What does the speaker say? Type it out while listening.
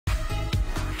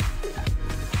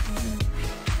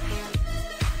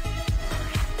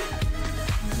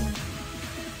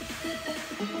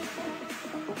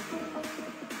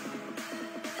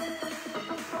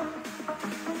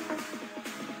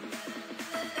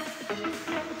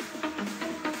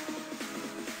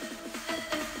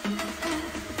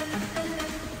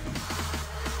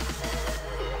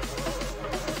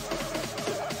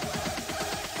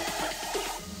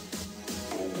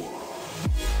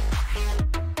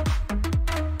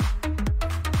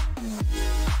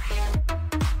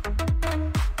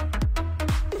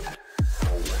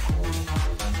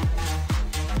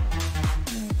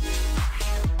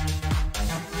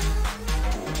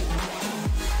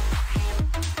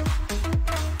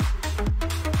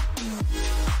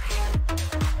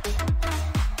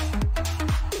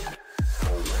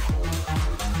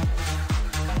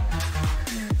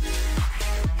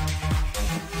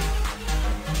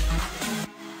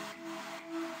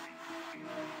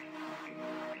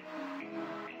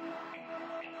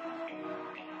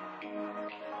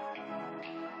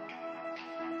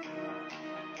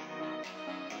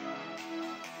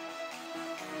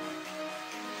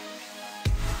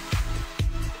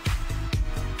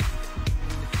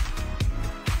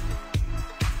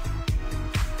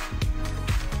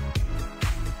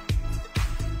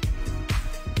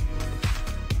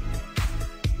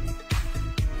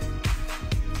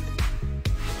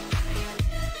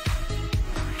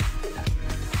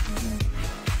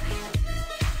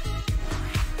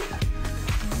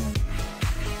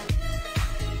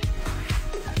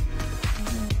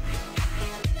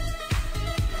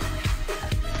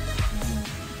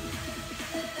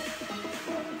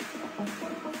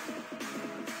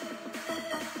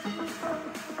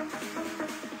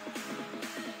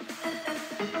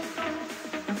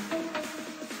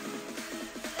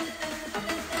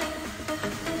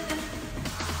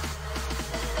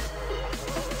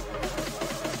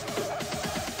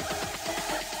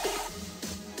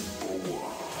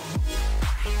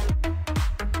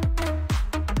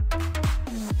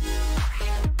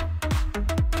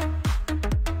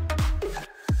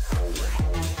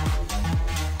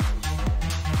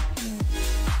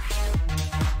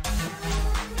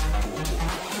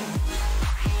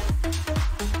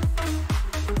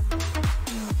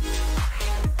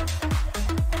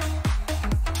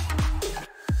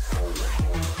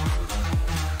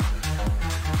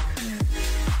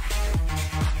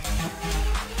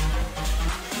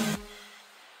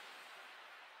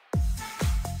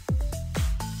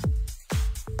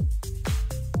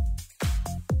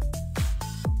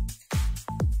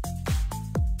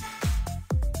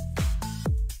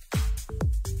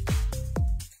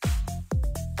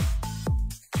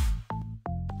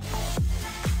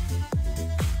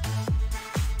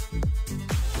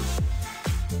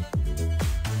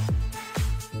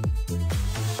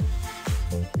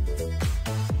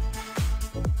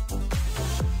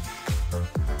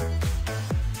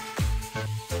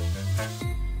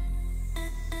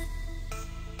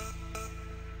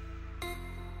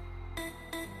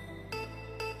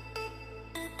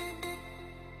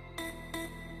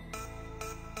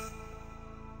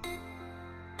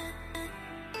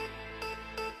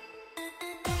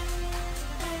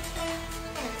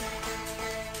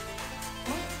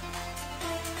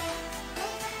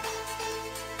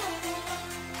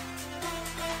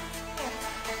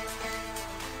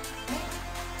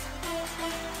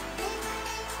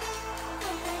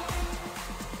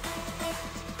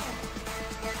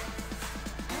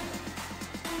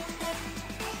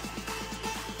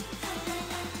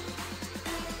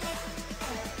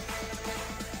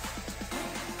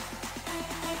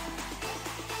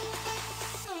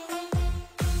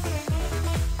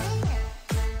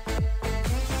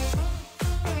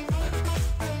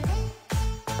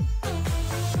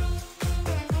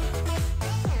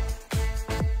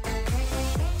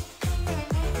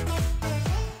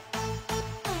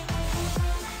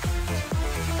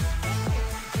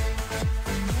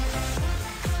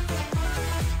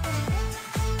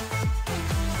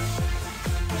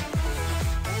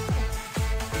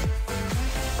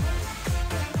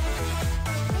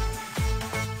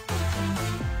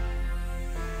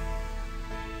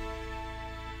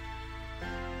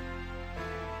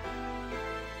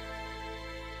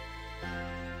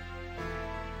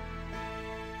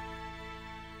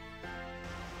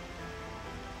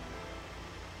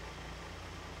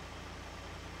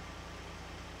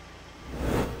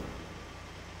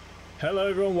Hello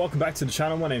everyone, welcome back to the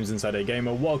channel. My name is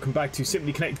InsideAgameR. Welcome back to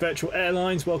Simply Connect Virtual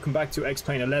Airlines. Welcome back to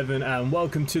X-Plane 11, and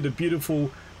welcome to the beautiful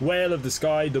whale of the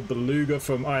sky, the Beluga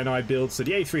from InIBuilds, so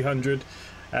the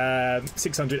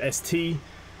A300-600st.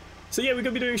 So yeah, we're going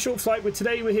to be doing a short flight, but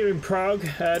today we're here in Prague.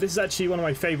 This is actually one of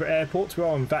my favourite airports. We're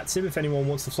on Vatsim. If anyone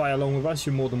wants to fly along with us,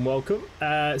 you're more than welcome.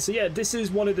 So yeah, this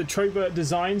is one of the Trober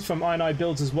designs from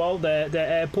InIBuilds as well, their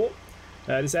airport.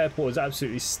 This airport is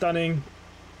absolutely stunning.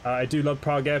 I do love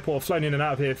Prague Airport. I've flown in and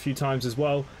out of here a few times as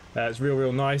well. It's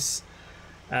real nice.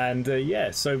 And yeah,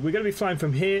 so we're going to be flying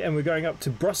from here and we're going up to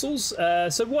Brussels.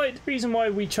 The reason why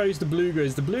we chose the Beluga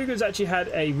is the Beluga's actually had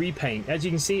a repaint. As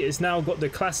you can see, it's now got the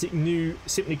classic new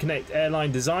Simply Connect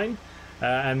airline design.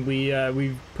 And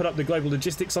we put up the global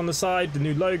logistics on the side, the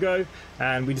new logo,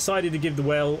 and we decided to give the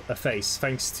whale a face,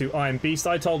 thanks to Iron Beast.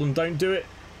 I told him don't do it.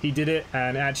 He did it,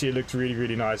 and actually it looked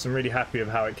really nice. I'm really happy with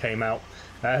how it came out.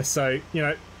 So, you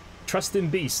know, trust in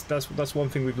Beast. That's one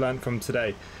thing we've learned from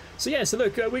today. So yeah, so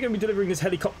look, we're going to be delivering this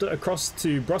helicopter across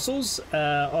to Brussels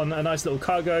on a nice little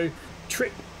cargo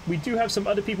trip. We do have some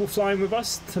other people flying with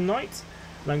us tonight,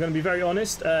 and I'm going to be very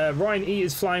honest. Ryan E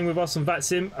is flying with us on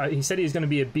Vatsim. He said he's going to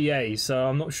be a BA, so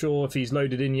I'm not sure if he's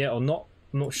loaded in yet or not.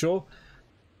 I'm not sure.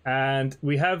 And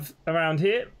we have around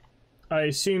here, I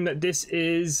assume that this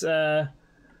is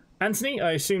Anthony.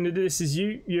 I assume that this is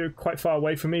you. You're quite far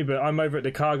away from me, but I'm over at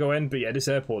the cargo end. But yeah, this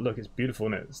airport, look, it's beautiful,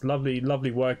 isn't it? It's lovely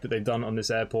work that they've done on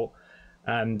this airport.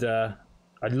 And I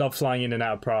love flying in and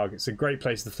out of Prague. It's a great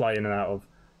place to fly in and out of.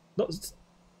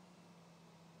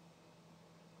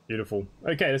 Beautiful.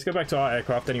 Okay, let's go back to our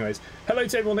aircraft anyways. Hello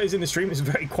to everyone that is in the stream. It's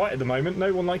very quiet at the moment.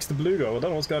 No one likes the Beluga. I don't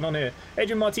know what's going on here.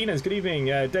 Adrian Martinez, good evening.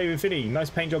 David Finney, nice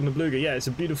paint job on the Beluga. Yeah, it's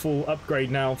a beautiful upgrade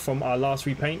now from our last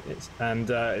repaint. It's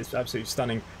absolutely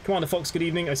stunning. Commander Fox, good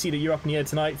evening. I see that you're up in the air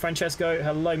tonight. Francesco,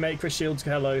 hello mate. Chris Shields,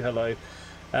 hello.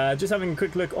 Just having a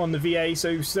quick look on the VA.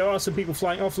 So there are some people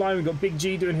flying offline. We've got Big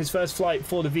G doing his first flight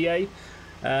for the VA.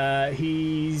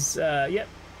 Yep.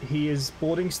 He is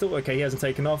boarding still. Okay, he hasn't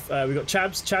taken off. We've got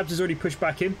Chabs. Chabs has already pushed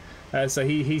back in, so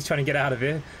he's trying to get out of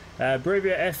here.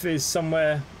 Bravia F is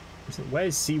somewhere.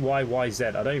 Where's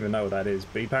CYYZ? I don't even know what that is,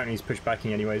 but apparently he's pushed back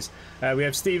in anyways. We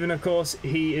have Stephen, of course.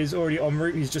 He is already en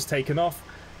route. He's just taken off.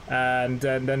 And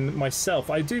then myself.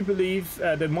 I do believe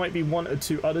there might be one or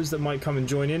two others that might come and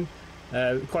join in.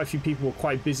 Quite a few people were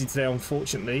quite busy today,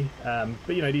 unfortunately.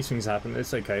 But, you know, these things happen.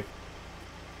 It's okay.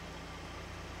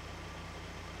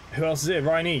 Who else is here?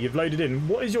 Ryan E, you've loaded in.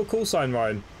 What is your call sign,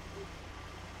 Ryan?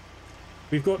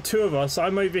 We've got two of us.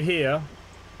 I'm over here,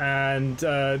 and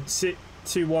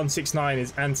 2169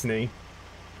 is Anthony.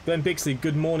 Glenn Bixley,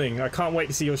 good morning. I can't wait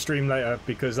to see your stream later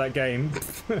because that game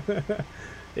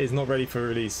is not ready for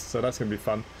release, so that's going to be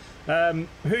fun.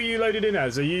 Who are you loaded in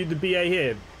as? Are you the BA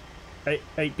here?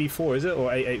 8B4 is it,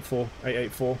 or 884?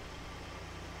 884.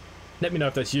 Let me know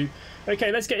if that's you.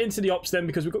 Okay, let's get into the ops then,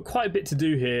 because we've got quite a bit to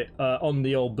do here on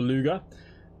the old Beluga.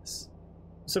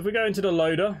 So if we go into the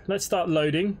loader, let's start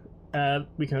loading. I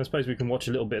suppose we can watch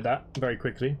a little bit of that very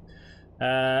quickly.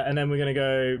 And then we're going to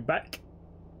go back.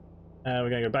 We're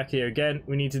going to go back here again.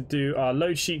 We need to do our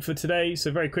load sheet for today.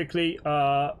 So very quickly,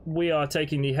 we are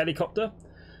taking the helicopter.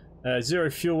 0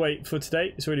 fuel weight for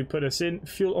today. It's already put us in.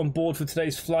 Fuel on board for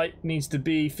today's flight needs to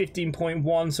be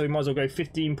 15.1, so we might as well go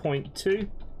 15.2.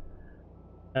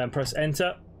 And press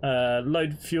enter.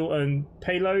 Load fuel and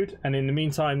payload, and in the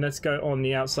meantime let's go on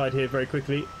the outside here very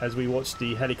quickly as we watch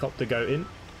the helicopter go in.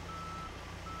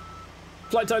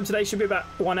 Flight time today should be about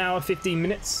 1 hour 15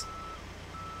 minutes,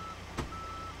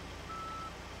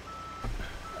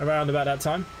 around about that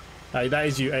time. That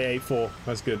is you, 884.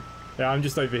 That's good. Yeah, I'm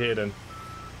just over here then,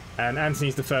 and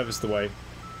Anthony's the furthest away.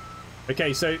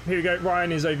 Okay, so here we go.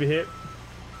 Ryan is over here.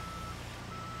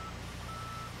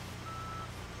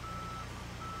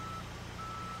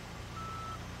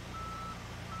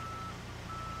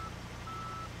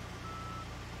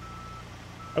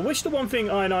 I wish the one thing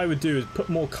I would do is put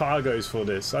more cargoes for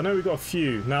this. I know we've got a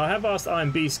few. Now, I have asked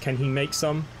Iron Beast, can he make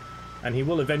some? And he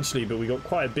will eventually, but we've got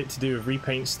quite a bit to do with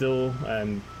repaint still,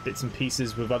 and bits and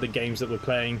pieces with other games that we're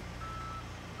playing.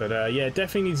 But yeah,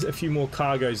 definitely needs a few more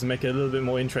cargoes to make it a little bit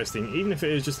more interesting, even if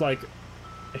it is just like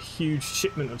a huge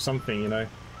shipment of something, you know.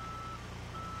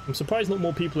 I'm surprised not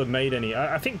more people have made any.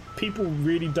 I think people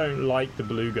really don't like the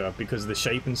Beluga because of the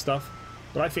shape and stuff.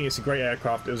 But I think it's a great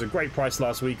aircraft. It was a great price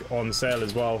last week on sale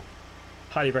as well.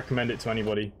 Highly recommend it to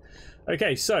anybody.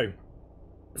 Okay, so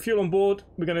fuel on board.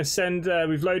 We're going to send.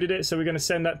 We've loaded it, so we're going to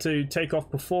send that to takeoff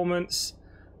performance.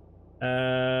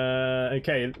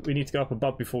 Okay, we need to go up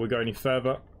above before we go any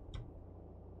further.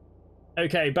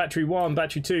 Okay, battery 1,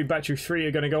 battery 2, battery 3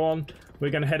 are going to go on. We're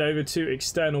going to head over to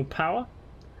external power.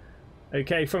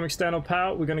 Okay, from external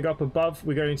power, we're going to go up above.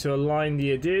 We're going to align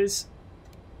the ideas.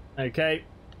 Okay.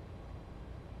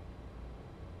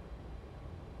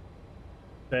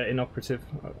 They're inoperative.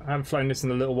 I haven't flown this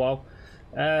in a little while.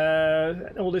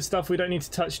 All this stuff we don't need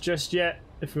to touch just yet.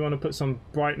 If we want to put some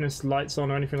brightness lights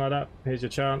on or anything like that, here's your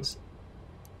chance.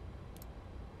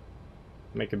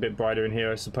 Make it a bit brighter in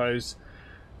here, I suppose.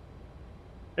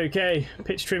 Okay,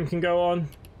 pitch trim can go on.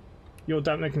 Your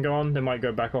dampener can go on. They might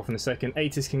go back off in a second.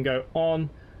 ATIS can go on.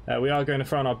 We are going to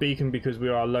throw on our beacon because we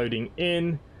are loading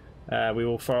in. We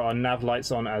will throw our nav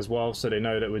lights on as well so they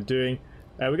know that we're doing.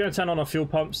 We're going to turn on our fuel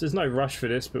pumps. There's no rush for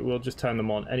this, but we'll just turn them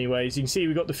on anyways. You can see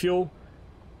we've got the fuel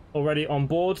already on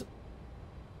board.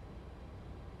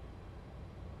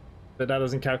 But that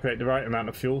doesn't calculate the right amount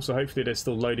of fuel, so hopefully they're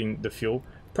still loading the fuel.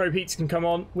 Probe heats can come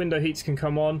on. Window heats can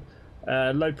come on.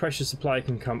 Low pressure supply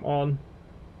can come on.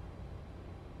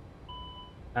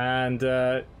 And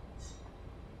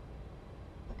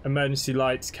emergency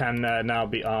lights can now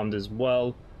be armed as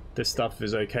well. This stuff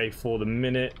is okay for the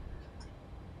minute.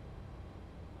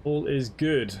 All is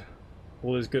good.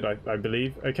 All is good, I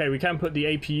believe. Okay, we can put the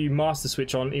APU master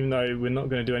switch on, even though we're not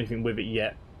going to do anything with it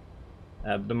yet.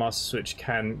 The master switch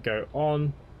can go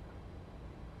on.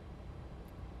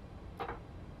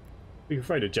 We can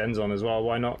throw the gens on as well,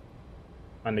 why not?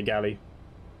 And the galley.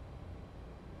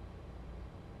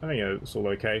 I think it's all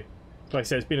okay. Like I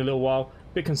said, it's been a little while.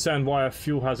 Bit concerned why our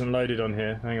fuel hasn't loaded on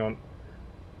here. Hang on.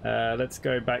 Let's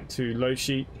go back to load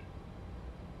sheet.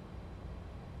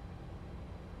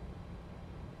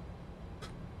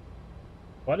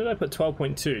 Why did I put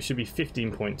 12.2? It should be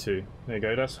 15.2. There you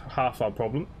go, that's half our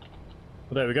problem.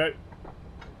 Well, there we go.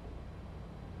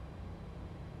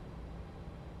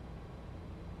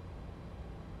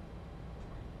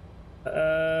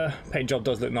 Paint job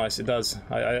does look nice, it does.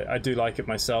 I do like it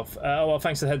myself. Oh well,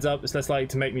 thanks for the heads up. It's less likely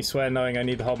to make me swear knowing I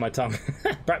need to hold my tongue.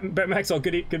 Brett Maxwell,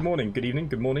 good morning, good evening,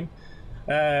 good morning.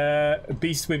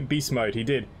 Beast went beast mode. He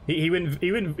did. He went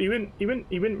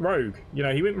rogue. You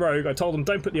know, he went rogue. I told him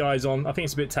don't put the eyes on. I think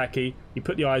it's a bit tacky. He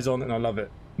put the eyes on, and I love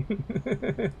it.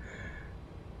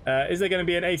 Is there going to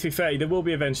be an A330? There will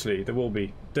be eventually. There will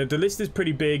be. The list is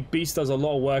pretty big. Beast does a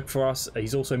lot of work for us.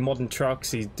 He's also modding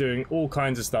trucks. He's doing all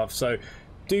kinds of stuff. So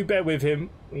do bear with him.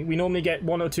 We normally get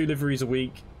 1 or 2 liveries a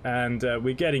week, and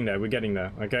we're getting there. We're getting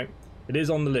there. Okay, it is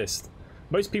on the list.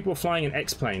 Most people are flying an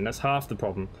X-plane. That's half the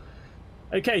problem.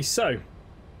 Okay, so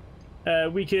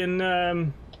we can.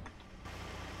 I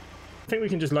think we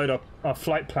can just load up our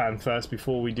flight plan first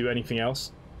before we do anything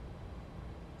else.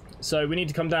 So we need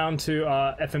to come down to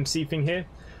our FMC thing here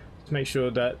to make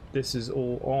sure that this is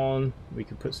all on. We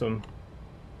could put some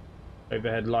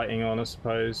overhead lighting on, I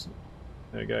suppose.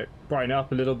 There we go. Brighten it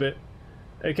up a little bit.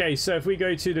 Okay, so if we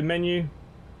go to the menu,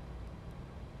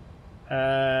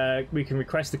 we can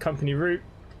request the company route.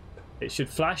 It should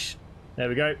flash. There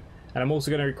we go. And I'm also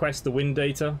going to request the wind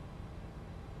data.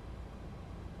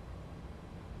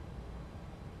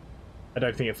 I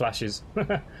don't think it flashes.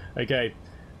 Okay.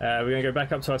 We're going to go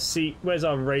back up to our seat. Where's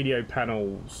our radio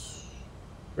panels?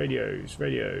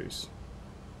 Radios.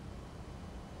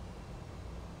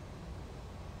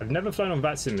 I've never flown on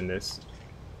Vatsim in this.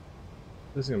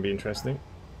 This is going to be interesting.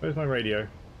 Where's my radio?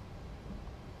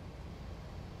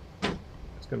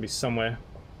 It's going to be somewhere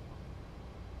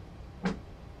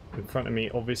in front of me,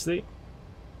 obviously.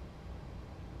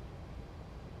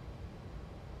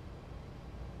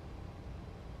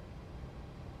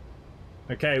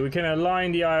 Okay, we can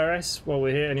align the IRS while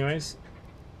we're here anyways.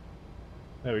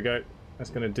 There we go. That's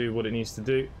going to do what it needs to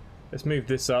do. Let's move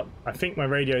this up. I think my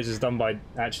radios is done by,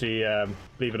 actually,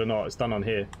 believe it or not, it's done on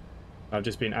here. I've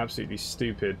just been absolutely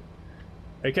stupid.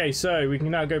 Okay, so we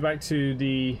can now go back to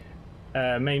the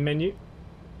main menu.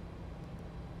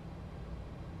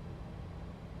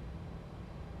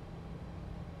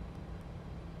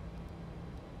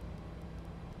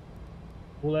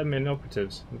 All them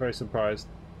inoperatives. I'm very surprised.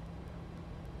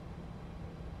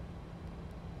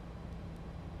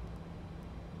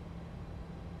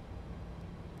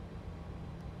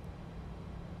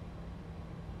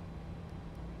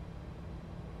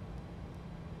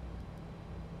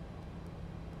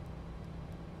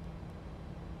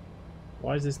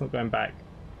 Why is this not going back?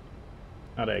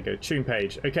 Oh, there you go. Tune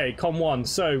page. Okay, Com 1.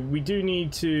 So we do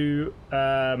need to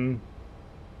throw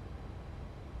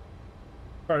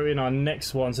in our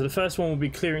next one. So the first one will be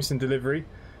clearance and delivery.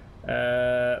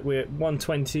 We're at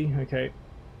 120. Okay.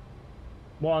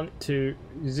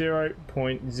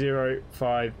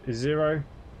 120.050.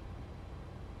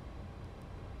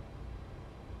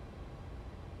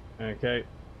 Okay.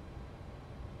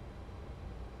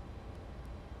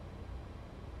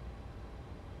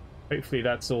 Hopefully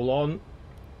that's all on.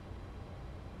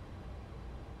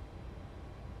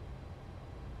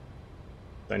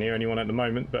 Don't hear anyone at the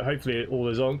moment, but hopefully all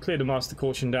is on. Clear the master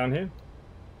caution down here.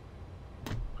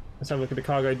 Let's have a look at the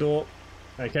cargo door.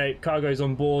 Okay, cargo's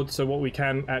on board, so what we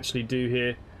can actually do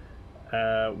here,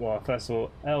 well, first of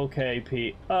all,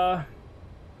 LKPR,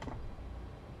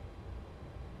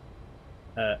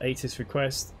 ATIS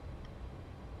request.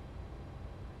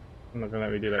 I'm not going to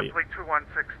let me do that yet. Simply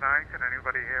 2169, can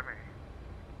anybody hear me?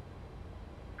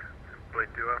 Simply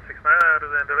 2169, out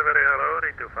of the delivery, hello,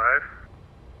 325.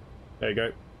 There you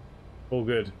go. All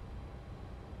good.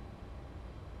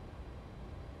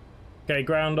 Okay,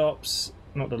 ground ops,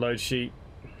 not the load sheet.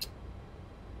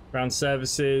 Ground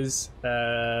services,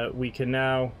 we can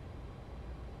now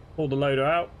pull the loader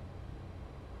out.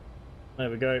 There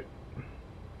we go.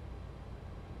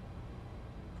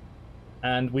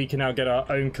 And we can now get our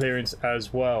own clearance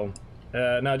as well.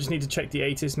 Now I just need to check the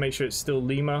ATIS, make sure it's still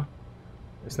Lima.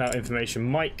 It's now information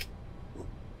Mike.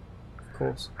 Of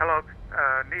course. Hello,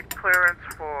 need clearance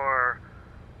for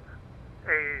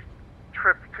a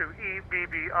trip to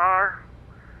EBBR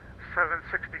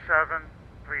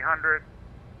 767-300.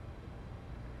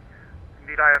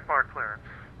 Need IFR clearance.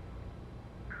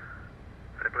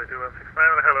 Simply 2169,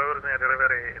 hello, the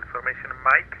delivery information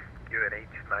Mike,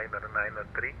 UNH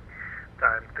 993.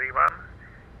 Time 31,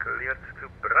 cleared to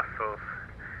Brussels.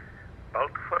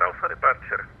 Bolt for Alpha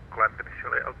departure. Climb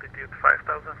initially altitude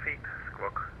 5,000 feet,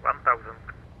 squawk 1,000.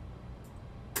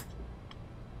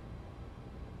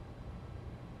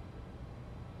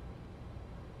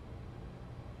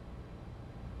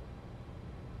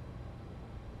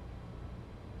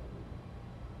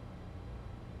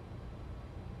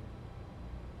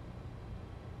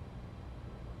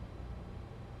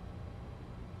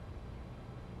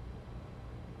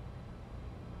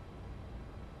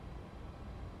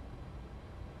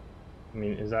 I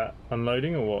mean, is that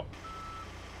unloading or what?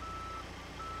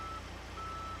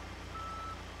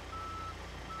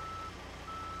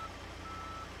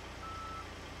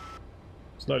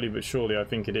 Slowly but surely, I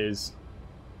think it is.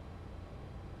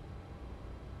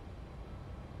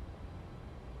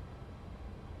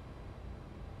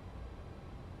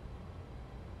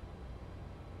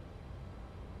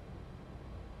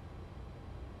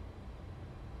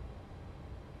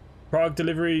 Prague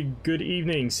delivery, good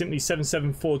evening. Simply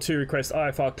 7742 request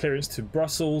IFR clearance to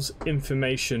Brussels.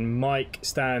 Information Mike,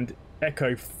 stand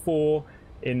Echo 4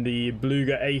 in the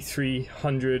Beluga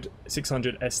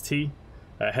A300-600st,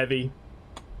 heavy.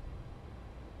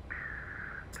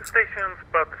 Stations,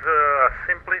 but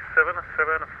simply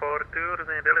 7742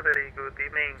 the delivery, good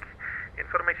evening.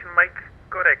 Information Mike,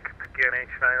 correct.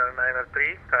 QNH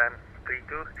 993, time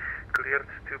 32, cleared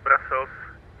to Brussels.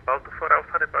 Bolt for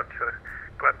Alpha departure.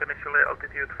 Climb initially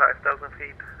altitude 5,000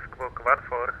 feet, squawk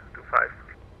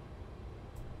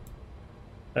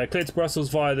 1425. Cleared to Brussels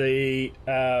via the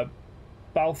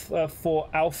Balfour for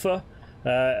Alpha.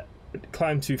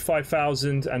 Climb to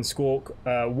 5,000 and squawk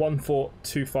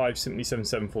 1425, simply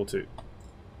 7742.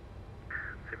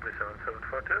 Simply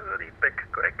 7742,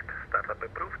 repack correct. Startup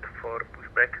approved for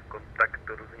pushback. Contact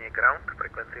to Ruzini ground.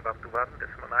 Frequency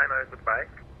 121.9. Goodbye.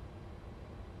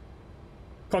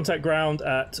 Contact ground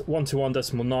at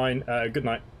 121.9. Good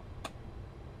night.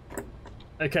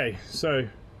 Okay, so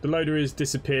the loader is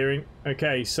disappearing.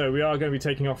 Okay, so we are going to be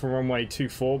taking off on runway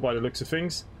 24 by the looks of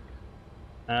things.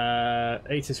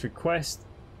 ATIS request.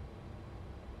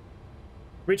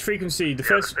 Which frequency? The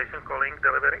first. Station calling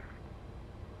delivery.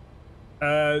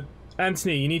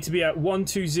 Anthony, you need to be at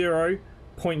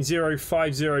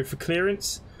 120.050 for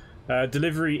clearance.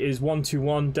 Delivery is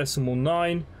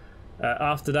 121.9.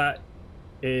 After that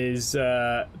is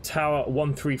tower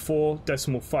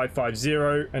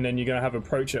 134.550, and then you're going to have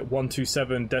approach at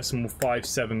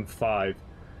 127.575.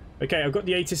 Okay, I've got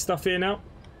the ATIS stuff here now.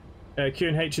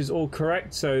 QNH is all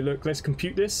correct, so look, let's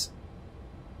compute this.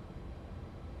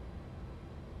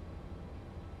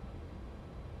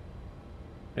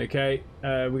 Okay,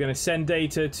 we're going to send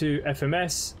data to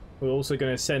FMS. We're also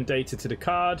going to send data to the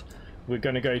card. We're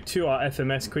going to go to our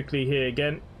FMS quickly here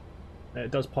again. It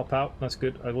does pop out, that's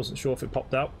good. I wasn't sure if it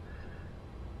popped out.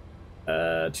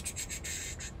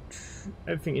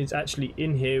 Everything is actually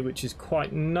in here, which is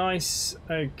quite nice.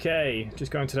 Okay, just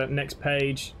going to that next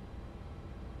page.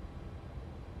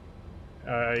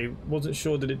 I wasn't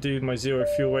sure, did it do my zero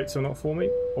fuel weights or not for me?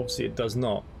 Obviously it does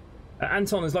not.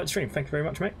 Anton has liked the stream, thank you very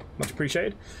much, mate. Much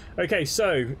appreciated. Okay,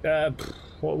 so,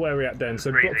 where are we at then?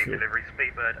 So, Breathing, delivery,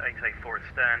 Speedbird 884 at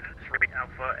stand, 3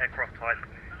 Alpha, aircraft type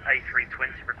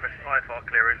A320, request IFR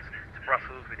clearance to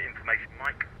Brussels with information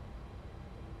Mike.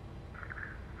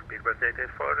 Speedbird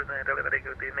 884, delivery,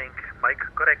 good evening. Mike,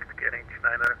 correct, QNH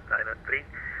 993,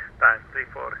 time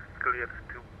 34, cleared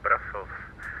to Brussels.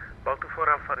 Balto 4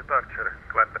 Alpha departure.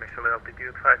 Climb initial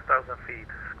altitude 5,000 feet.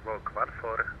 Squawk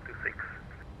 1426.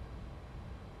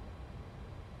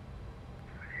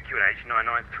 QNH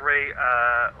 993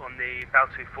 on the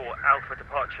Balto 4 Alpha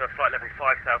departure, flight level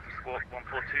 5000, squawk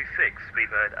 1426,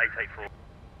 Speedbird 884.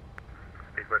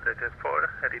 Speedbird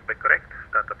 884, headed back correct.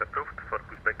 Startup approved for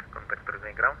pushback. Contact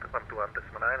remain ground 121.9,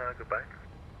 goodbye.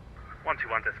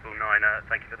 121.9,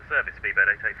 thank you for the service,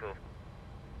 Speedbird 884.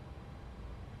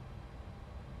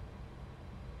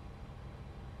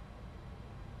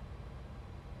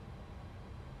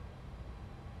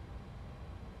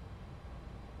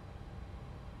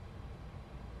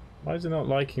 Why is it not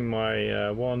liking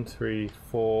my 1, 3,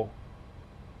 4?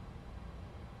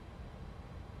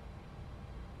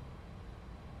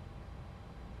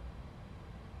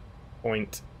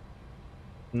 Point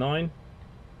 9?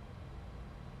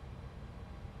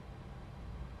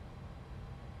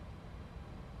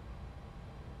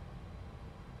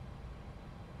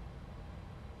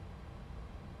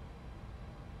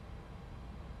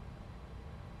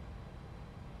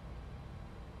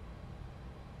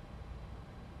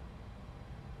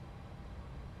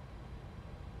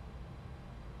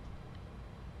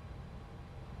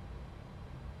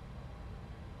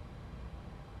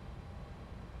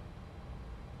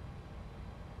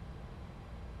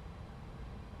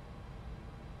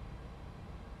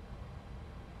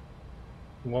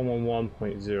 One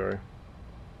 111.0.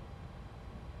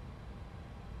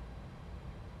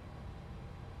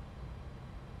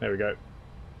 There we go.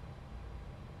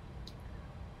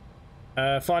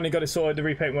 Finally got it sorted. The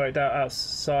repaint worked out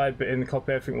outside, but in the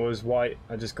cockpit everything was white.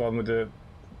 I just gone with the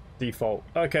default.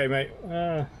 Okay, mate.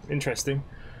 Interesting.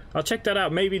 I'll check that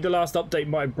out. Maybe the last update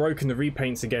might have broken the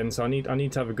repaints again, so I need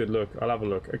to have a good look. I'll have a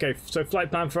look. Okay, so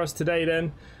flight plan for us today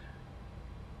then.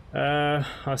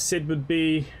 Our SID would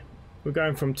be, we're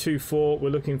going from 2-4. We're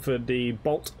looking for the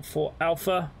Bolt 4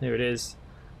 Alpha. Here it is.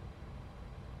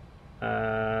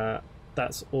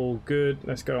 That's all good.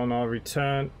 Let's go on our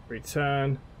return.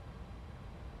 Return.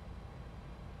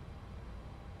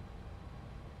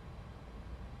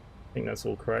 I think that's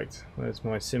all correct. There's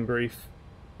my sim brief.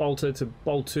 Bolter to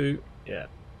Boltu. Yeah,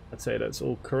 I'd say that's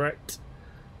all correct.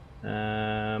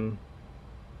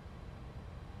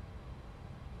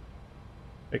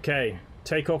 Okay,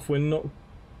 takeoff. We're not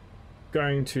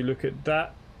going to look at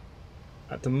that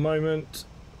at the moment.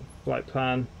 Flight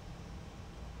plan.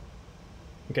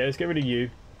 Okay, let's get rid of you.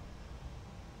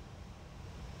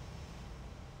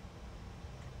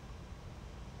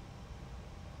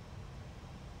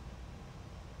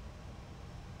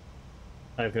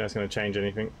 I don't think that's going to change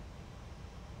anything.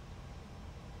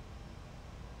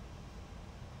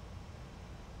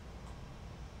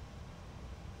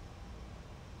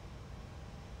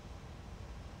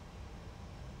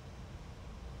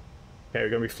 Okay, we're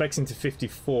going to be flexing to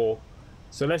 54.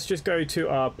 So let's just go to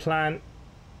our plan.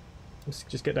 Let's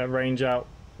just get that range out.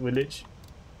 We're literally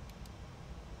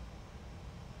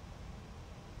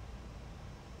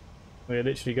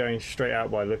going straight out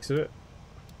by the looks of it.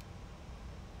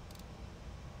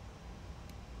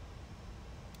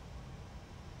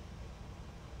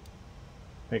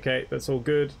 Okay, that's all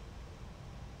good.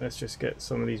 Let's just get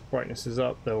some of these brightnesses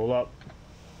up. They're all up.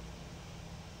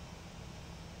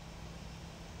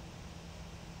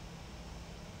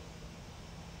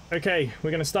 Okay,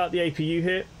 we're going to start the APU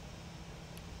here.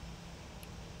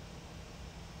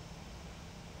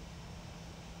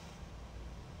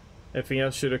 Everything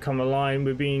else should have come aligned.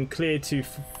 We're being cleared to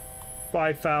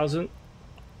 5,000.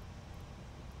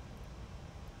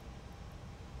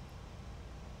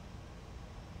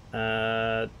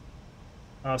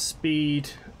 Our speed,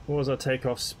 what was our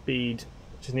takeoff speed?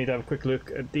 Just need to have a quick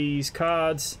look at these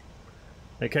cards.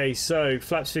 Okay, so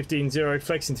flaps 15.0,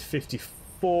 flexing to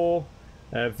 54.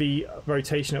 V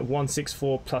rotation at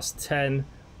 164 plus 10,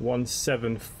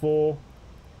 174.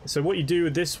 So what you do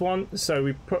with this one, so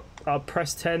we put our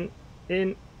press 10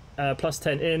 in, plus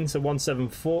 10 in, so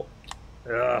 174.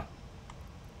 Ugh.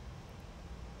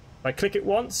 If I click it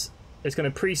once, it's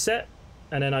going to preset,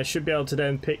 and then I should be able to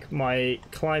then pick my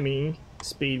climbing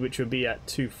speed, which would be at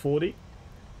 240.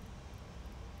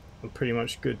 I'm pretty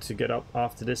much good to get up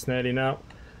after this nearly now.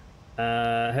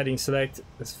 Heading select,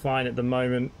 that's fine at the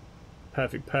moment.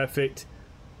 Perfect, perfect.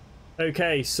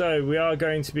 Okay, so we are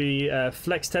going to be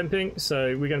flex temping,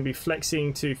 so we're going to be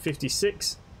flexing to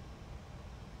 56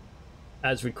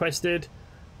 as requested.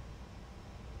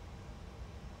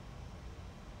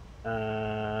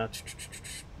 That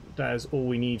is all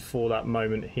we need for that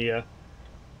moment here.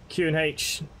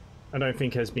 QNH, I don't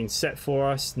think has been set for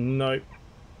us. Nope.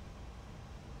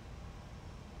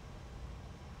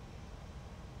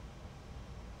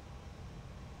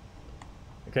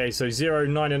 Okay, so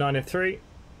 090903.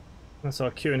 That's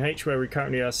our QNH where we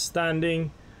currently are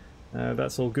standing.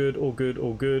 That's all good, all good,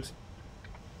 all good.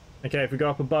 Okay, if we go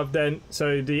up above then,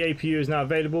 so the APU is now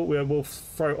available. We'll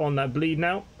throw on that bleed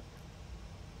now.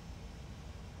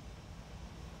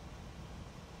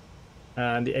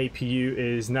 And the APU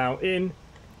is now in.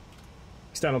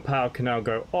 External power can now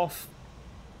go off.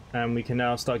 And we can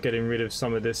now start getting rid of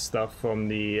some of this stuff from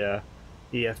the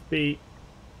EFB.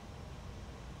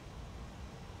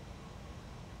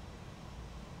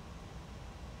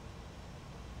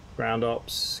 Ground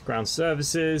ops, ground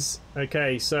services.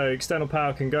 Okay, so external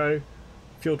power can go.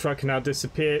 Fuel truck can now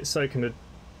disappear. So can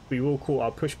we will call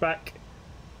our pushback.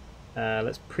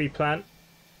 Let's pre-plan.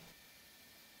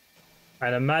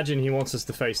 And imagine he wants us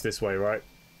to face this way, right?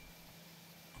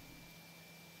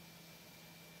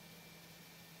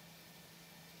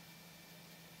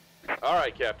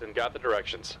 Alright, Captain, got the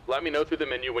directions. Let me know through the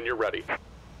menu when you're ready.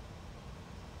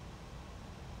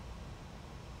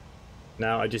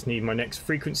 Now I just need my next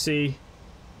frequency,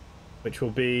 which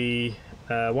will be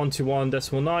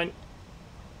 121.9.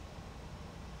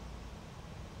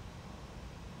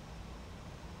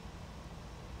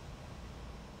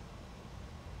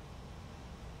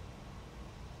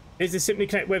 Is the Simply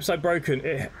Connect website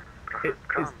broken?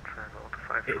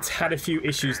 It's had a few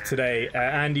issues today.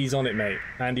 Andy's on it, mate.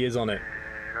 Andy is on it.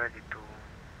 Ready to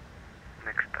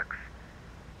next taxi.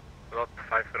 Lot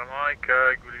 5 from Mike,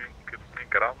 good evening,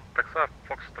 ground taxi,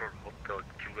 Foxtrot Hotel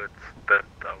Juliet, stand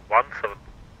 17.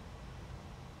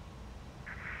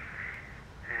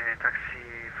 Taxi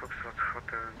Foxtrot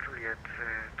Hotel Juliet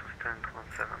to stand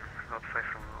 17, lot 5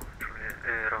 from Juliet,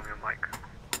 Romeo Mike.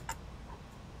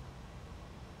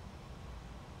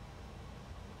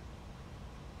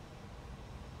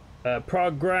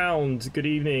 Prague ground, good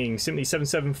evening. Simply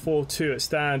 7742 at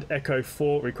stand, Echo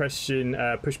 4, requesting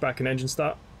pushback and engine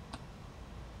start.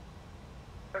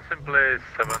 Simply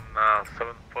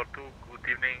 7742, good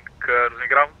evening, losing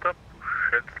ground, push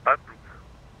and start.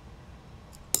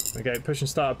 Okay, push and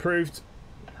start approved.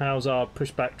 How's our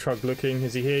pushback truck looking?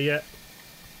 Is he here yet?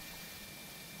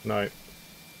 No.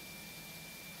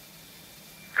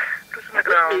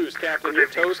 Good news, Captain, your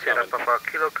tow's coming. Papa,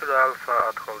 Kilo Alpha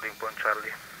at holding point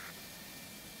Charlie.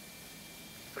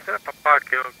 Sierra Papa,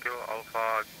 Kilo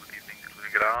Alpha, good evening,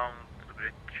 losing ground,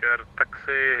 Richard,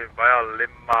 taxi via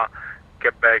Lima,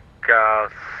 Quebec,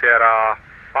 Sierra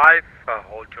 5,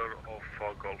 hold your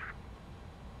of Golf.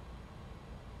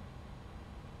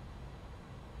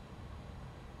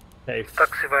 Okay,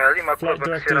 Taxi via Lima, flight Quebec,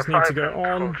 directors Sierra need 5, to go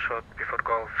on. hold short before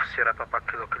Golf, Sierra Papa,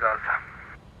 Kilo Alpha.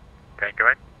 Thank you,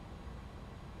 mate.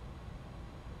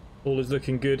 All is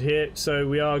looking good here. So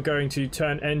we are going to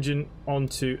turn engine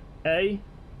onto A.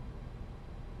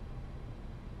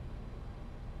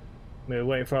 We're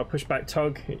waiting for our pushback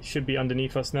tug. It should be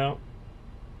underneath us now.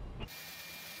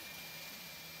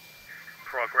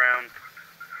 Prague ground,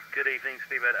 good evening,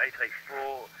 Speedbird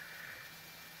 884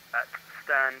 at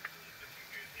stand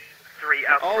 3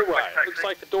 Alpha. Alright, looks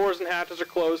like the doors and hatches are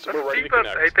closed and we're ready to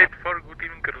connect. 884, good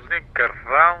evening, cruising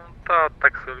ground,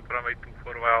 taxi from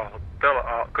 824 via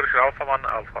hotel, cruise Alpha 1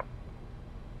 Alpha.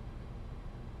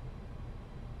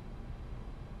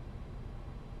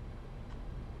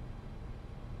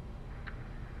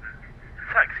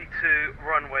 Taxi to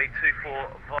runway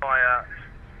 24 via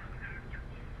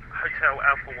Hotel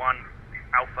Alpha 1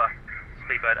 Alpha,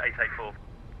 Speedbird 884.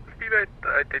 Speedbird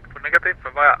 884 negative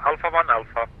via Alpha 1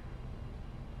 Alpha.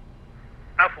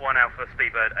 Alpha 1 Alpha,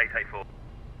 Speedbird 884.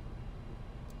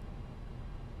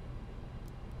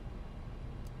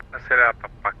 Sierra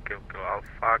Papa Kilo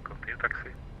Alpha, continue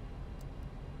taxi.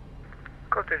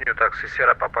 Continue taxi,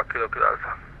 Sierra Papa Kilo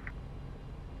Alpha.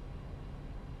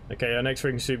 Okay, our next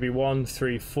frequency will be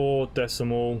 134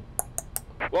 decimal.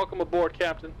 Welcome aboard,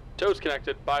 Captain. Tow's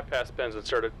connected, bypass pins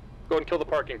inserted. Go ahead and kill the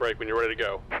parking brake when you're ready to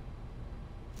go.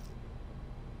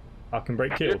 Parking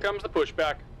brake kill. Here comes the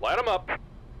pushback. Light them up.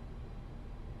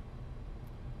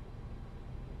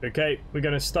 Okay, we're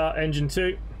going to start engine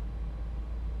 2.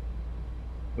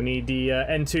 We need the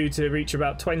N2 to reach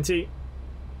about 20.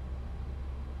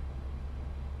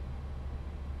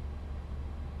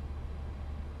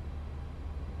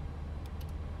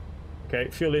 Okay,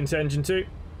 fuel into engine 2.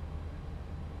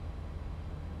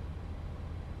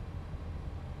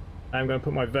 I'm going to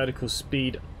put my vertical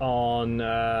speed on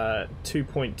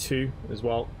 2.2 as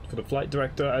well for the flight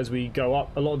director as we go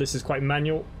up. A lot of this is quite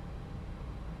manual.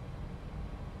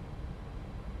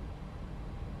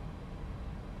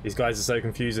 These guys are so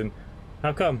confusing.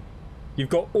 How come? You've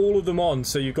got all of them on,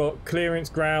 so you've got clearance,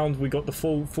 ground, we got the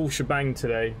full shebang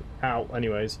today. Out,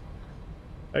 anyways.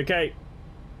 Okay.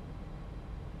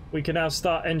 we can now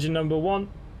start engine number 1.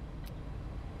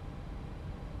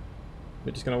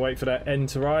 We're just going to wait for that end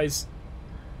to rise.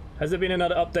 Has there been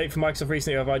another update from Microsoft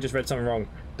recently, or have I just read something wrong?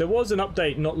 There was an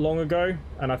update not long ago,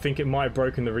 and I think it might have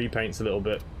broken the repaints a little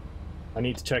bit. I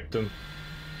need to check them.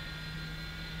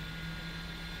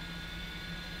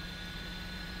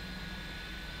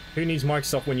 Who needs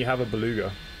Microsoft when you have a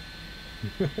Beluga?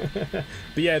 But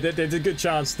yeah, there's a good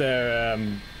chance there.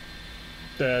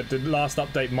 The last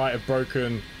update might have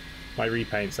broken my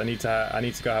repaints. I need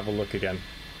to go have a look again.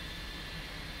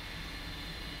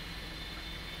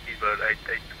 Bird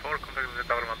 884, contact with the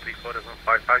tower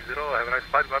 134.550. Have a nice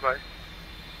flight. Bye bye.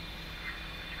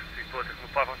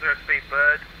 34.550,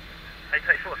 Speedbird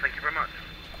 884. Thank you very much.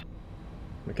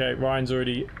 Okay, Ryan's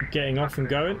already getting off and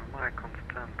going. Mike on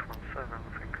stand 17.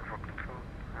 Thank you for control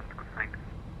and good night.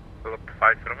 Philip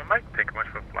 50 Mike. Thank you much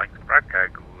for flying to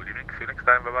Prague. Good evening. See you next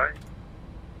time. Bye bye.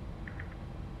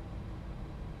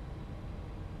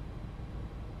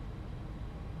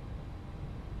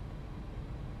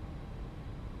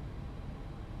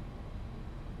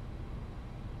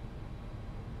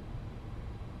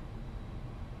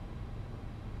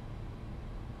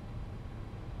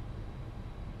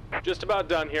 Just about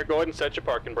done here. Go ahead and set your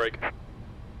parking brake.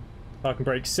 Parking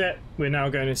brake set. We're now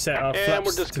going to set our And flaps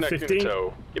we're to disconnecting 15. the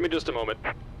tow. Give me just a moment.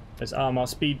 Let's arm our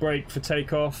speed brake for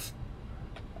takeoff.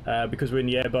 Because we're in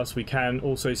the Airbus, we can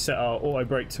also set our auto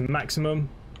brake to maximum.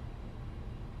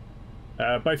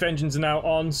 Both engines are now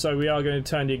on, so we are going to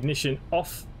turn the ignition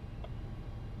off.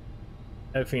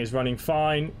 Everything is running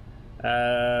fine.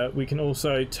 We can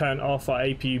also turn off our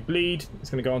APU bleed. It's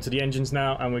going to go onto the engines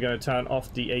now, and we're going to turn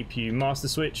off the APU master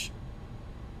switch.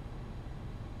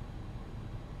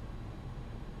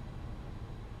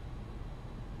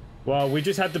 Well, we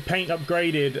just had the paint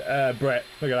upgraded, Brett.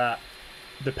 Look at that.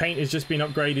 The paint has just been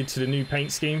upgraded to the new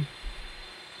paint scheme,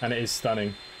 and it is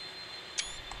stunning.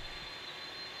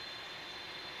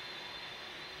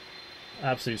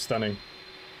 Absolutely stunning.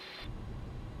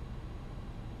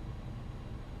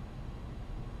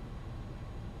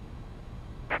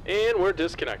 And we're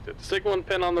disconnected. Signal and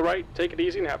pin on the right. Take it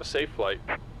easy and have a safe flight.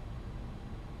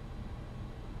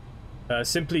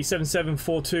 Simply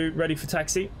 7742, ready for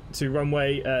taxi to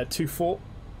runway 24.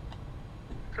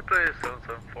 Simply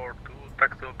 7742,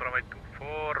 taxi to runway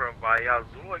 24 via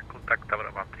Zulu, contact tower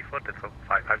 134, that's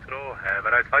 550. Have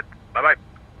a nice flight. Bye bye.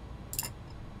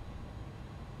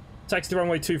 Taxi to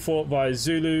runway 24 via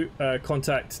Zulu,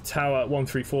 contact tower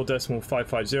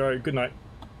 134.550. Good night.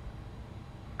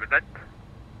 Good night.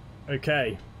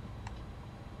 Okay.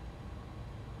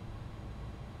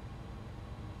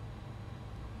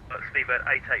 Speedbird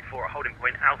 884 at holding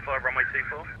point Alpha, runway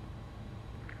 24.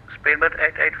 Speedbird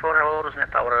 884, hello,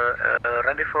 Rosnet Tower,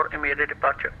 ready for immediate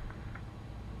departure.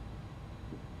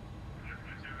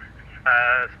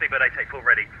 Speedbird 884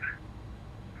 ready.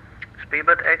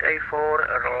 Speedbird 884,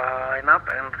 line up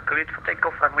and cleared for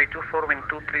takeoff, runway 24, wind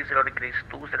 230 degrees,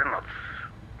 20 knots.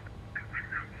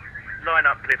 Line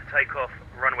up, clear for takeoff,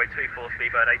 runway 24,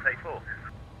 Speedbird 884.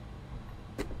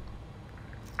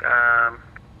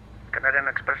 Canadian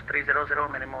Express 300,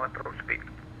 minimum approach speed.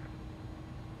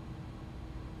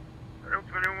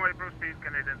 Minimum approach speed,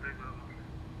 Canadian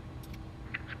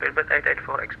 300. Speedbird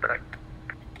 884, expedite.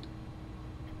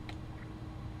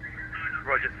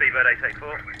 Roger, Speedbird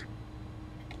 884.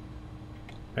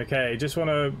 Okay, just want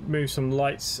to move some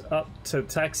lights up to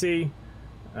taxi.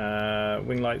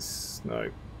 Wing lights, no.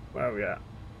 Where are we at?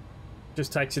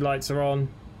 Just taxi lights are on.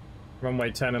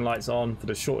 Runway turning lights on for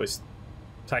the shortest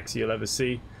taxi you'll ever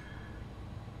see.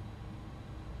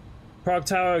 Prague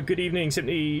Tower, good evening.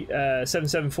 Simply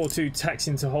 7742,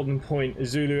 taxiing to holding point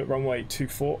Zulu at runway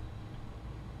 24.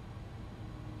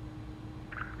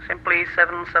 Simply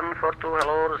 7742,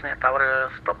 hello, Rosnet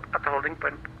Tower, stop at the holding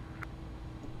point.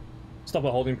 Stop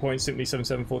at holding point, simply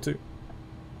 7742.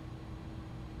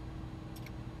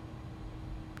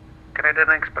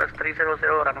 Canadian Express 300,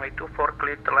 runway 24,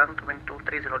 clear to land, wind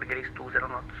 230 degrees, 20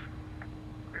 knots.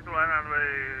 Clear to land, runway,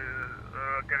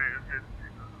 Canadian.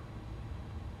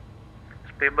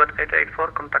 Speedbird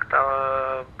 884, contact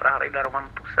Praha radar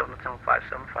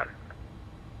 1277575.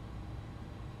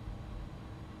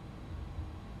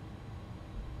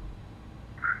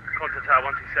 Contact tower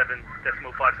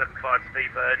 127.575,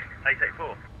 Speedbird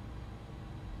 884.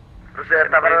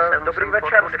 Dobrý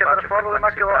večer, Scanner 4,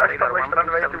 Lima Kilo, establish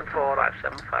runway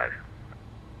 24.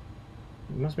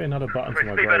 Must be another button for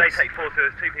my Speedbird brakes. 884, so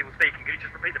there's two people speaking. Could you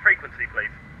just repeat the frequency,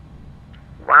 please?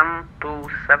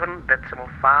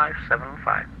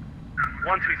 127.575.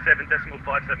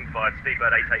 127.575,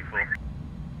 Speedbird 884.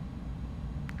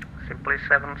 Simply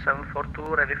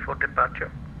 7742, ready for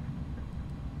departure.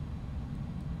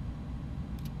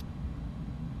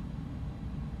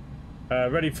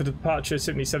 Ready for departure,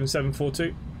 Simply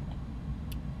 7742.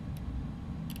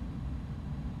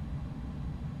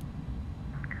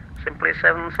 Simply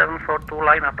 7742,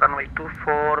 line up runway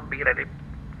 24, be ready.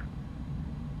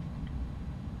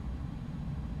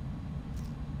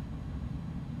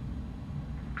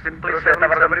 Simply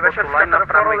 7742, line up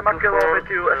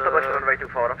runway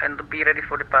 24, and be ready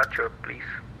for departure, please.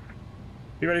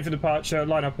 Be ready for departure,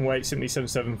 line up and wait, Simply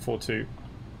 7742.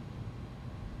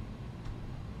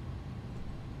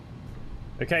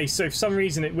 Okay, so for some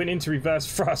reason it went into reverse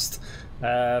thrust.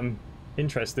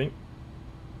 Interesting.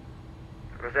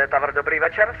 Tower, dobrý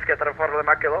večer, Scatter for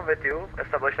Lima Kilo with you,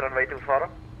 establish runway 24.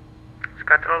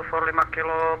 Scatter for Lima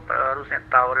Kilo, Rusnet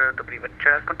Tower, dobrý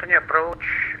večer, continue approach,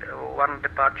 one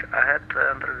departure ahead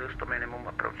and reduce to minimum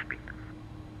approach speed.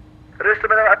 Reduce to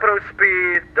minimum approach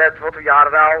speed, that's what we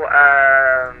are now,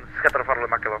 and Scatter for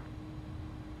Lima Kilo.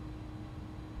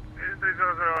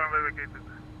 300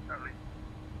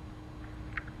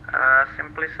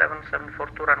 Simply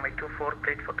 7742, runway 24,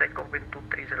 cleared for takeoff, wind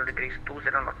 230 degrees,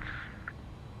 20 knots.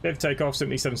 Clear for takeoff,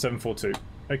 Simply 7742.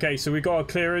 Okay, so we got our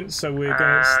clearance, so we're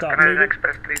going to start Canadian moving.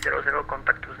 Express 300,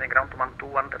 contact Tuesday ground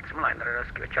 121, that's liner,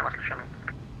 rescue channel solution.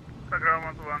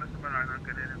 Ground 121,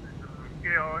 Canadian.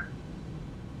 KOA.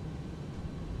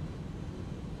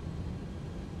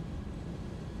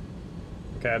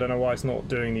 Okay, I don't know why it's not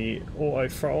doing the auto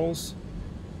throttles.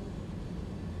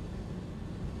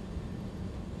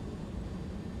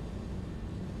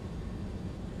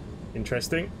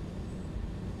 Interesting.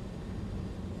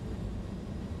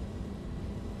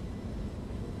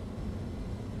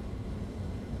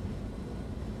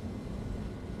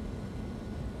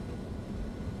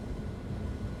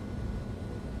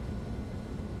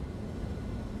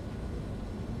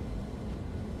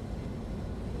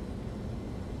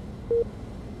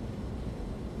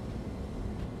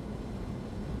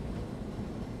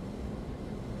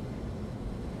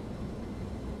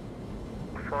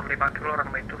 For Lima Kilo,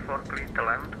 runway 24, clear to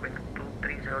land, wind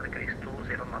 230 degrees,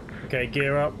 20 knots. Okay,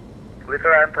 gear up. Clear to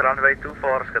land, runway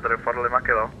 24, Scatter for Lima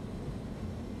Kilo.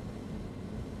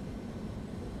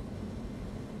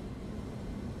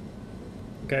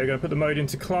 Okay, we're going to put the mode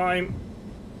into climb.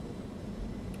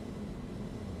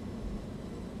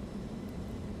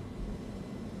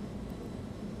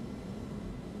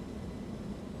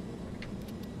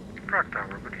 Prague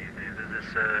Tower, good evening. This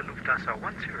is Lufthansa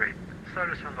 108,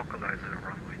 service and localizer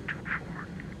runway 24.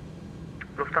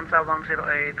 Lufthansa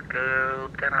 108,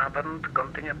 guten Abend,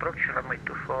 continue approach, runway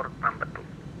 24, number 2.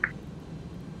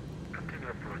 Continue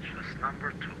approach, this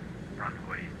number 2,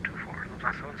 runway 24,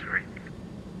 Lufthansa 108.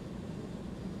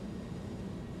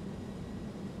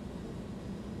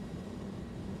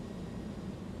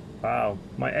 Wow,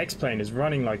 my X-plane is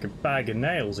running like a bag of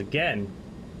nails again.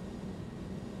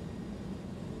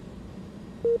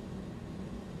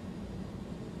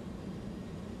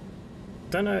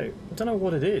 I don't know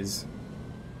what it is.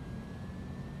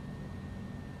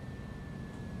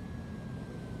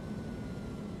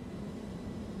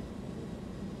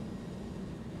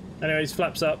 Anyways,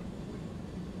 flaps up.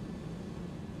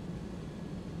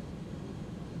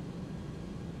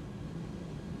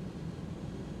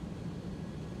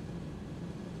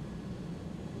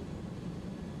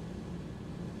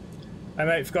 Hey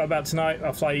mate, forgot about tonight.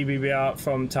 I'll fly EBBR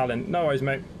from Tallinn. No worries,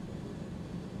 mate.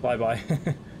 Bye bye.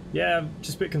 Yeah, I'm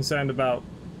just a bit concerned about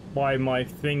why my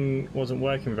thing wasn't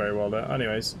working very well there.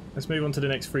 Anyways, let's move on to the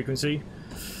next frequency.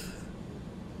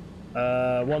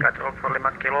 Control for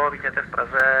Lima Kilo, vidíte v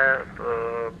Praze,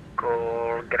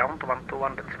 call ground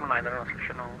 121 decimal 9 na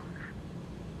slyšenou.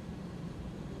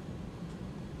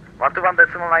 121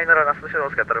 decimal 9 na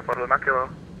slyšenou, Scatter for Lima Kilo.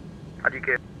 A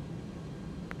díky.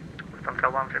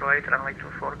 Lufthansa 108, runway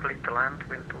 24, clear to land,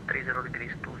 wind 230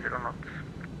 degrees, 20 knots.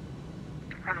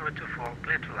 Runway 24,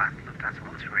 clear to land, Lufthansa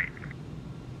 108.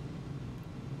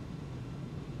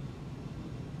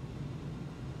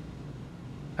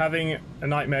 Having a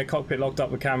nightmare cockpit locked up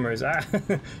with cameras.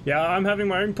 Yeah, I'm having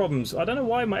my own problems. I don't know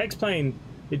why my X-plane,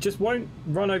 it just won't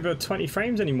run over 20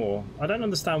 frames anymore. I don't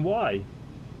understand why.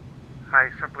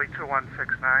 Hi, Simply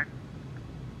 2169.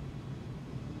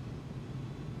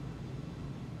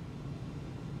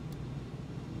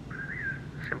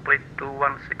 Simply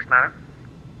 2169.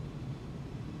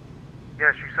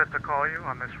 Yes, you said to call you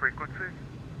on this frequency?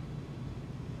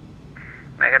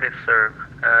 Negative, sir.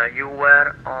 You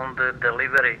were on the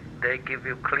delivery. They give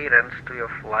you clearance to your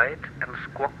flight and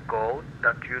squawk code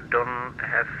that you don't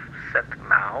have set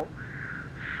now.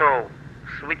 So,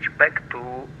 switch back to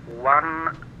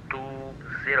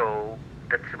 120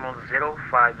 decimal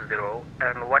 050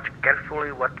 and watch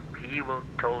carefully what he will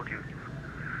told you.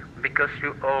 Because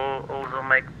you all also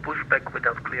make pushback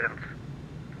without clearance.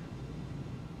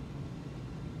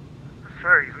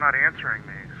 sir, he's not answering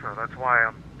me, so that's why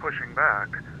I'm pushing back.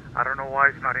 I don't know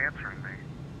why he's not answering me.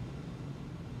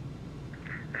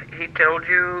 He told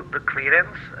you the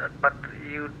clearance, but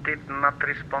you did not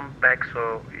respond back,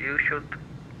 so you should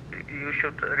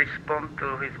respond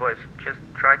to his voice. Just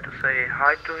try to say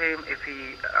hi to him if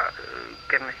he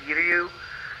can hear you,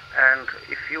 and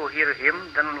if you hear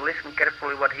him, then listen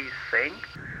carefully what he's saying.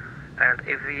 And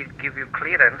if he give you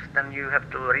clearance, then you have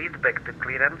to read back the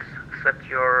clearance, set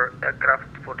your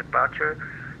aircraft for departure,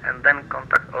 and then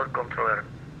contact our controller.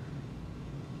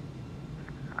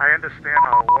 I understand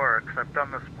how it works. I've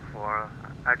done this before.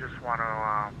 I just want to,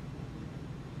 I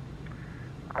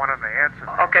want him to answer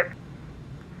me. Okay.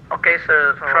 Okay,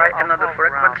 sir, So try I'll another call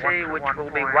ground frequency, which will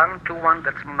be 121. 121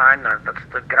 decimal 9. That's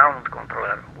the ground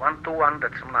controller. 121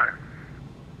 decimal 9.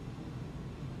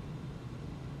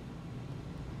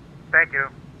 Thank you.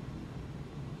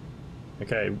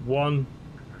 Okay, 1,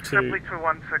 2. Simply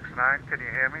 2169, can you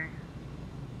hear me?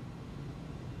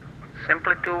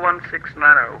 Simply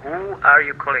 2169. Who are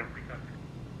you calling?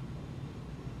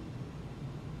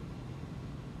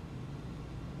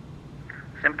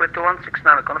 Simply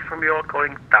 2169. Confirm you are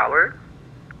calling tower.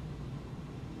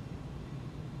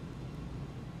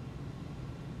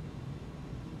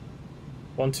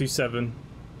 One, 2, 7.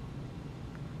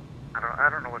 I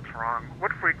don't know what's wrong.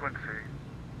 What frequency?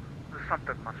 There's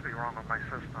something must be wrong with my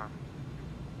system.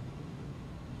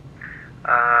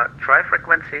 Try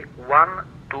frequency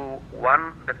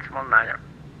 121 decimal 9.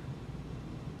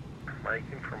 Mike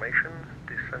information,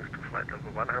 descends to flight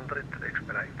level 100,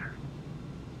 expedite.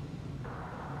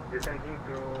 Descending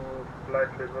to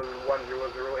flight level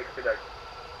 100, expedite.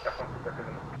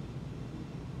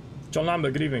 John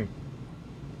Lambert, good evening.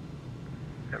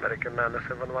 American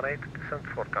 718, descent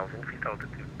 4,000 feet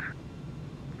altitude.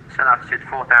 Descent altitude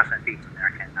 4,000 feet,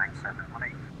 American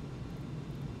 9718.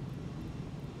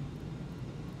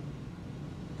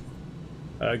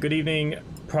 Good evening,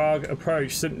 Prague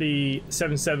approach, simply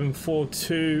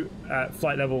 7742 at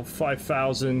flight level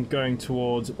 5,000 going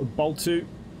towards Baltu.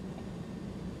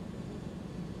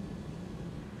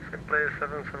 Simply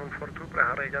 7742,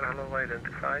 Praha radar hello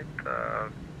identified.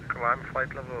 Climb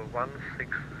flight level 160,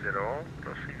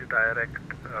 proceed direct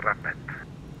rapid.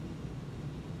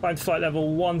 Climb to flight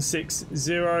level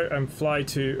 160 and fly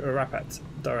to Rapat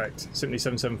direct, simply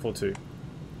 7742.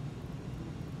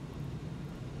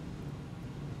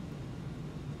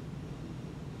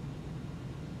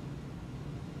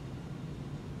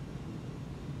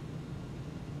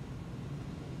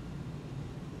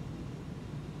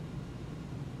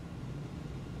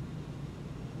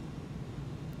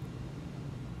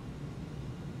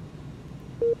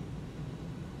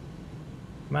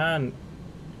 Man,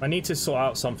 I need to sort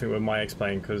out something with my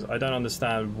X-Plane because I don't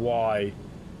understand why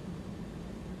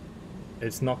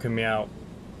it's knocking me out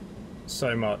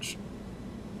so much.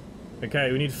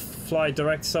 Okay, we need to fly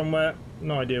direct somewhere.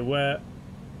 No idea where.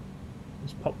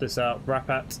 Let's pop this out.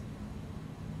 Rapat.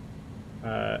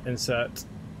 Insert.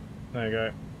 There you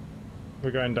go.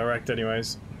 We're going direct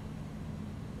anyways.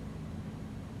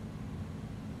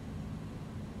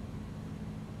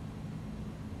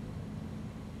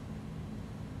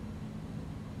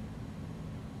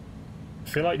 I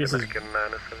feel like this is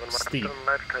steep.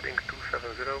 Left heading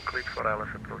 270, cleared for ILS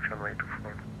approach runway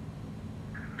 24.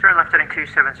 Turn left heading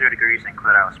 270 degrees and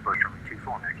clear ILS approach runway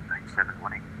 24, American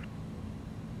 9718.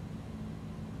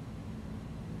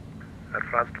 Air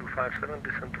France 257,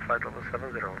 descend to flight level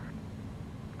 70.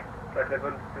 Flight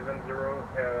level 70,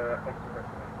 consider.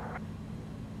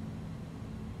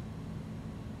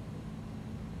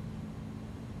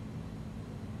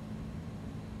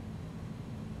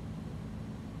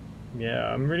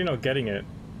 Yeah, I'm really not getting it.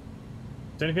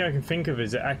 The only thing I can think of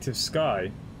is the active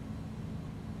sky.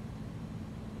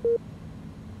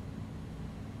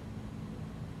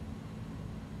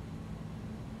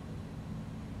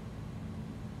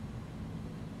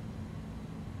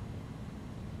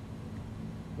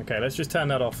 Okay, let's just turn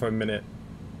that off for a minute.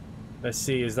 Let's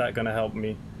see, is that going to help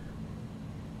me?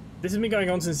 This has been going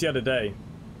on since the other day.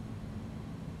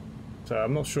 So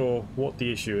I'm not sure what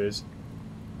the issue is.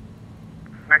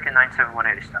 American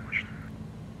 9718 established.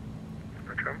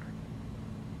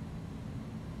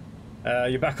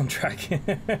 You're back on track.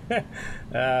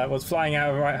 Was flying out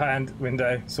of the right hand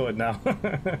window. Sorted now.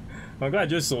 I'm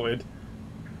glad you're sorted.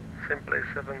 Simply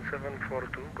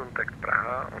 7742, contact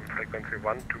Praha on frequency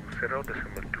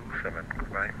 120.27.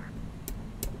 Goodbye.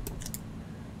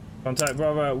 Contact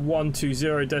Bravo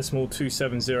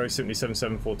 120.270, simply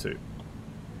 7742.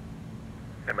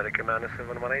 American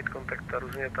 9718, contact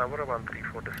Aruznia Tower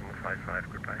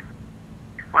 134.55. Goodbye.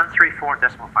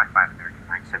 134.55, American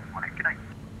 9718. Good night.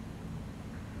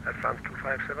 Advance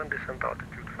 257, descent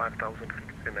altitude 5,000 feet,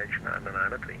 VMH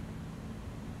 993.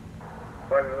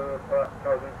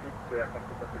 5,000 feet, aircraft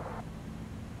capacity.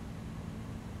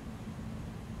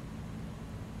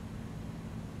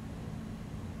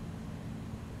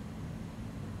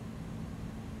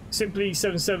 Simply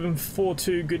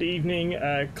 7742, good evening.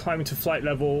 Climbing to flight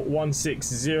level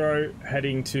 160,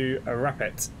 heading to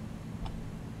Rapet.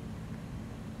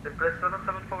 Simply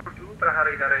 7742, Praha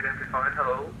radar identified,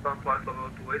 hello, ground flight level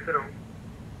 280.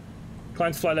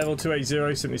 Climb to flight level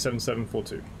 280, simply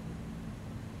 7742.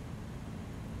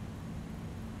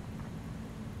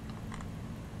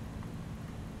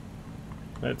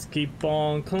 Let's keep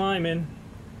on climbing.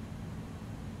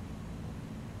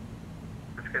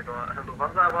 Handle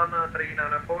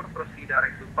 1-394, proceed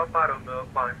direct to Papa on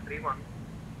 531.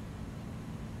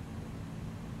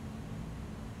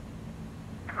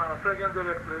 Second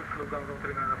direct, please, Lufthansa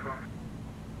 394.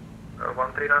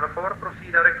 1394,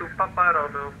 proceed direct to Papa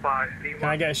on 531. Can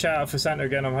I get a shout out for Santa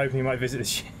again? I'm hoping he might visit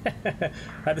this year.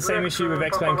 Had the same issue with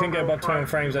X-Plane, couldn't get above 21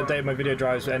 frames. I updated my video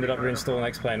drives, ended up reinstalling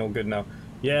X-Plane, all good now.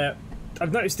 Yeah,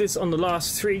 I've noticed this on the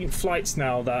last 3 flights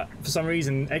now, that for some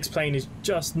reason X-Plane is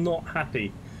just not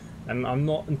happy. And I'm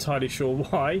not entirely sure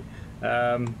why.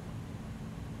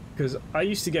 Because I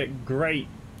used to get great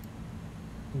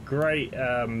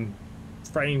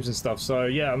frames and stuff, so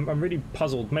yeah, I'm really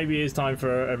puzzled. Maybe it is time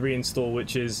for a reinstall,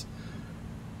 which is,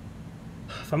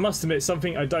 I must admit,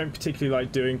 something I don't particularly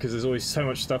like doing because there's always so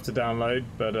much stuff to download,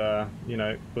 but you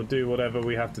know, we'll do whatever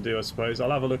we have to do, I suppose.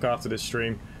 I'll have a look after this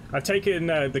stream. I've taken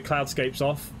the cloudscapes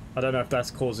off. I don't know if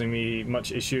that's causing me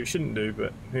much issue. It shouldn't do,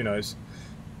 but who knows.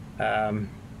 But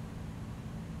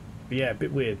yeah, a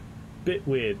bit weird. Good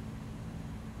evening,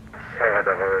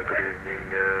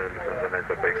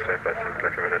 Lufthansa 9 X-ray, passing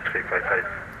LKPR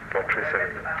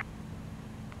 355.37.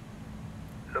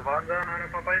 Lufthansa 9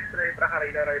 Papa X-ray, Praha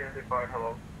radar identified,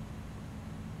 hello.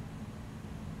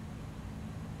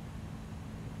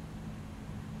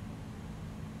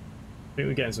 I think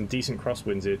we're getting some decent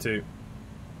crosswinds here too.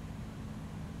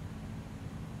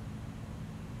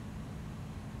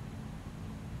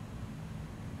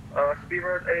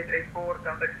 Speedbird 884,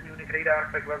 contact Munich radar,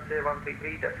 frequency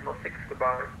 133.6,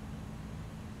 goodbye.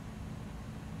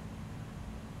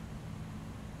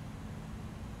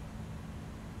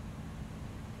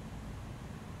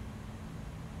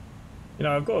 You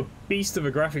know, I've got a beast of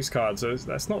a graphics card, so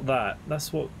that's not that.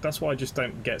 That's what I just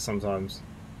don't get sometimes.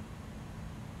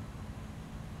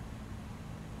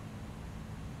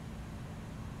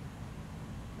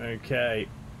 Okay.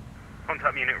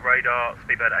 Contact Munich radar,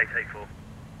 Speedbird 884.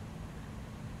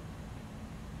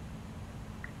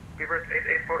 Speedbird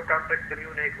 884, contact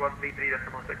Munich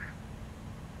 133.6.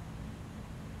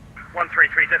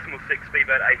 133.6,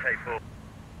 Speedbird 884.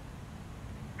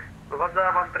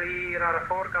 Lufthansa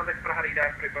 1394, contact Praha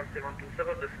radar, frequency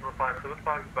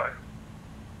 127.575, goodbye.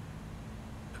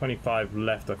 25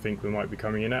 left, I think we might be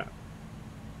coming in at.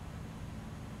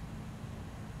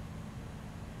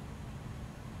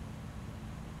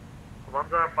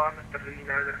 Lufthansa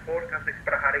 1394, contact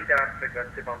Praha radar,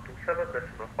 frequency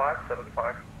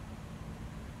 127.575.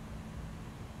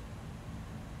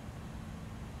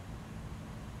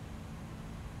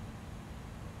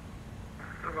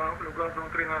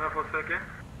 Lufthansa 394 second.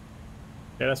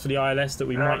 Yeah, that's for the ILS that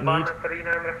we might need.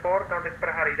 1394, contact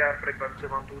Praha radar, frequency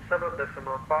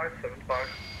 127.575.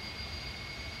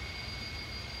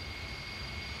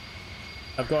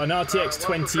 I've got an RTX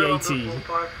 2080,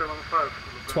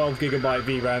 12GB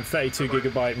VRAM,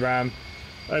 32GB RAM,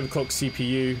 overclocked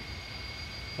CPU.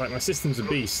 Like, my system's a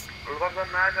beast. Lufthansa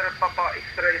 9 Papa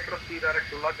X-ray, proceed direct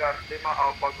to Lagarde, Lima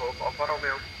Alpha Golf, Alfa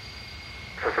Romeo.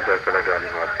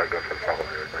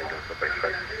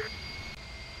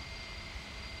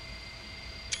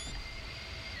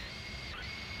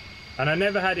 And I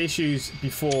never had issues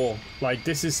before. Like,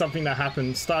 this is something that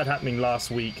started happening last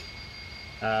week.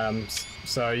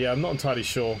 So yeah, I'm not entirely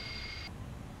sure.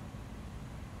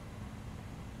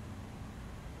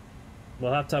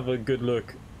 We'll have to have a good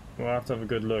look.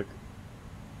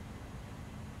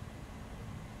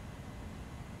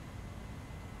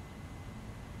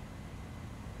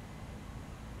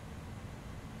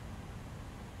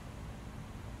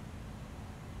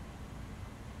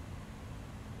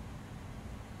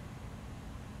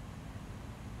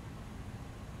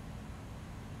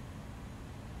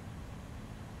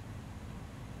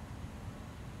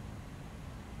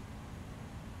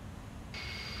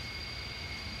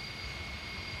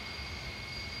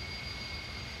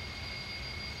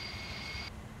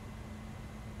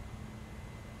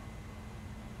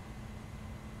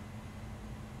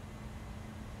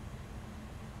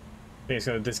 I think it's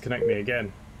going to disconnect me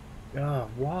again. Oh,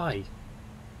 why?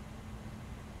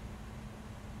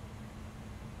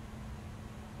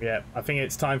 Yeah, I think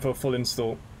it's time for a full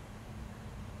install.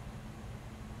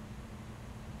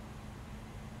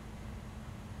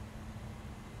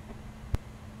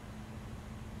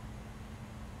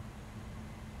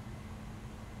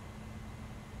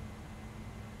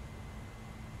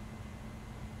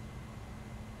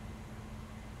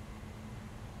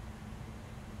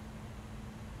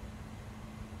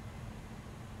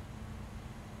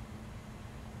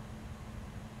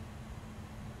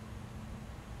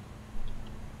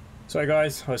 Sorry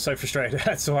guys, I was so frustrated.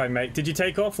 That's alright mate. Did you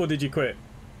take off or did you quit?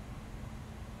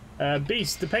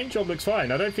 Beast, the paint job looks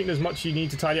fine. I don't think there's much you need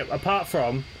to tidy up apart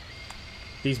from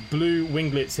these blue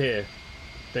winglets here.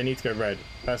 They need to go red.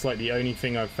 That's like the only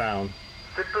thing I've found.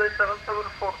 Simply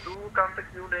 7742,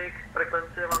 contact Munich,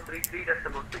 frequency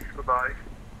 133.6, goodbye.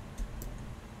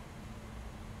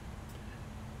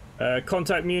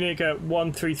 Contact Munich at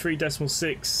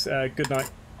 133.6, good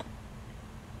night.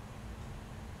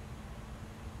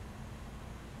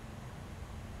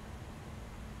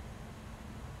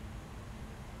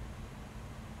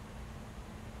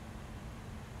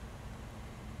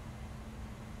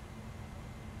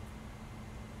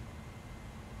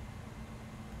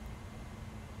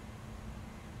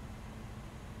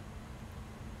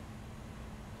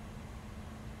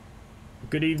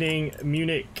 Good evening,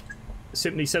 Munich.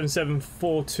 Simply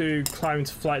 7742, climbing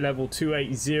to flight level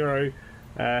 280,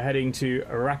 heading to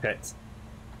Rapet.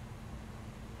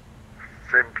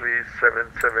 Simply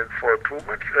 7742,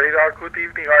 Munich radar, good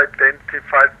evening,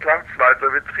 identified climb flight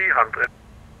level 300.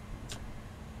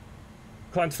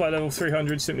 Climb to flight level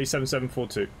 300, simply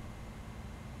 7742.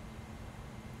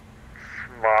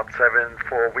 Smart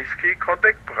 74 Whiskey,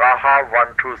 contact Braha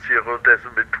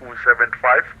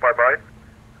 120.275, bye bye.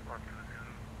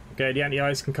 Okay, the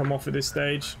anti-ice can come off at this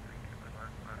stage.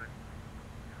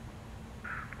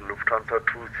 Lufthansa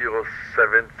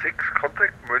 2076,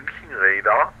 contact München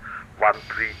radar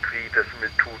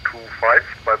 133.225,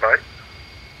 bye bye.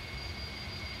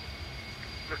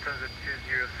 Lufthansa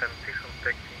 2076,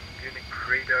 contacting Munich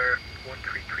radar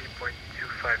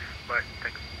 133.25, bye,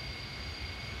 thanks.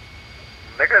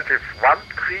 Negative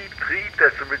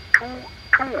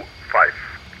 133.225.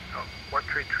 Oh,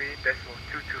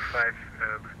 133.225,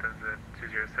 Lufthansa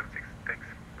 2076, thanks,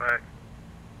 bye.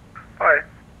 Bye.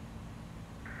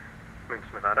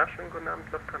 München Radar, schönen guten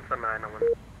Abend, Lufthansa 901.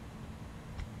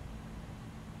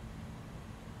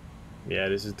 Yeah,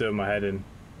 this is doing my head in.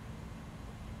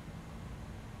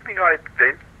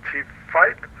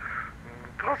 Identified.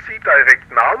 Proceed direct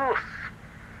Narus.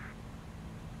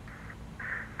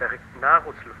 Direkt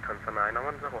Narus, Lufthansa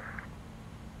 910.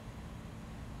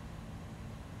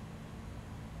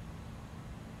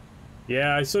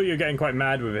 Yeah, I saw you getting quite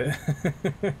mad with it.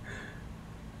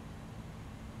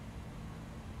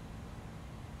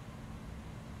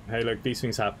 Hey, look, these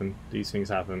things happen. These things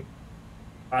happen.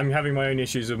 I'm having my own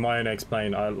issues with my own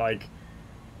X-Plane. I like...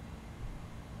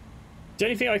 The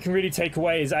only thing I can really take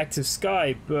away is active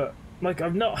sky, but like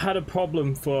I've not had a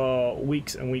problem for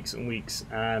weeks and weeks and weeks,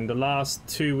 and the last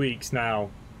 2 weeks now,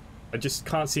 I just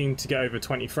can't seem to get over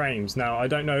 20 frames. Now, I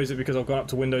don't know, is it because I've gone up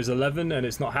to Windows 11 and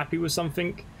it's not happy with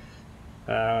something?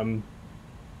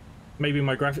 Maybe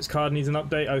my graphics card needs an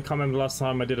update. I can't remember the last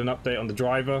time I did an update on the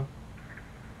driver,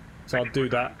 so I'll do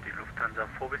that. Lufthansa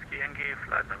 4 Whiskey NG,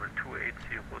 flight level 280,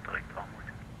 direct Raumhut.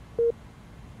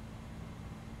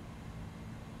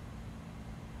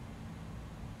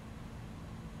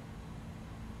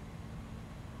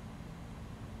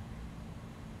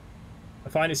 I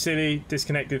find it silly,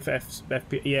 disconnected for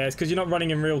FP. Yeah, it's because you're not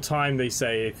running in real time, they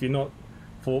say, if you're not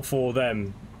for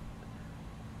them.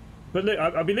 But look,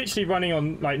 I'll be literally running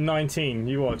on like 19,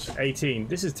 you watch, 18.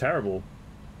 This is terrible.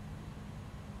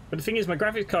 But the thing is, my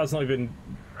graphics card's not even...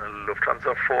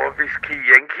 Lufthansa 4 Whiskey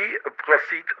Yankee,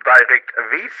 proceed direct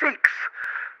V6.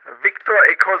 Victor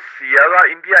Echo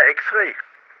Sierra India X-ray.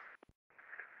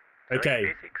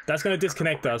 Okay, that's going to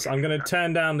disconnect us. I'm going to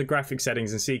turn down the graphic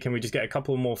settings and see can we just get a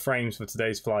couple more frames for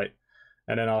today's flight.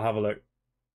 And then I'll have a look.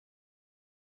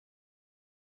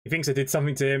 He thinks I did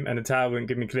something to him and the tower wouldn't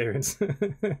give me clearance.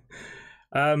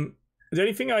 The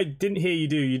only thing I didn't hear you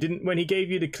do, you didn't, when he gave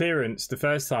you the clearance the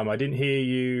first time, I didn't hear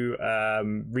you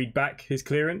read back his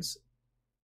clearance.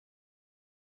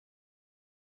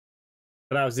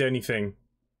 But that was the only thing.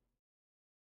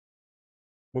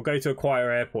 We'll go to a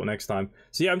quieter airport next time.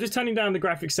 So yeah, I'm just turning down the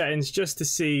graphic settings just to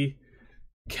see,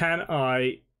 can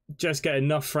I just get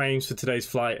enough frames for today's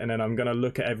flight, and then I'm going to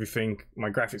look at everything, my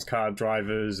graphics card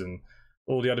drivers and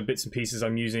all the other bits and pieces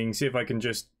I'm using, see if I can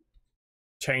just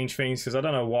change things because I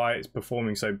don't know why it's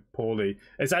performing so poorly.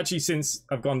 It's actually since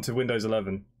I've gone to Windows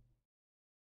 11.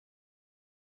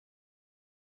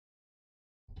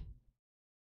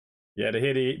 Yeah, they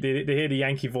hear the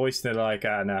Yankee voice and they're like,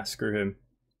 ah, nah, screw him.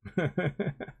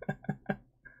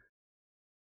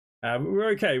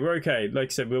 We're okay. We're okay. Like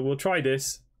I said, we'll try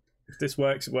this. If this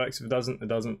works, it works. If it doesn't, it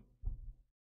doesn't.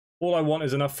 All I want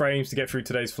is enough frames to get through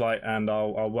today's flight, and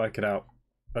I'll work it out.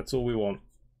 That's all we want.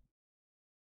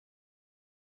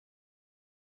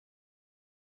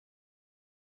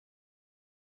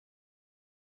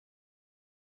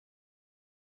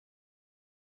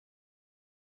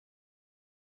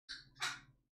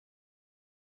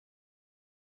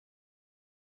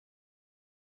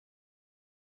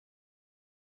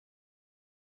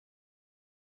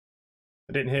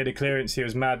 I didn't hear the clearance. He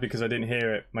was mad because I didn't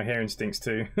hear it. My hearing stinks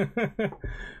too.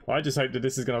 Well, I just hope that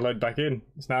this is going to load back in.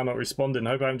 It's now not responding.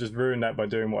 I hope I haven't just ruined that by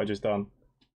doing what I just done.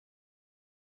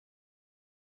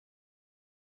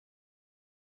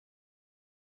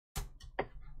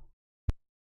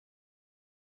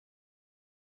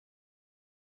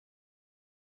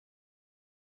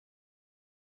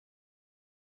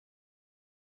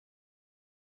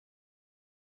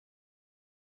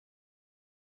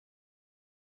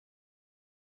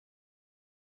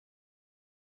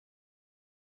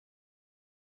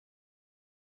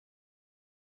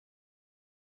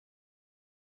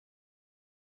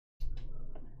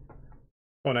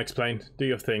 Go on, explain. Do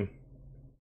your thing.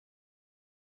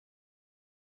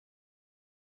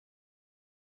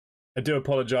 I do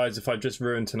apologise if I've just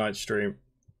ruined tonight's stream.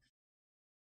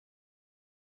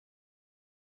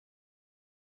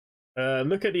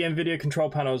 Look at the NVIDIA control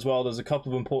panel as well. There's a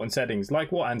couple of important settings.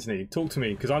 Like what, Anthony? Talk to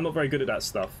me, because I'm not very good at that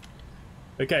stuff.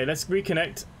 Okay, let's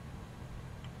reconnect.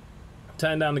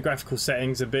 Turn down the graphical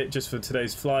settings a bit just for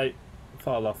today's flight.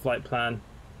 File our flight plan.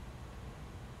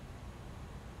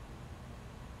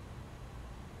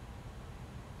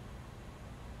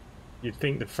 You'd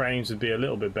think the frames would be a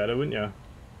little bit better, wouldn't you?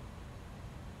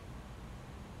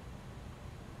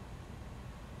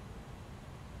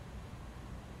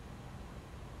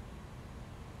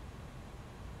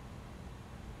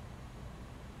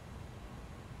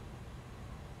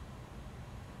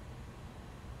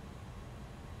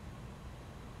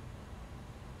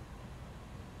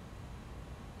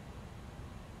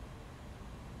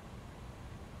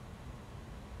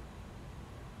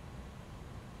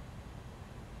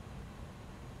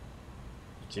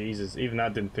 Jesus, even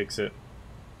that didn't fix it.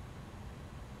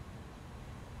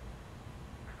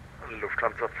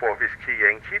 Lufthansa 4 Whiskey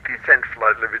Yankee, descent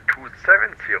flight level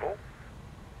 270.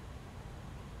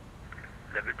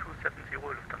 Level 270,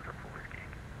 Lufthansa 4 Whiskey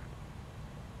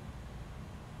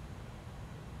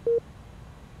Yankee.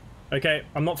 Okay,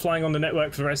 I'm not flying on the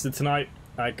network for the rest of tonight.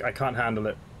 I can't handle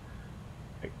it.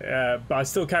 But I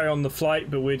still carry on the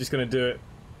flight, but we're just going to do it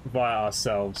via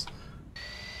ourselves.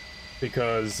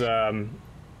 Because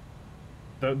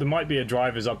there might be a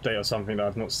driver's update or something that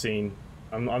I've not seen.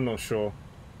 I'm not sure.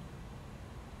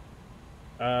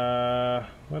 Where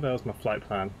the hell's my flight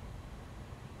plan?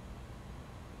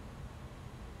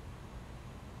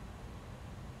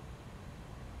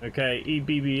 Okay,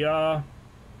 EBBR.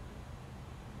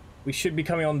 We should be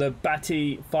coming on the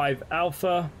Batty 5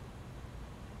 Alpha.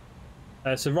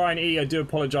 So Ryan E, I do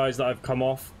apologise that I've come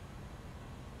off.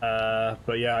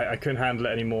 But yeah, I couldn't handle it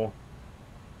anymore.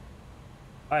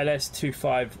 ILS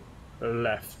 25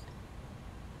 left.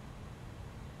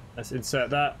 Let's insert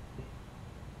that.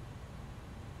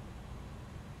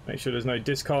 Make sure there's no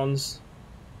discons.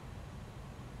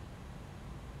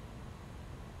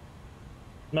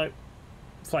 Nope.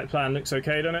 Flight plan looks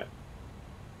okay, doesn't it?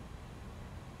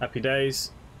 Happy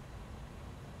days.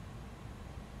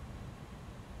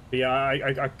 But yeah,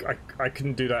 I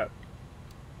couldn't do that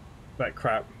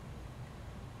crap.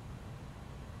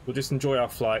 We'll just enjoy our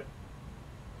flight.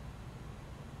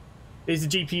 Is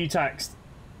the GPU taxed?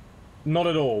 Not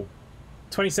at all.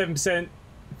 27%,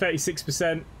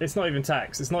 36%. It's not even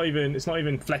taxed. It's not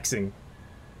even flexing.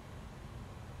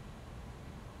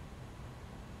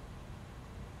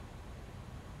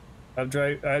 I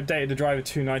updated the driver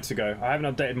 2 nights ago. I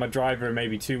haven't updated my driver in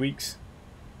maybe 2 weeks.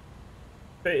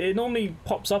 But it normally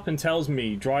pops up and tells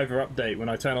me driver update when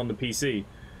I turn on the PC,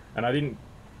 and I didn't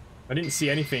see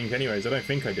anything anyways. I don't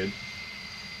think I did.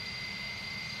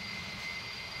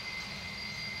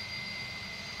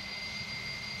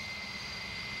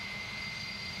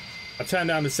 I turned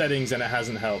down the settings and it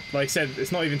hasn't helped. Like I said,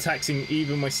 it's not even taxing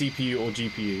either my CPU or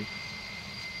GPU.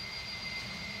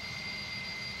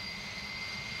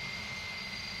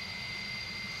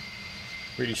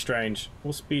 Really strange.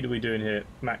 What speed are we doing here?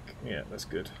 Mac, yeah, that's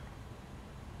good.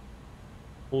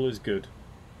 All is good.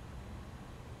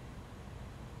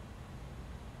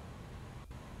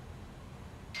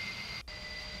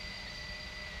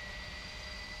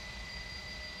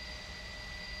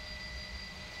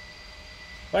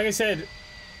 Like I said,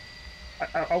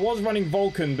 I was running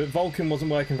Vulkan, but Vulkan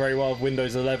wasn't working very well with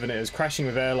Windows 11. It was crashing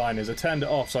with airliners. I turned it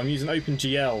off, so I'm using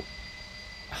OpenGL.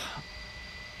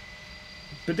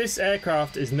 But this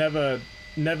aircraft is never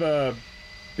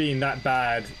been that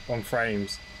bad on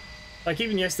frames. Like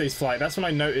even yesterday's flight, that's when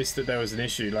I noticed that there was an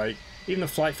issue. Like even the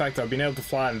flight factor, I've been able to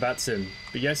fly it in Vatsim,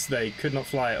 but yesterday could not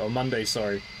fly it, or Monday,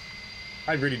 sorry.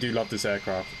 I really do love this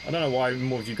aircraft. I don't know why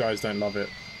more of you guys don't love it.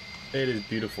 It is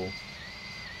beautiful.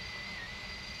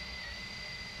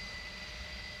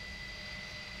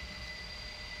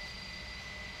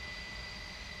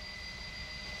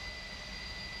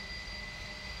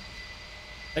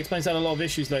 X-Plane's had a lot of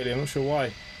issues lately, I'm not sure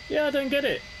why. Yeah, I don't get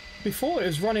it. Before it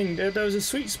was running, there was a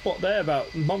sweet spot there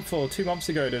about a month or 2 months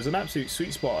ago. There was an absolute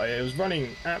sweet spot. It was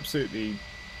running absolutely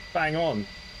bang on.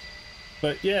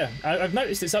 But yeah, I've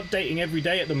noticed it's updating every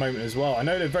day at the moment as well. I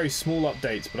know they're very small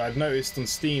updates, but I've noticed on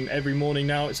Steam every morning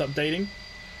now it's updating.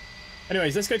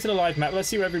 Anyways, let's go to the live map. Let's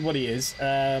see where everybody is.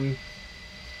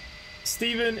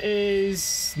 Steven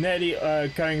is nearly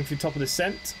going for top of the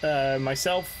descent.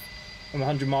 Myself, I'm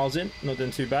 100 miles in, not doing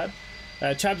too bad.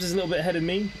 Chabs is a little bit ahead of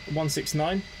me,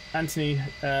 169. Anthony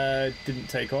didn't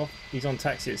take off. He's on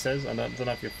taxi, it says. I don't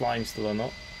know if you're flying still or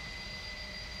not.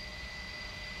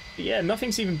 But yeah,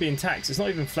 nothing's even being taxed. It's not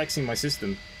even flexing my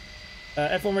system.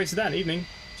 F1 Racer Dan, evening.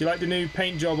 Do you like the new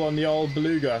paint job on the old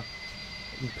Beluga?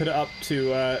 You put it up to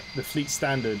the fleet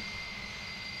standard.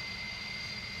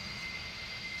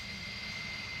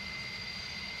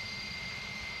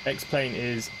 X-Plane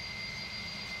is...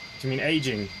 Do you mean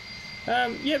aging?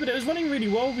 Yeah, but it was running really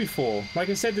well before. Like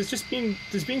I said, there's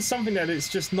been something that it's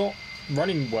just not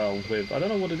running well with. I don't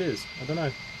know what it is. I don't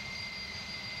know.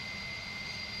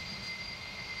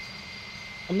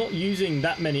 I'm not using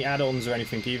that many add-ons or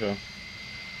anything either.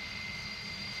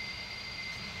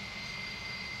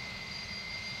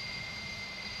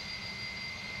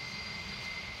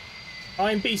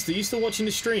 Iron Beast, are you still watching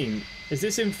the stream? Is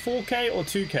this in 4K or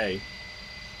 2K?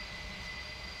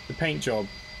 The paint job.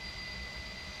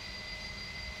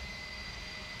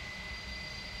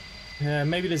 Yeah,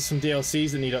 maybe there's some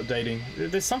DLCs that need updating.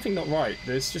 There's something not right.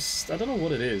 There's just... I don't know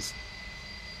what it is.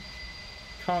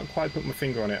 Can't quite put my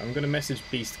finger on it. I'm going to message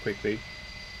Beast quickly.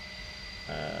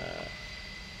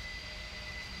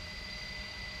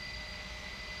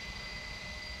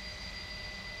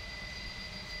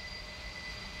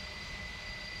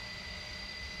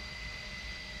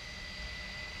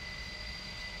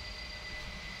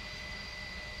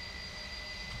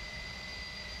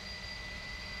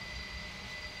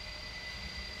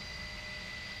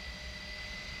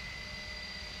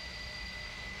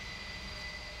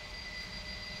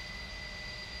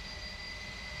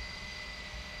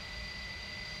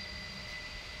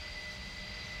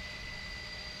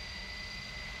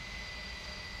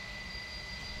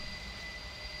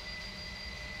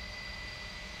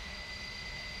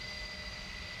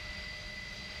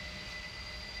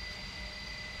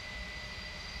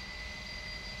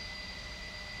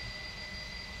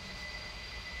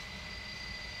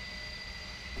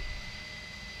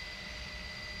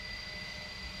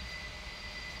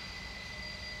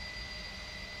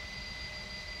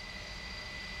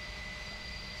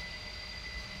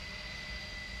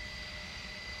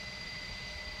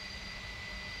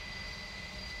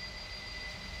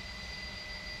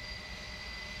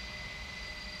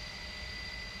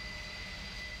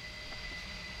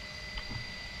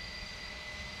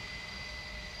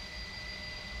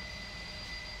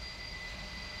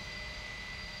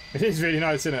 It is really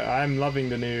nice, isn't it? I'm loving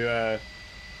the new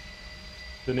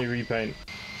repaint.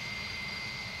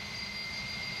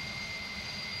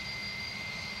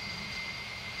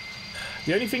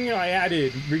 The only thing I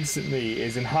added recently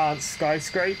is enhanced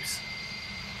skyscrapes,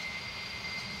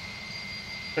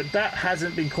 but that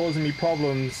hasn't been causing me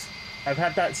problems. I've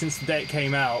had that since the day it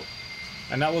came out,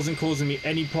 and that wasn't causing me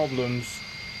any problems.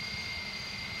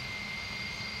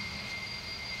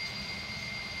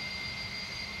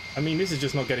 I mean, this is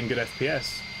just not getting good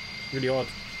FPS. Really odd.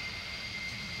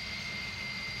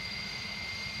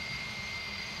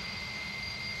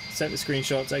 Sent the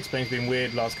screenshots. X-Plane's been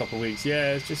weird last couple of weeks.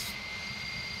 Yeah, it's just...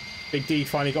 Big D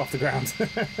finally got off the ground.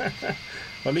 Well,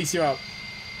 at least you're up.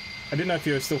 I didn't know if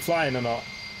you were still flying or not.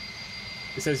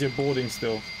 It says you're boarding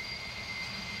still.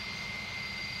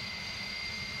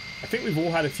 I think we've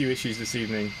all had a few issues this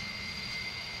evening.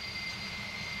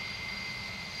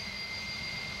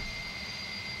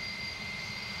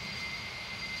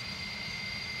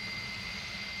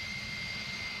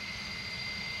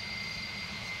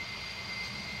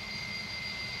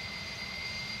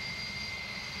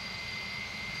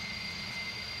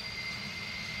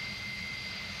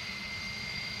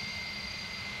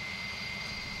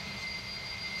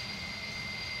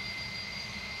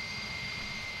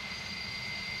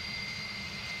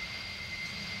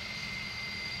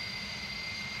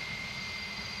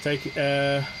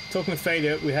 Talking of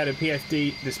failure, we had a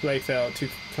PFD display fail at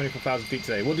 24,000 feet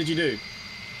today. What did you do?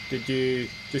 Did you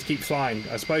just keep flying?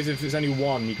 I suppose if it's only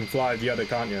one, you can fly with the other,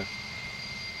 can't you?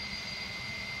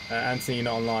 Anthony, you're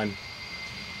not online.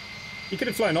 You could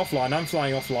have flown offline. I'm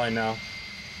flying offline now.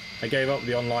 I gave up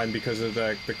the online because of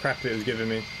the crap it was giving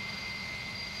me.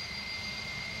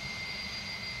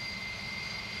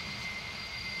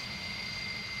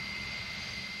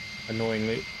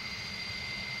 Annoyingly.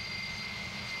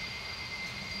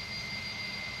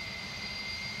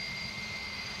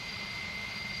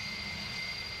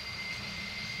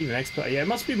 Even expert. Yeah, it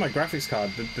must be my graphics card.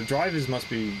 The drivers must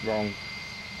be wrong.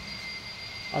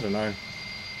 I don't know.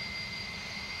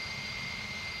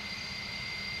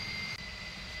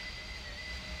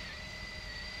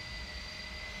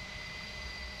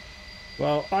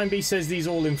 Well, IMB says these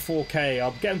all in 4K.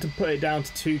 I'll get them to put it down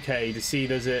to 2K to see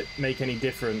does it make any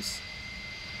difference.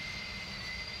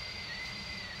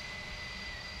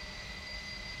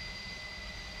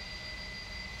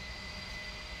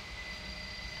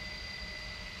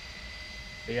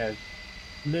 But yeah,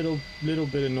 little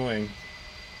bit annoying.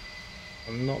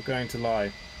 I'm not going to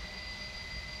lie.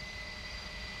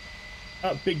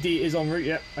 Oh, Big D is en route.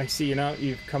 Yep, I see you now.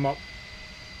 You've come up.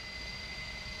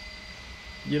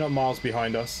 You're not miles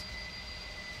behind us.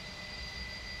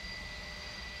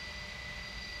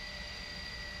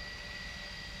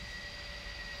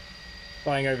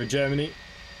 Flying over Germany.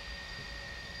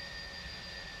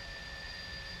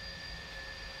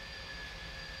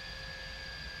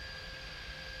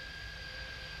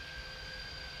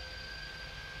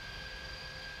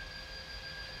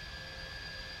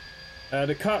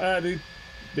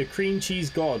 The cream cheese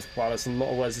god. Wow, that's a lot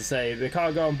of words to say. The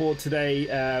cargo on board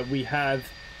today, we have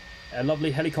a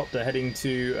lovely helicopter heading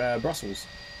to Brussels.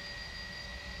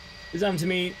 It's happened to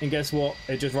me, and guess what?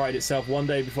 It just righted itself one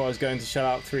day before I was going to shell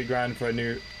out $3 grand for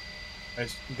the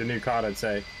new card, I'd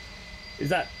say. Is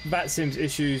that Vatsim's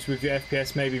issues with your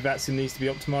FPS? Maybe Vatsim needs to be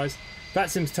optimized.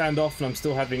 Vatsim's turned off, and I'm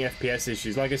still having FPS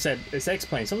issues. Like I said, it's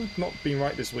X-Plane. Something's not been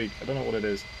right this week. I don't know what it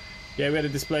is. Yeah, we had a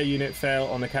display unit fail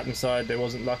on the captain's side. There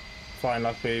wasn't flying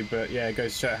luckily, but yeah, it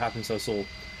goes to show it happened, so I saw.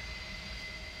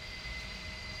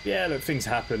 Yeah, look, things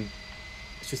happen.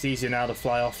 It's just easier now to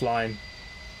fly offline.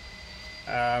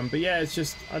 But yeah, it's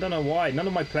just, I don't know why. None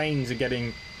of my planes are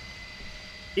getting...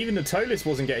 Even the tow list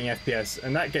wasn't getting FPS,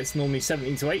 and that gets normally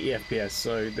 70 to 80 FPS,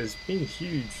 so there's been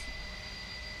huge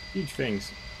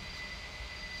things.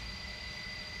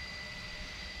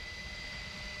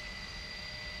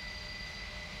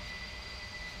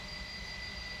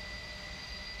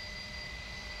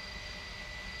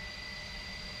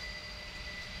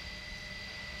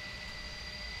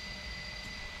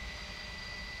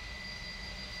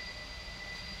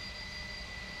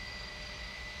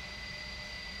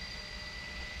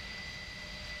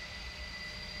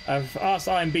 I've asked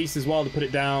Iron Beast as well to put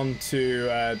it down to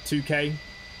 2K,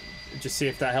 just see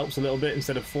if that helps a little bit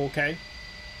instead of 4K.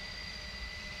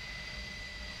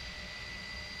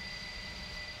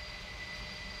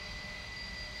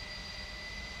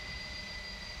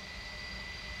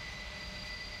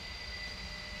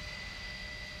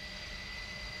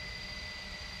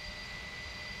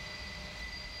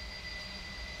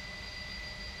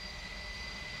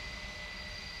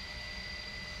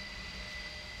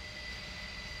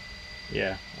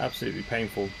 Yeah, absolutely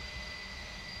painful.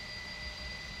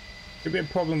 Could be a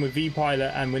problem with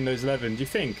vPilot and Windows 11, do you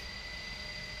think?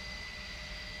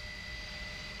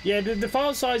 Yeah, the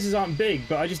file sizes aren't big,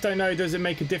 but I just don't know, does it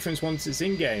make a difference once it's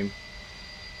in-game?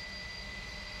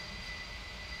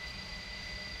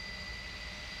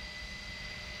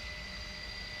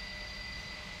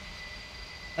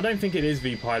 I don't think it is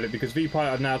vPilot, because vPilot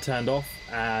I've now turned off,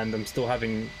 and I'm still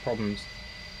having problems.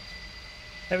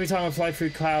 Every time I fly through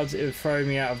clouds, it would throw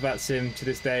me out of Vatsim. To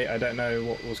this day, I don't know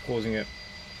what was causing it.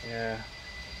 Yeah.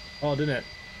 Odd, isn't it?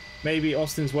 Maybe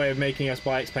Austin's way of making us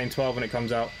buy X-Plane 12 when it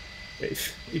comes out.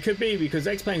 It could be, because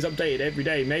X-Plane's updated every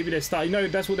day. Maybe they're starting... You know,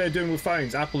 that's what they're doing with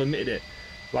phones. Apple admitted it.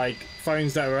 Like,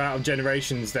 phones that were out of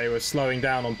generations, they were slowing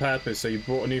down on purpose, so you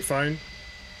brought a new phone.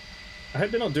 I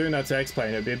hope they're not doing that to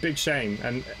X-Plane. It'd be a big shame.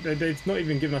 And they've not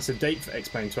even given us a date for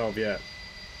X-Plane 12 yet.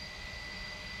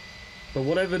 But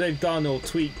whatever they've done or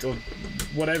tweaked or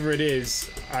whatever it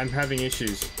is, I'm having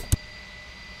issues.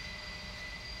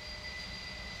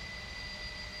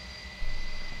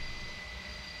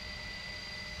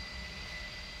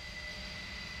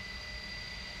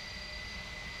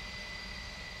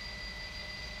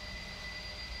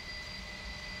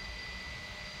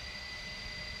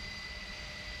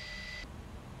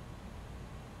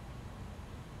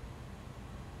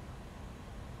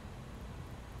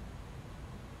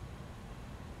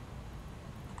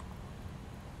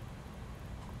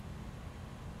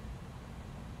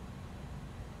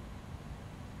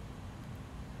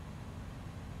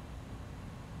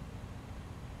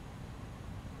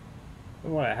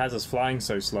 Well, it has us flying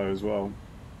so slow as well.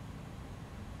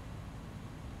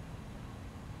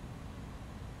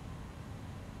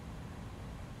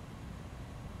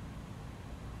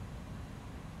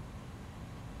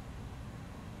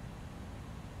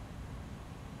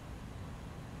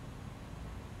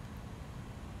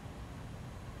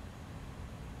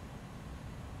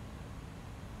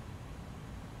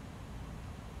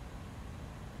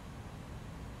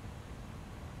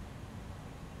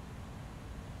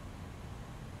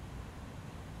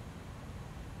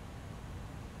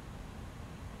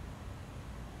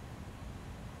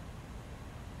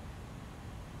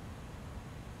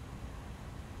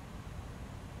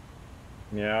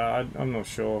 Yeah, I'm not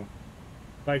sure.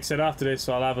 Like I said, after this,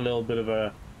 I'll have a little bit of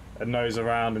a nose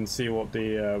around and see what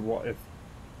the what if.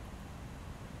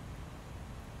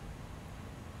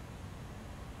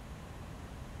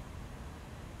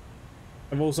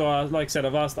 I've also, like I said,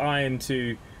 I've asked Iron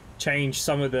to change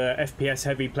some of the FPS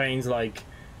heavy planes, like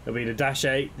there'll be the Dash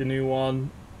 8, the new one,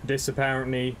 this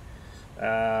apparently,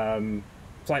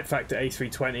 Flight Factor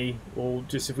A320, or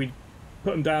just if we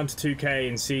put them down to 2K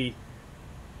and see,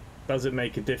 does it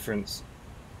make a difference?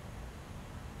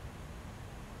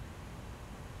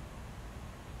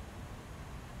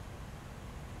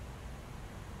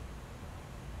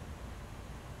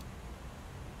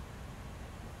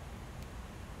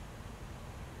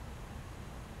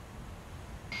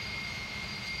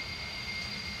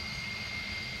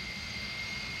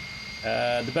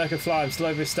 The Becker fly, I'm still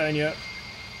over Estonia,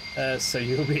 so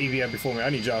you'll be EBBR before me,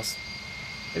 only just.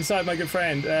 Inside, my good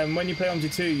friend, when you play on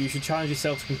G2, you should challenge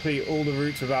yourself to complete all the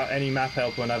routes without any map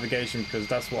help or navigation, because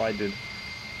that's what I did.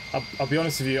 I'll be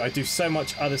honest with you, I do so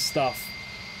much other stuff,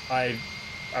 I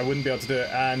wouldn't be able to do it.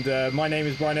 And my name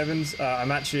is Brian Evans.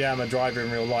 I'm actually a driver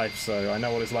in real life, so I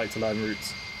know what it's like to learn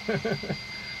routes.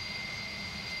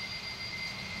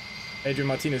 Adrian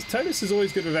Martinez. TOLUS is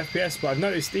always good with FPS, but I've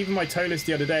noticed even my TOLUS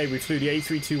the other day, we flew the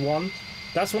A321.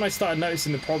 That's when I started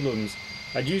noticing the problems.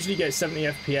 I'd usually get 70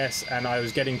 FPS and I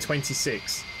was getting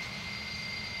 26.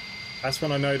 That's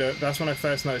when I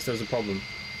first noticed there was a problem.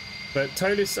 But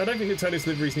TOLUS, I don't think the TOLUS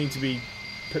liveries need to be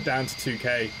put down to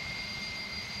 2K.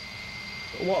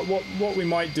 What we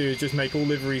might do is just make all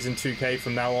liveries in 2K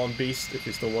from now on, Beast, if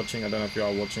you're still watching. I don't know if you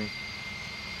are watching.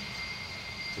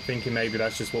 I'm thinking maybe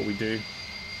that's just what we do.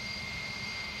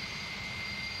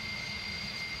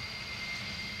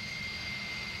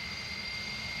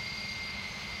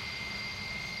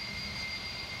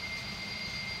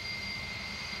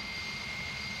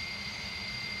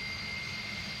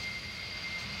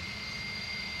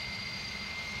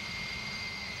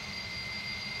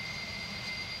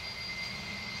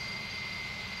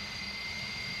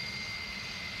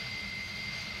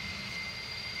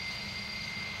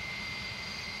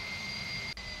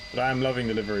 But I am loving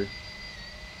the livery.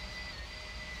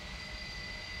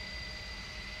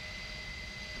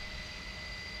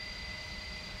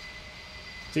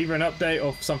 It's either an update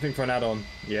or something for an add-on.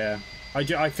 Yeah.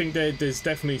 I think there's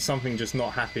definitely something just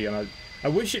not happy, and I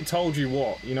wish it told you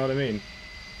what, you know what I mean?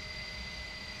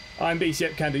 I'm Beast,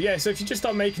 yep, can do. Yeah, so if you just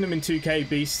start making them in 2K,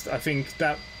 Beast, I think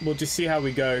that we'll just see how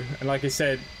we go. And like I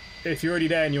said, if you're already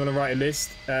there and you want to write a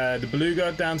list, the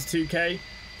Beluga down to 2K,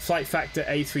 Flight Factor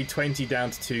A320 down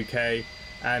to 2K,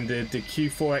 and the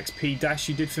Q4XP dash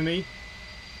you did for me,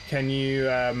 can you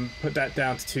put that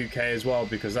down to 2K as well,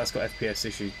 because that's got FPS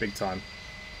issues big time.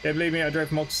 Yeah, believe me, I drove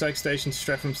from Multisec Station to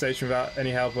Streatham Station without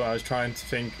any help when I was trying to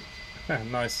think.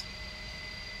 Nice.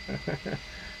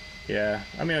 Yeah,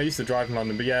 I mean, I used to drive in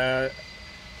London, but yeah,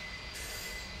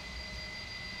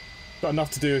 got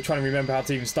enough to do trying to remember how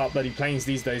to even start bloody planes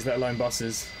these days, let alone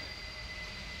buses.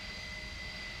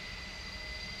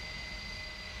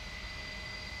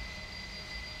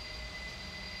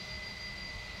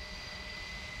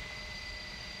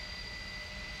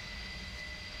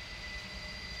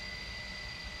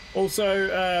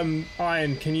 Also,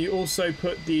 Iron, can you also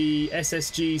put the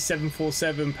SSG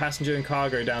 747 passenger and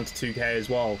cargo down to 2K as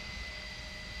well?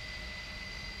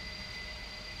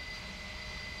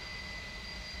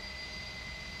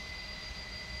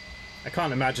 I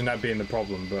can't imagine that being the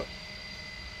problem, but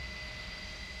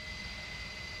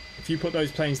if you put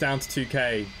those planes down to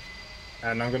 2K,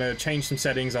 and I'm going to change some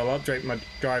settings, I'll update my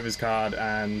driver's card,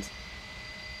 and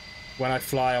when I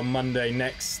fly on Monday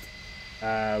next,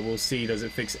 we'll see does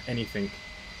it fix anything.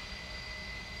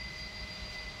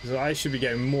 So I should be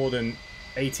getting more than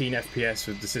 18 FPS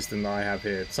with the system that I have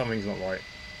here. Something's not right.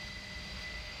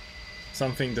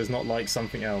 Something does not like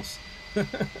something else.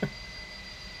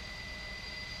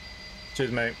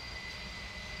 Cheers, mate.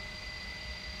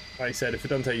 Like I said, if it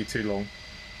doesn't take you too long.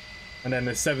 And then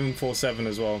the 747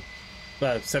 as well.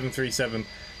 737.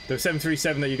 The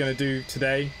 737 that you're going to do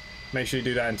today, make sure you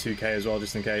do that in 2K as well,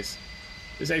 just in case.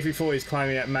 This A340 is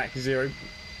climbing at Mach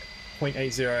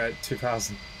 0.80 at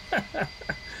 2000.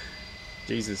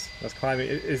 Jesus, that's climbing.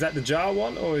 Is that the jar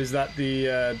one, or is that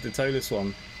the toeless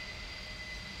one?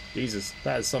 Jesus,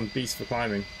 that is some beast for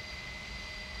climbing.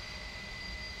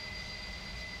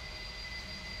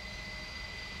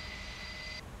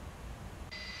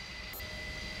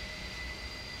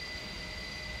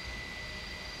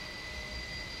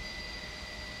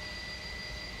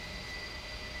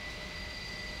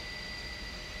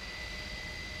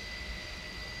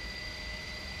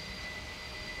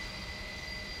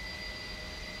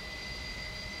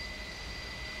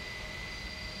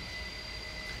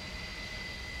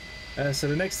 So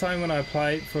the next time when I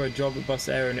apply for a job at Bus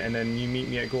Air and then you meet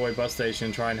me at Galway bus station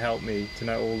and try and help me to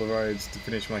know all the roads to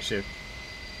finish my shift,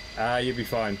 you'll be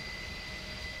fine.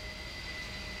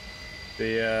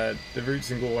 The routes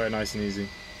in Galway are nice and easy.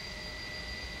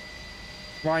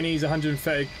 Ryanese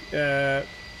 130.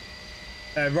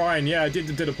 Ryan, yeah, I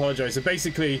did apologise. So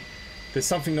basically, there's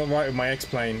something not right with my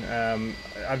X-plane.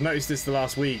 I've noticed this the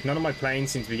last week. None of my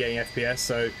planes seem to be getting FPS,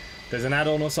 so there's an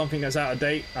add-on or something that's out of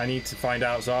date. I need to find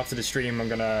out. So after the stream, I'm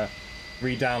gonna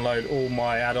re-download all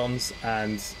my add-ons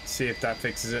and see if that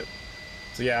fixes it.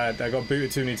 So yeah, I got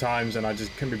booted too many times and I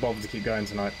just couldn't be bothered to keep going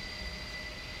tonight.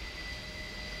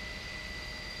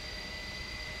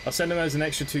 I'll send them as an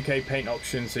extra 2K paint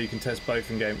option so you can test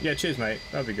both in game. Yeah, cheers mate,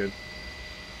 that'd be good.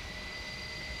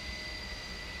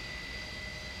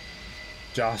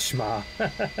 Jar schma.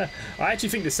 I actually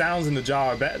think the sounds in the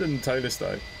jar are better than the toeless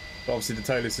though. But obviously the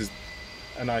toeless is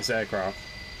a nice aircraft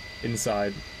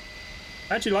inside.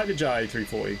 I actually like the jar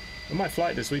A340. I might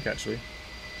fly it this week actually.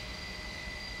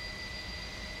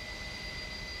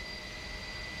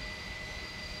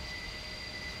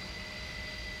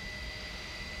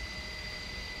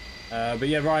 But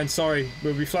yeah, Ryan, sorry.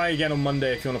 We'll be flying again on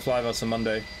Monday if you want to fly with us on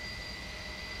Monday.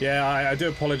 Yeah, I do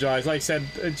apologise. Like I said,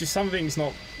 just something's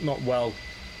not well.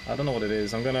 I don't know what it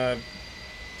is. I'm going to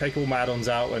take all my add-ons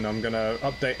out and I'm going to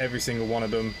update every single one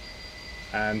of them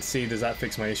and see does that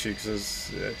fix my issue,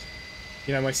 because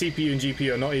you know, my CPU and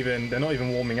GPU are not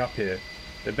even warming up here.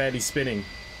 They're barely spinning.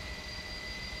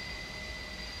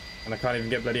 And I can't even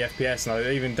get bloody FPS, and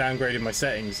I even downgraded my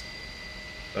settings.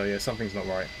 So yeah, something's not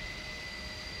right.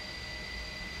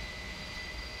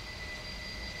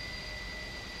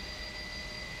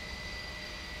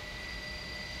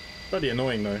 Bloody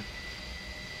annoying though.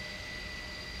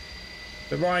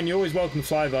 But Ryan, you're always welcome to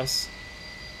fly with us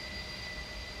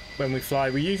when we fly.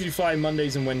 We usually fly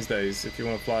Mondays and Wednesdays if you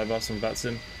want to fly with us on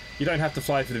Vatsim. You don't have to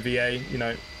fly for the VA, you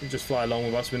know, you just fly along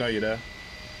with us, we know you're there.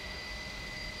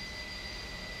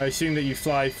 I assume that you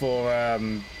fly for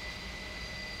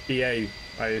EA,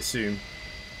 I assume.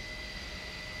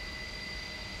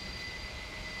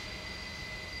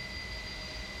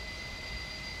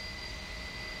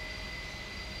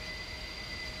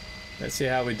 Let's see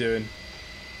how we're doing.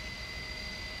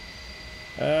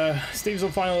 Steve's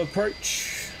on final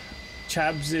approach.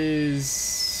 Chabs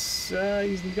is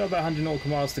he's got about 100 nautical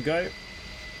miles to go.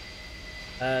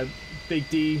 Big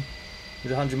D is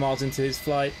 100 miles into his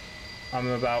flight. I'm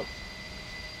about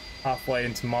halfway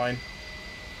into mine.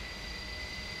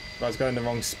 But I was going the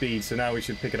wrong speed, so now we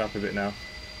should pick it up a bit now.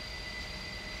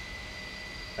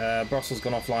 Brussels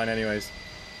gone offline anyways.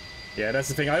 Yeah, that's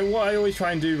the thing. What I always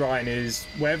try and do, Ryan, is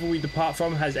wherever we depart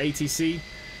from has ATC,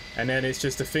 and then it's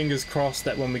just a fingers crossed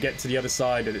that when we get to the other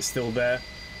side that it's still there.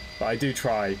 But I do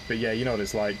try. But yeah, you know what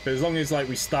it's like. But as long as like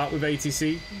we start with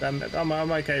ATC, then I'm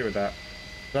okay with that.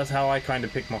 That's how I kind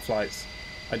of pick my flights.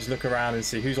 I just look around and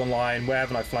see who's online, where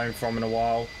haven't I flown from in a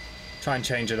while, try and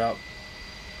change it up.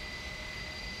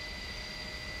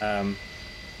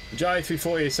 The Jar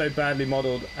A340 is so badly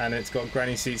modelled and it's got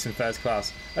granny seats in first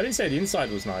class. I didn't say the inside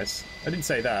was nice. I didn't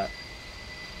say that.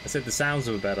 I said the sounds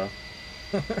were better.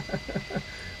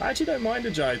 I actually don't mind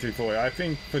the Jar A340. I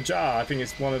think for Jar, I think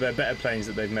it's one of their better planes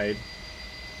that they've made.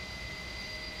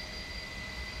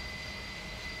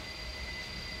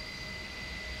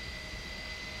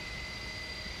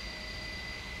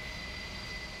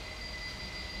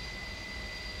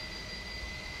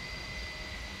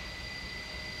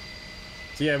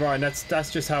 So yeah, Ryan,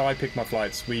 that's just how I pick my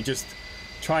flights. We just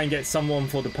try and get someone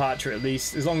for departure at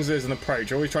least, as long as there's an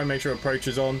approach. I always try and make sure approach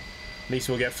is on. At least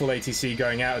we'll get full ATC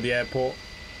going out of the airport,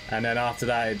 and then after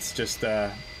that it's just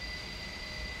hope.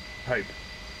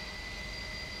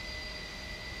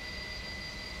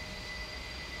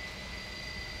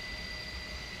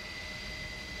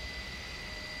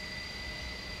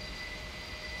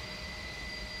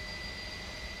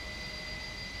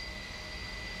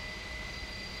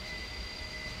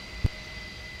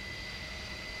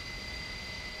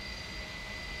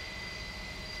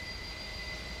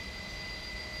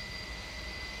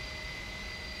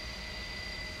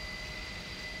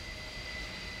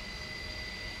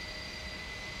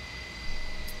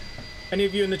 Any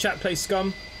of you in the chat play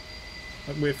Scum?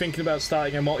 We're thinking about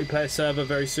starting a multiplayer server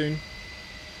very soon.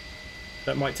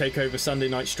 That might take over Sunday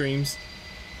night streams.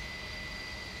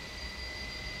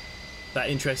 That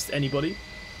interests anybody?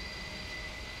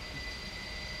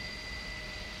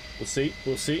 We'll see.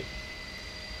 We'll see.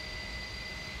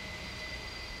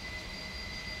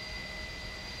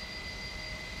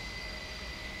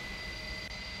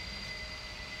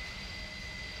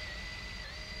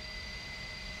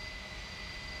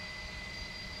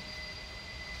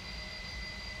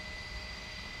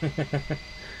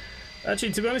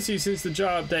 Actually, to be honest with you, since the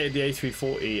jar updated the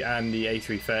A340 and the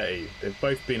A330, they've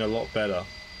both been a lot better.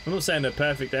 I'm not saying they're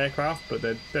perfect aircraft, but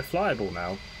they're flyable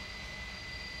now.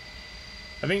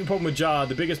 I think the problem with jar,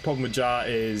 the biggest problem with jar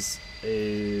is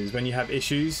when you have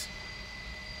issues,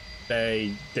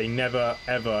 they never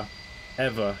ever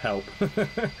help.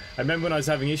 I remember when I was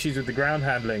having issues with the ground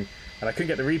handling and I couldn't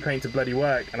get the repaint to bloody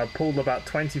work, and I pulled about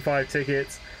 25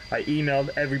 tickets. I emailed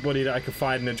everybody that I could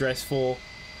find an address for.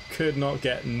 Could not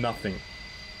get nothing.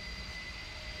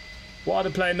 What are the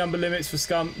player number limits for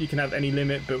Scum? You can have any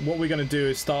limit, but what we're going to do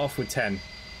is start off with 10.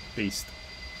 Beast.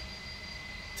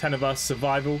 10 of us,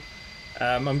 survival.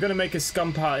 I'm going to make a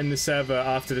Scum part in the server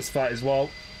after this fight as well.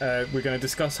 We're going to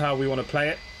discuss how we want to play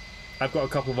it. I've got a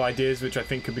couple of ideas which I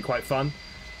think could be quite fun.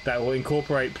 That will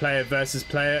incorporate player versus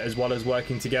player as well as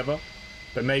working together.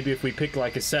 But maybe if we pick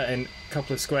like a certain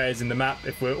couple of squares in the map,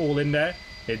 if we're all in there,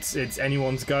 it's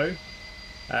anyone's go.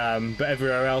 But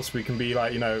everywhere else we can be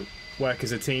like, you know, work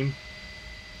as a team.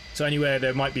 So anywhere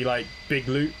there might be like big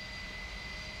loot.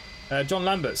 John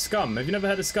Lambert, Scum. Have you never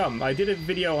heard of Scum? I did a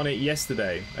video on it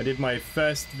yesterday. I did my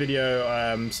first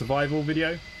video, survival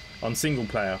video on single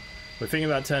player. We're thinking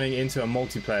about turning it into a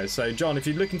multiplayer. So John, if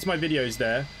you look into my videos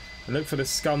there and look for the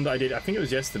Scum that I did, I think it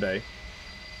was yesterday.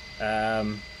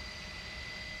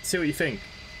 See what you think.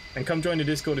 And come join the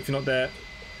Discord if you're not there.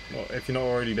 Or if you're not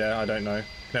already there, I don't know. I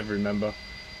can never remember.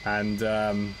 And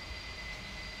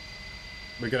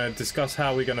we're going to discuss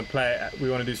how we're going to play it. We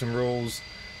want to do some rules.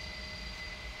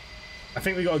 I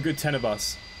think we got a good 10 of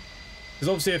us. Because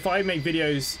obviously if I make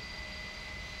videos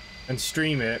and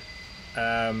stream it,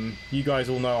 you guys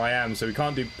all know I am, so we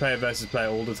can't do player versus player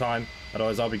all the time,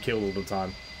 otherwise I'll be killed all the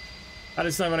time. How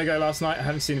did Snowrunner go last night? I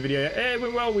haven't seen the video yet. It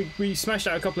went well. We smashed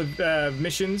out a couple of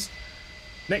missions.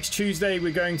 Next Tuesday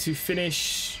we're going to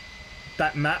finish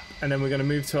that map, and then we're going to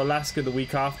move to Alaska the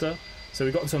week after. So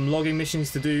we've got some logging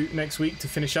missions to do next week to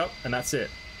finish up, and that's it.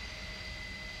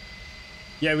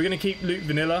 Yeah, we're going to keep loot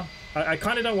vanilla. I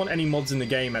kind of don't want any mods in the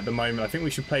game at the moment. I think we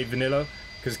should play vanilla,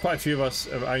 because quite a few of us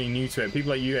are only new to it.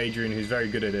 People like you, Adrian, who's very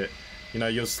good at it. You know,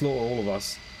 you'll slaughter all of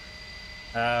us.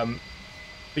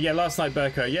 But yeah, last night,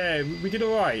 Berko, yeah, we did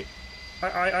alright.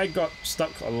 I got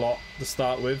stuck a lot to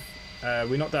start with.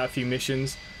 We knocked out a few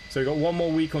missions. So we got one more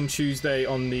week on Tuesday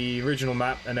on the original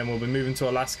map, and then we'll be moving to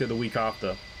Alaska the week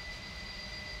after.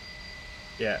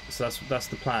 Yeah, so that's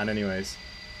the plan anyways.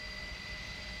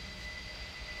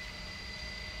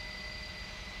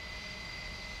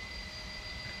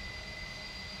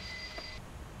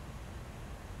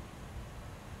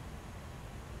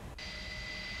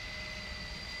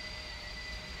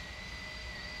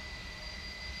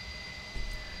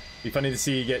 Be funny to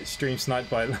see you get stream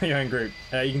sniped by your own group.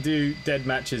 You can do dead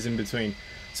matches in between.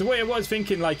 So what I was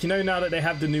thinking, like, you know, now that they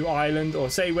have the new island,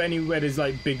 or say anywhere there's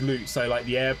like big loot, so like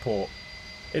the airport,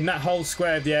 in that whole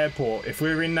square of the airport, if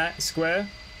we're in that square,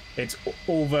 it's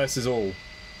all versus all.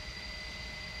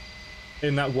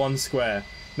 In that one square.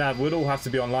 Now, we'd all have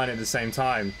to be online at the same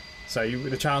time, so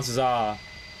the chances are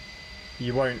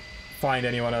you won't find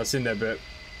anyone else in there, but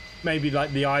maybe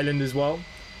like the island as well.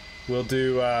 We'll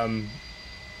do,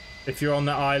 if you're on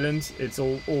that island, it's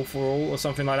all for all or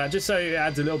something like that, just so it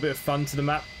adds a little bit of fun to the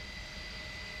map.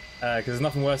 Because there's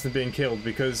nothing worse than being killed,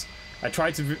 because I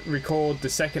tried to record the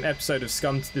second episode of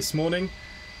Scum this morning.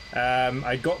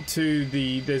 I got to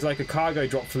there's like a cargo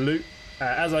drop for loot.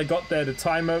 As I got there, the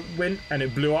timer went and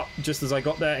it blew up just as I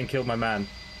got there and killed my man.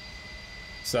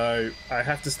 So I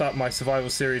have to start my survival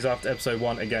series after episode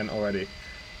 1 again already.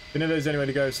 Vanilla is the only way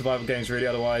to go. Survival games really,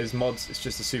 otherwise mods, it's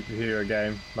just a superhero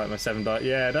game like my 7 die.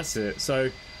 Yeah, that's it.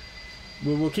 So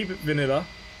we'll keep it vanilla.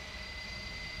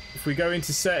 If we go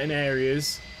into certain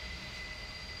areas,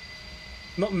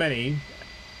 not many,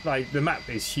 like the map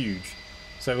is huge,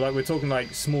 so like we're talking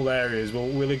like small areas,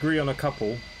 we'll agree on a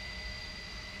couple,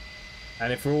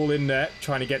 and if we're all in there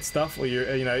trying to get stuff, or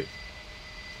you know,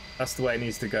 that's the way it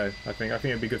needs to go. I think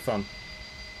it'd be good fun.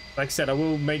 Like I said, I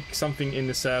will make something in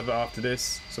the server after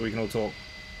this so we can all talk.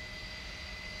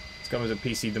 Scum is a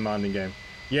PC demanding game.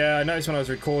 Yeah, I noticed when I was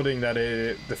recording that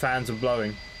the fans were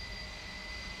blowing.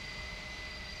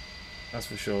 That's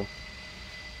for sure.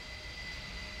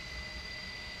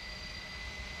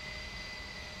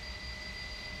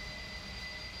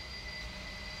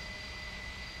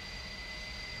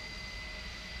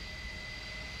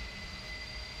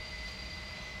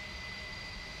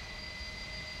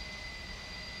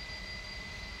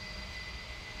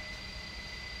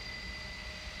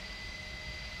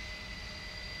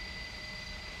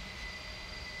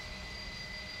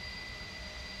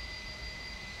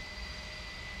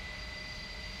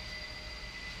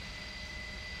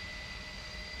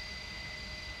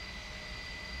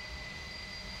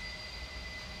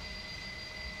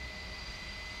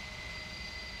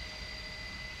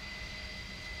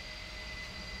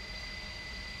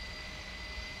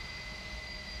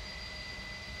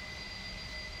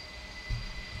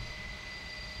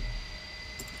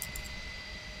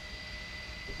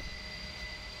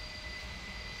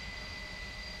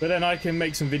 But then I can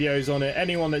make some videos on it.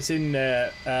 Anyone that's in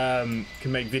there can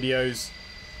make videos.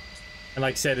 And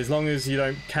like I said, as long as you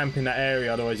don't camp in that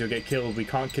area, otherwise you'll get killed. We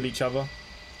can't kill each other.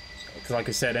 Because like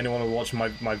I said, anyone will watch my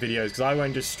videos. Because I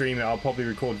won't just stream it, I'll probably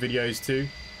record videos too.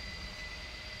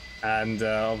 And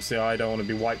obviously I don't want to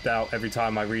be wiped out every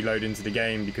time I reload into the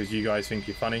game because you guys think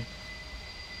you're funny.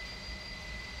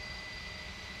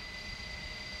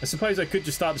 I suppose I could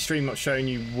just start the stream not showing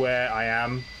you where I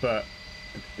am, but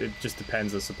it just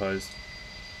depends, I suppose.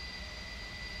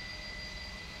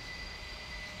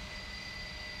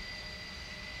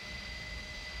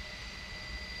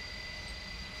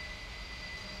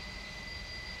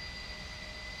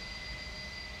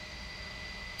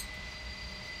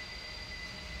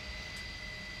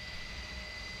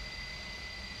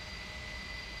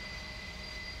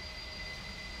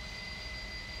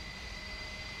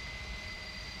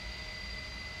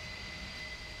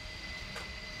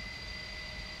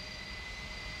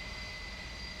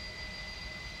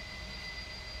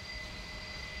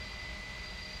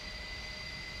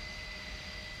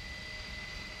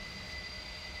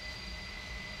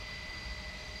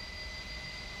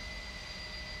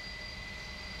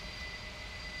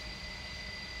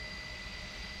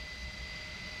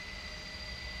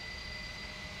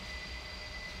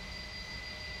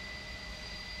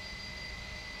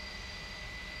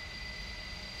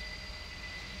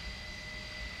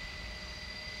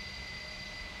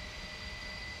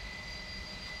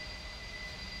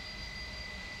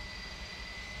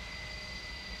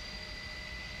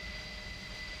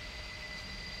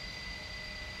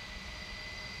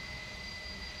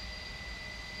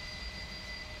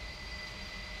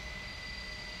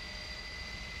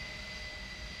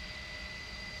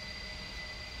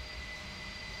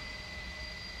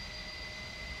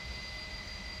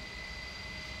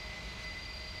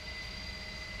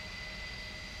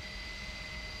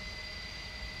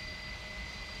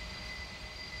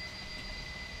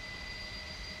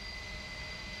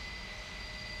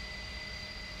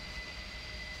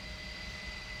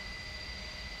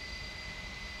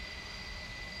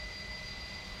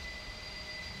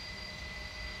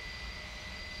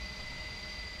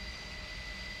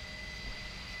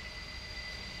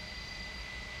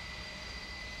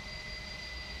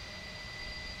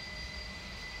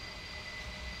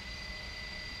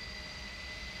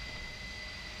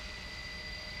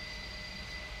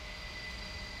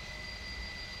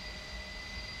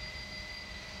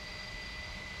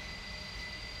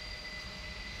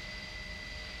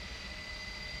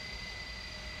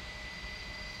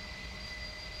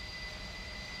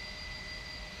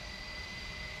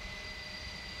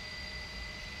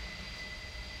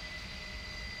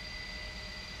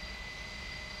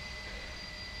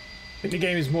 I think the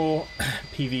game is more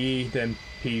PvE than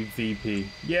PvP.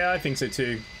 Yeah, I think so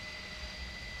too.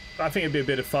 I think it'd be a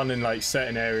bit of fun in like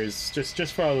certain areas,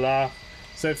 just for a laugh.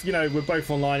 So if, you know, we're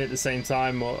both online at the same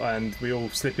time and we all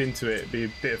slip into it, it'd be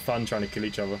a bit of fun trying to kill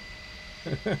each other.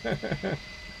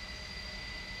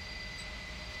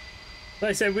 Like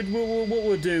I said, what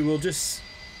we'll do, we'll just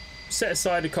set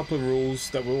aside a couple of rules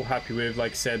that we're all happy with.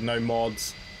 Like I said, no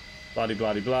mods, blah de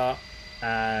blah de blah,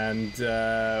 and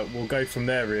we'll go from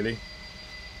there really.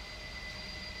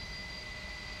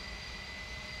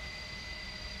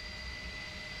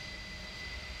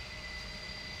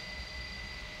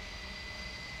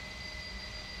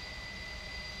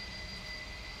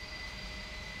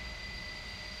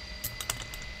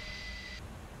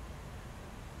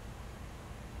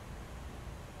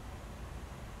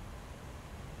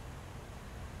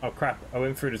 Oh crap, I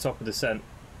went through the top of the descent.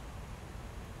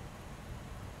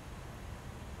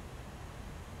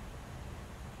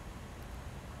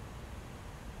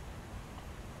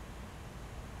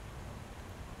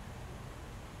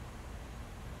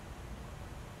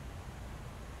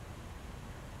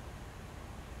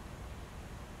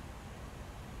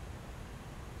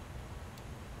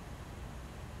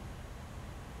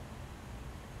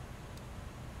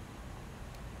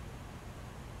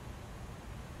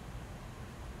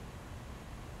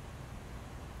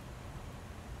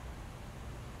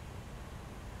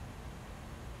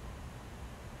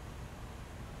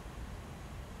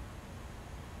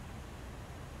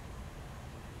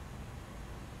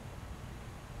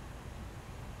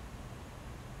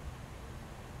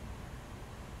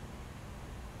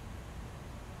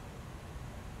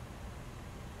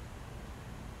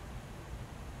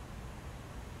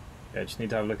 Yeah, just need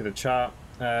to have a look at the chart.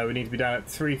 We need to be down at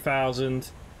 3,000.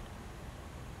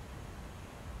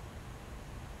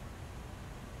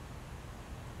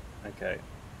 Okay.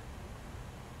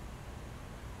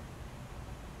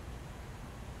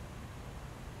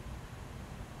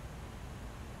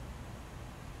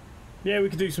 Yeah, we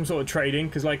could do some sort of trading,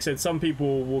 because like I said, some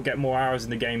people will get more hours in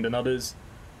the game than others.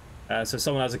 So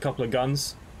someone has a couple of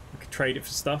guns, we could trade it for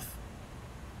stuff.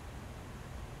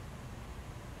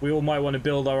 We all might want to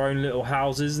build our own little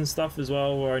houses and stuff as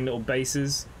well, our own little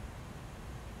bases.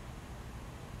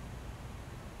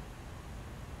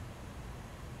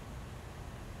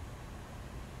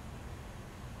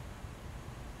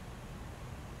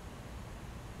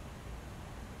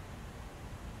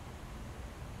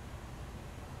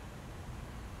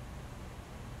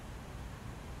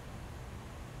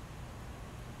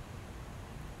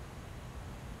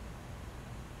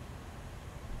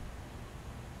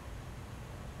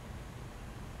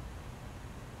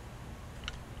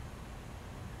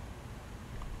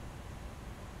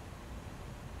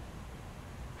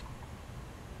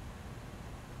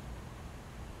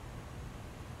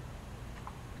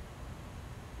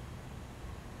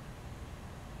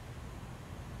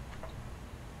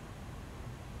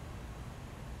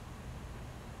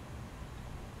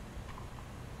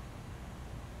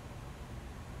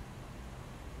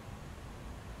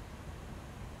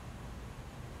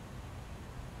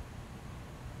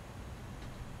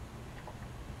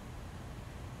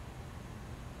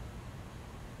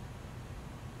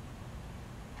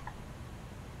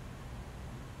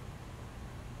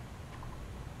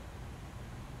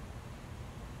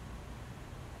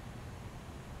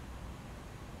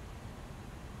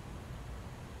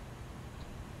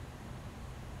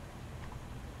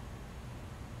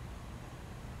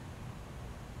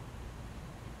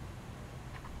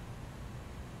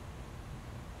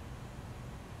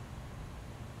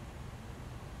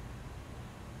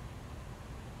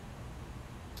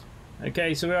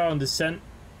 Okay, so we are on descent.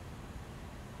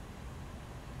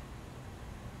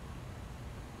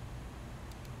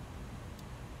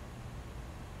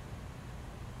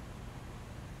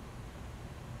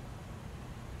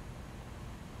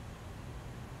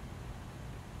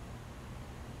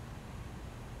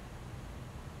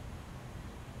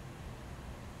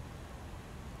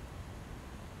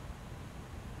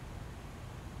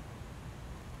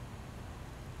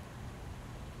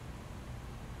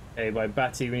 Okay, by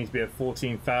Batty we need to be at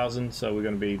 14,000, so we're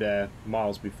going to be there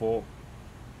miles before.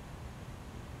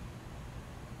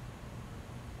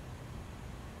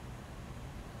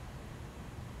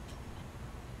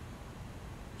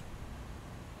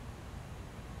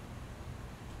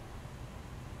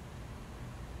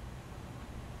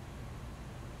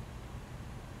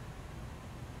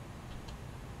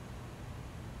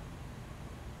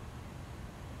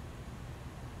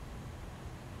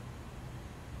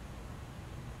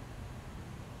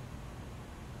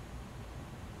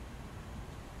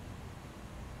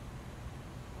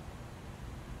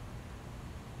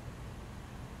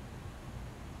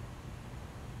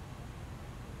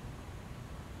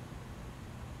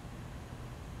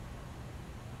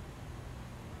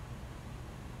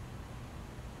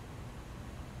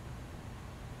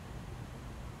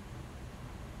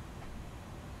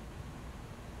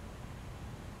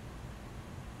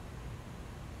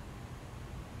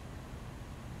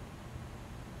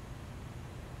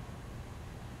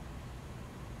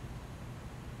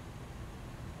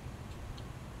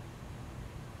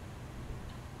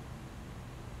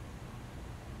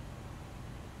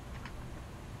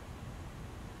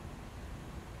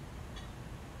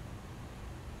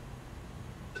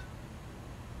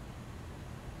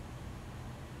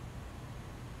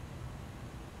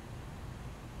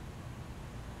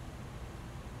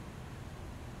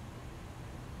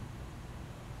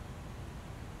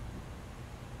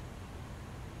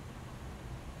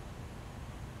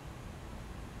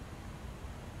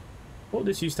 Well,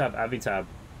 this used to have Avitab.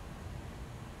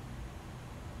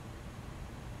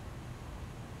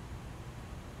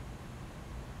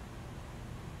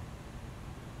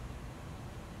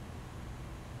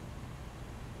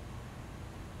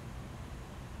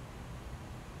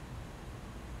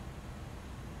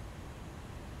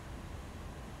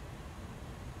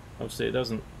 Obviously it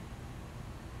doesn't.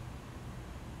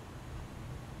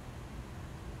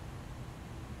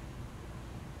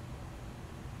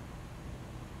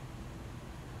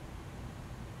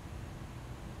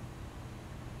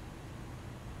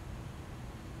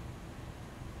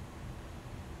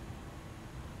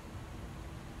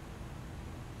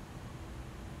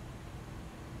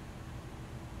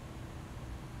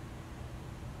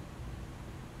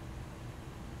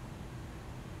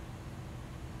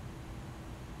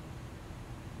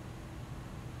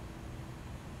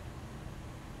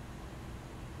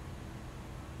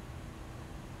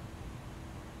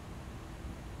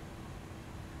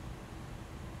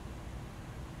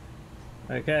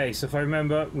 Okay, so if I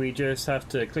remember, we just have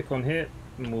to click on here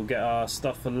and we'll get our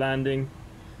stuff for landing.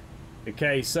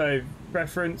 Okay, so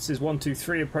reference is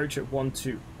 123, approach at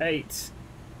 128.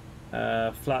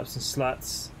 Flaps and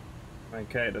slats.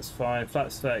 Okay, that's fine.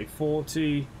 Flaps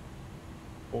 30-40.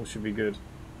 All should be good.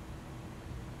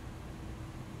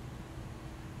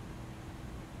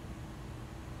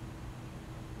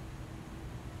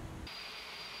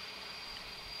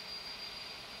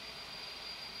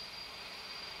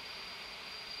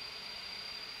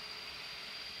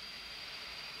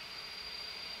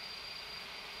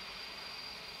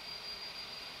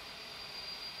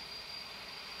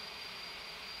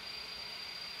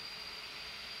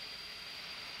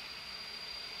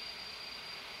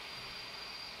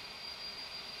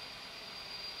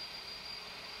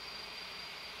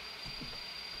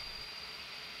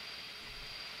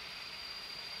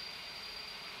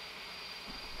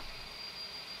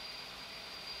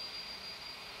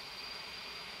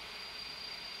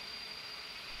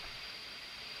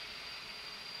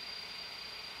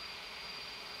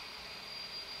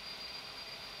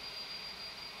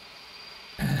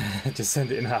 Just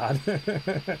send it in hard.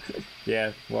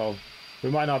 Yeah, well, we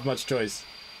might not have much choice.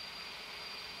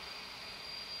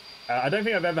 I don't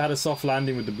think I've ever had a soft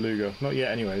landing with the Beluga. Not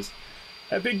yet, anyways.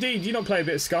 Big D, do you not play a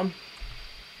bit of Scum?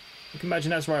 You can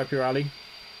imagine that's right up your alley.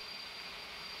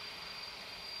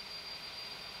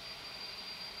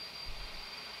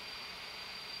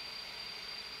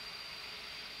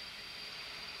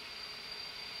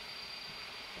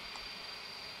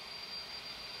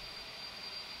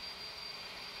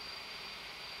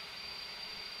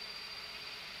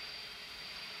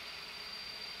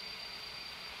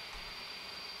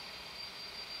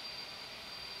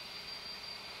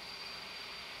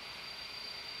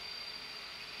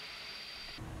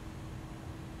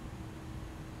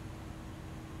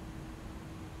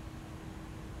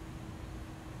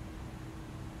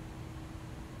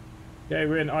 Okay,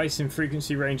 we're in icing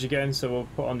frequency range again, so we'll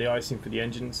put on the icing for the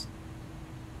engines.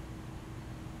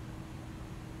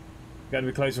 Going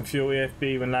to be close on fuel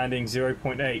EFB when landing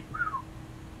 0.8.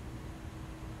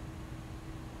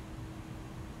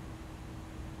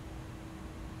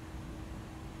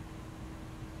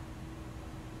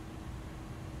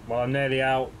 Well, I'm nearly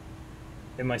out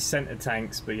in my center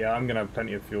tanks, but yeah, I'm going to have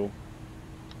plenty of fuel.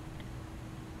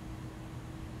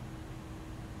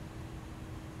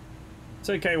 It's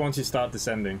okay once you start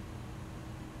descending.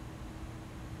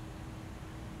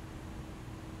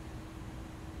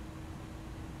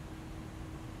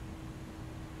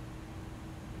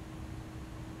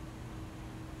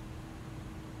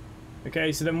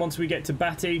 Okay, so then once we get to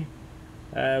Batty,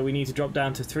 we need to drop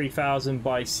down to 3000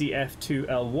 by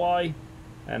CF2LY,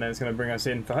 and then it's going to bring us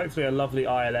in for hopefully a lovely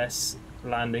ILS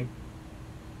landing.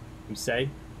 You say,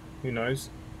 who knows?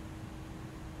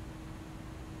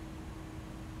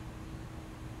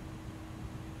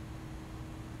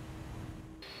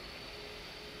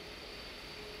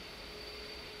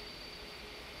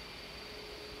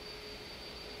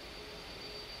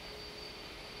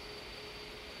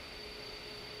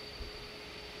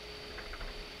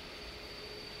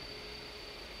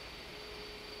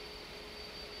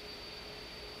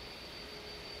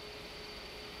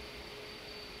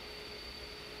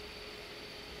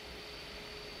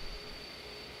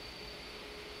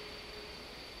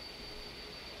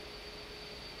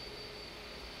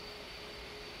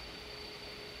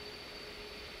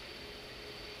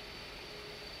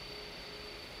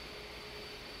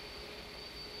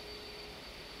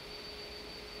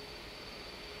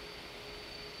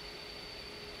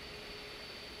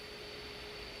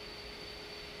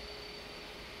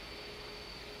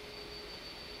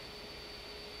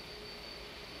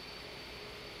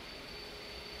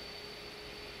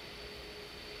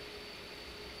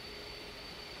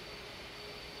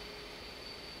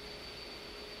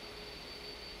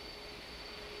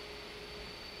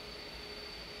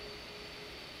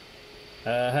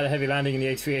 Had a heavy landing in the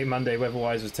A38 Monday,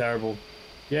 weather-wise was terrible.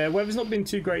 Yeah, weather's not been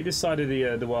too great this side of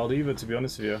the world either, to be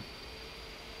honest with you.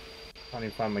 Can't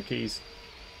even find my keys.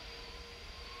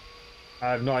 I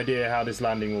have no idea how this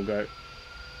landing will go.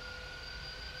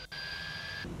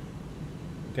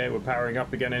 Okay, we're powering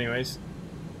up again anyways.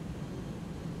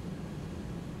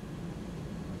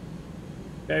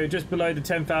 Okay, we're just below the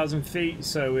 10,000 feet,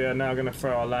 so we are now going to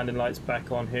throw our landing lights back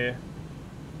on here.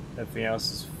 Everything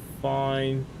else is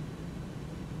fine.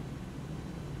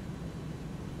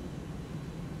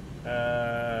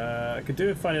 I could do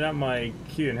with finding out my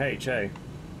Q and H, eh?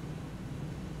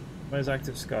 Where's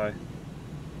active sky?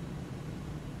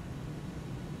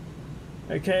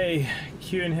 Okay,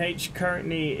 Q and H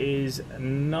currently is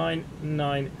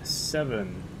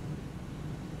 997.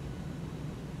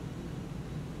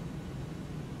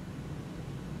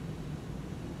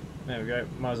 There we go.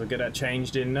 Might as well get that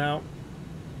changed in now.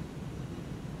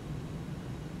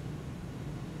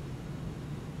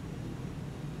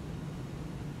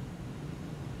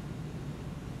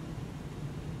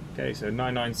 Okay, so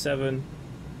 997.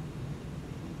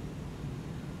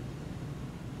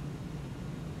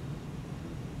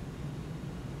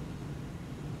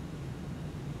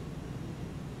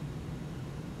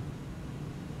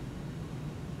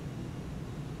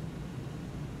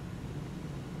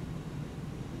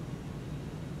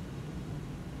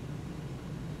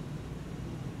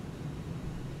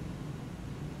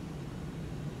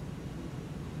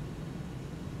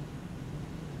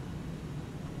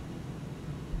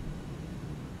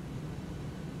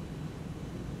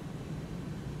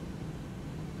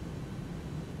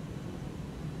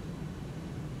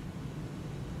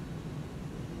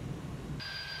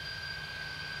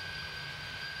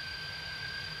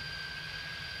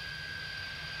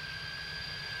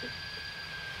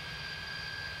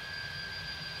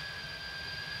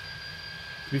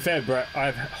 To be fair, Brett, I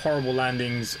have horrible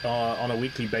landings on a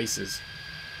weekly basis.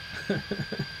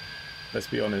 Let's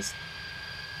be honest.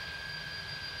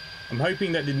 I'm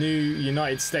hoping that the new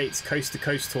United States Coast to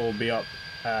Coast tour will be up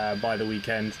by the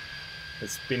weekend.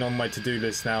 It's been on my to-do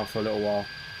list now for a little while.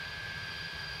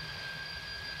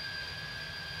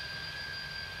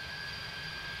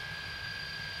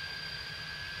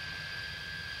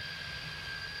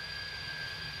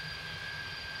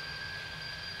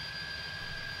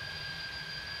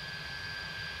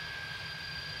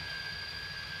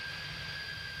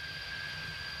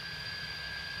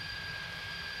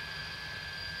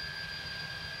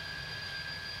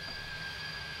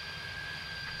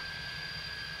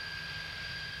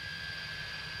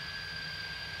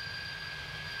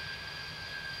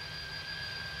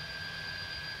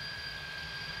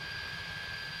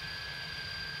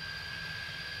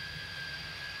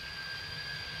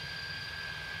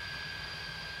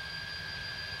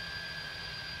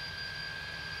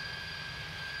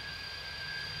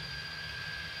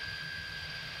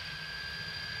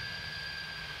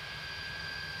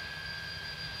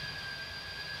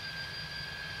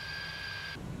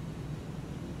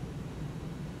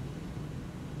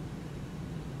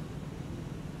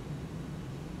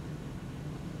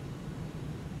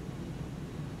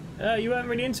 You weren't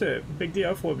really into it. Big deal.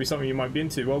 I thought it'd be something you might be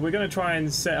into. Well, we're going to try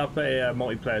and set up a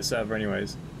multiplayer server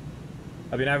anyways.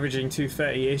 I've been averaging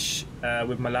 230-ish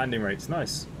with my landing rates.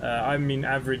 Nice. I mean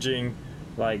averaging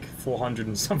like 400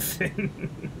 and something.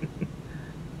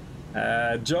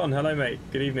 John, hello mate.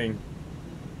 Good evening.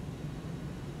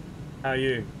 How are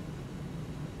you?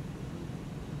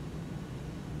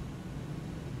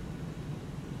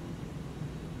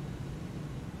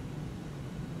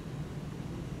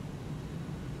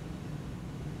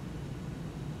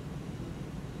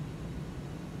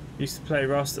 Used to play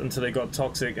Rust until they got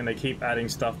toxic and they keep adding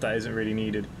stuff that isn't really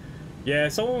needed. Yeah,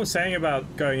 someone was saying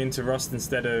about going into Rust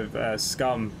instead of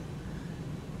Scum.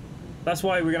 That's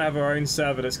why we're going to have our own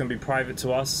server that's going to be private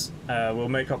to us. We'll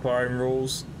make up our own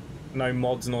rules, no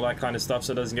mods and all that kind of stuff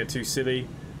so it doesn't get too silly.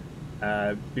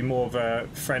 Be more of a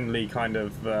friendly kind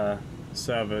of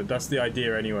server. That's the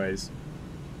idea anyways.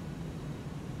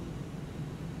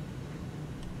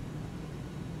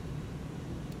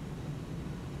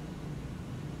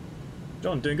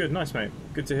 John, doing good. Nice, mate.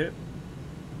 Good to hear.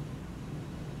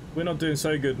 We're not doing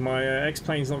so good. My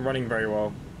X-Plane's not running very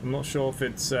well. I'm not sure if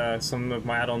it's some of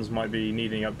my add-ons might be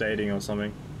needing updating or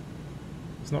something.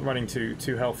 It's not running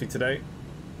too healthy today.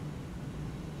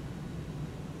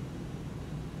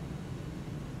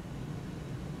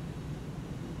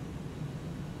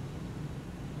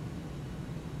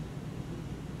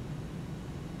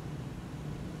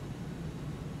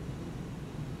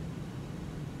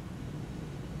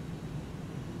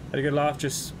 Had a good laugh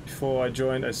just before I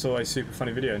joined. I saw a super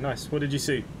funny video. Nice. What did you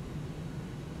see?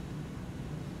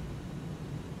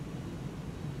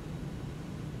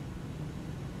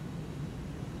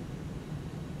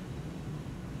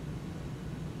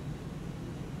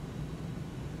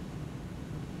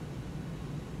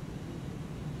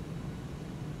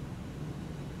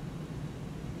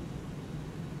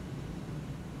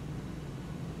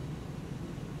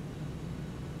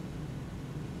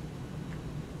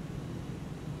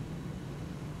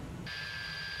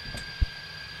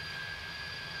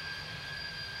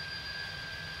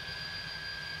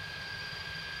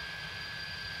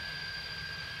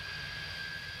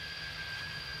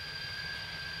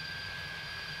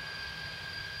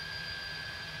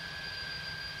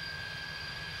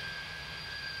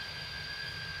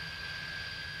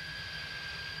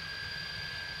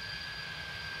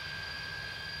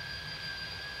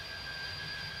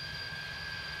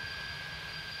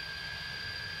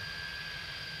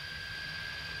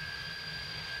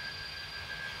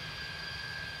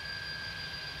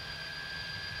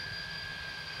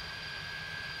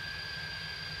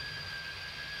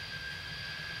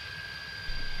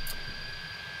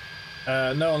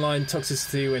 No online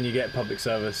toxicity when you get public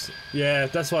service. Yeah,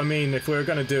 that's what I mean. If we were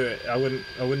going to do it, I wouldn't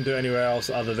do it anywhere else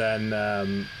other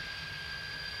than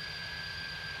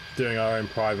doing our own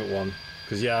private one.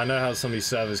 Because yeah, I know how some of these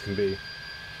servers can be.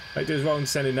 Like, do is wrong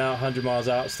sending out 100 miles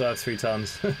out, still have 3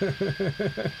 tons.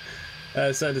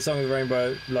 So the song of the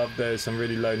rainbow, love. There's some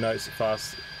really low notes.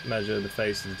 Fast measure the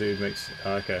face of the dude makes.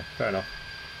 Oh, okay, fair enough.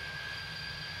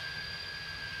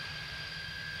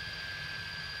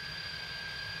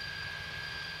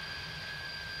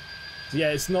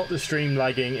 Yeah, it's not the stream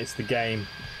lagging, it's the game,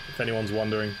 if anyone's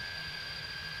wondering.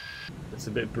 It's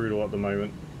a bit brutal at the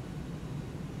moment.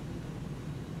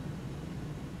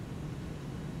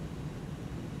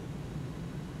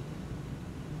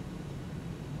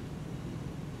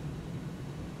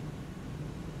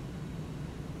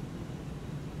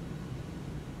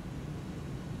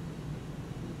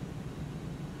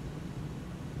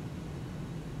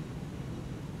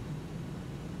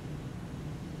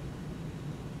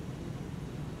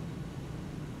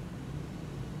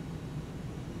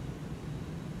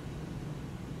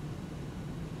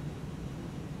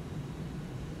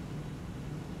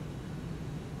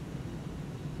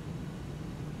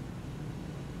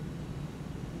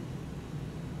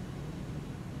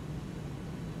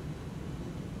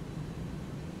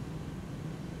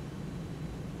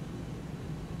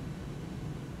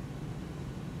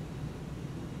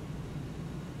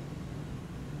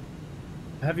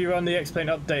 Have you run the X-Plane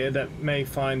updater that may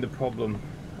find the problem?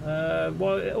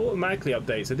 Well, it automatically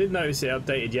updates. I did notice it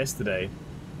updated yesterday.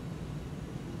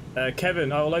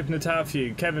 Kevin, I will open the tower for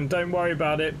you. Kevin, don't worry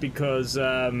about it because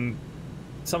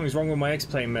something's wrong with my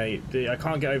X-Plane, mate. I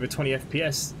can't get over 20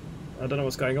 FPS. I don't know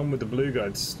what's going on with the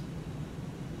Beluga.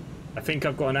 I think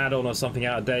I've got an add-on or something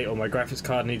out of date, or my graphics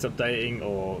card needs updating,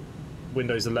 or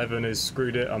Windows 11 has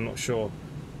screwed it. I'm not sure.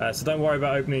 So don't worry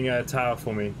about opening a tower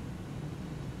for me.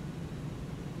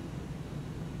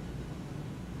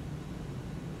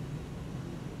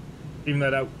 Even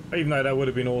though that would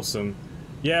have been awesome.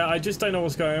 Yeah, I just don't know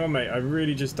what's going on, mate. I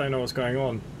really just don't know what's going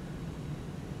on.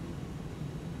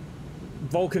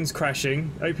 Vulcan's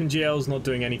crashing. OpenGL's not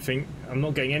doing anything. I'm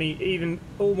not getting any... Even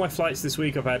all my flights this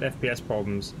week I've had FPS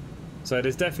problems. So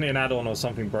there's definitely an add-on or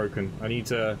something broken. I need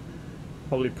to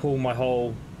probably pull my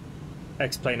whole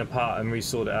X-Plane apart and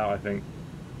resort it out, I think.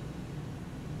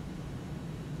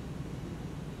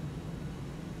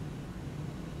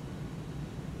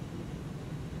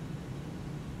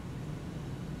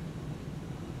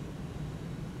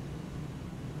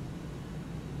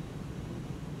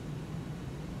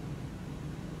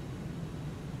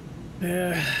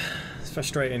 Yeah, it's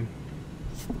frustrating.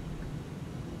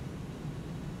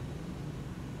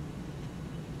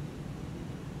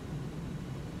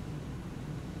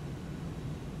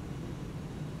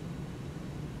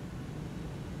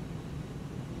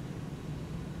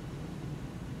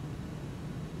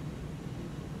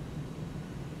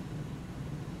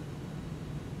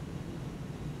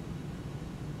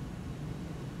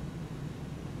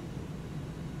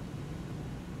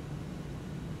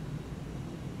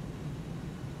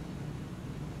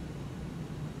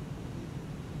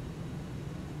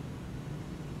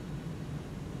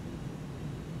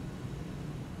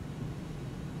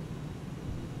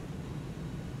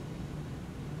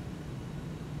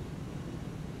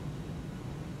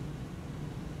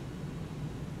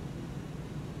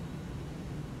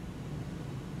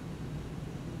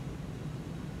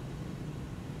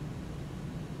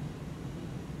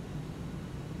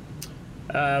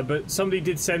 But somebody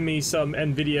did send me some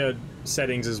NVIDIA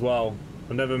settings as well.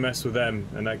 I've never messed with them,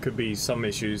 and that could be some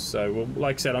issues. So, well,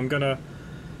 like I said,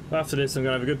 after this, I'm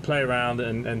gonna have a good play around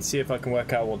and see if I can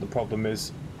work out what the problem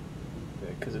is,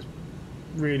 because it's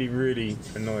really, really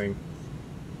annoying.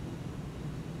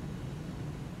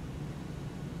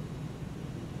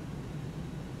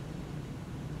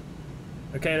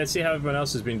 Okay, let's see how everyone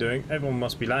else has been doing. Everyone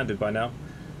must be landed by now.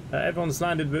 Everyone's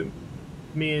landed but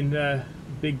me and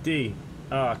Big D.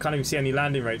 Oh, I can't even see any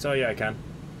landing rates. Oh yeah, I can.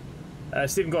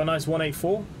 Stephen got a nice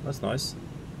 184. That's nice.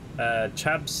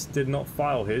 Chabs did not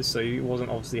file his, so he wasn't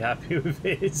obviously happy with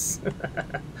his.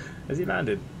 Has he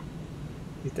landed?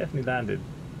 He's definitely landed.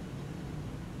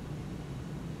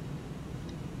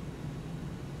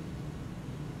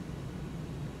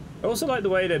 I also like the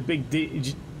way that Big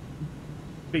D's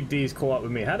caught up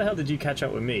with me. How the hell did you catch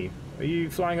up with me? Are you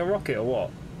flying a rocket or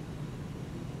what?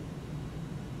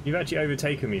 You've actually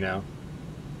overtaken me now.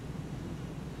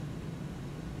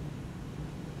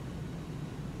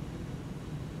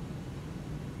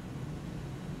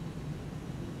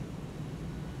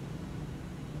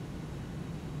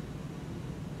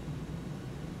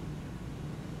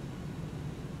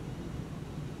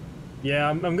 Yeah,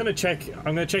 I'm gonna check.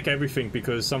 I'm gonna check everything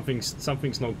because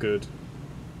something's not good.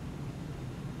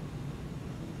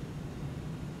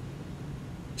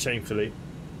 Shamefully.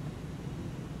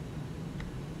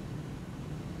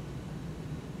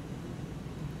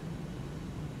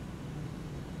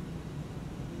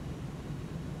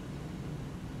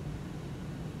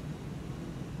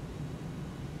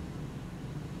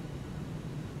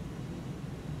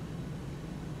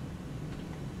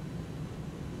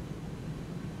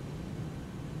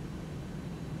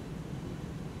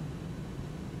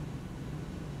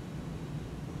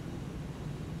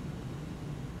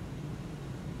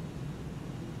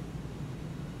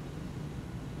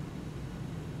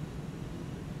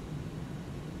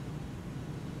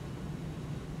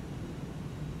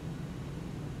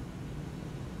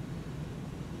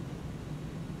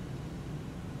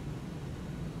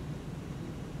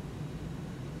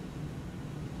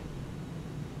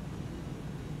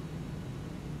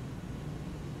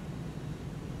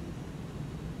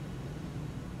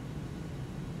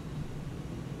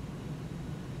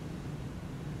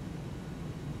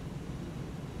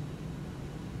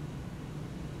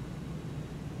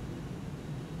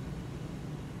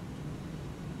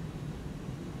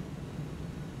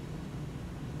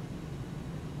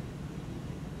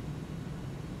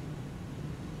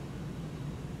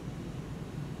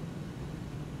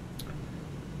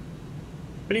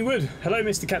 Benny Wood, hello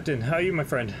Mr. Captain, how are you my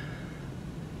friend?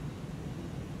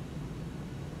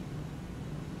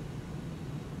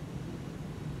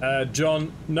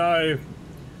 John, no.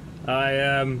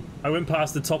 I went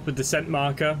past the top of descent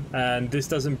marker and this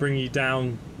doesn't bring you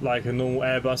down like a normal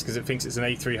Airbus because it thinks it's an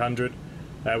A300.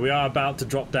 We are about to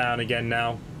drop down again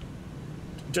now.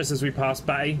 Just as we pass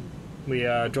Batty, we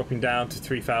are dropping down to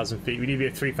 3,000 feet. We need to be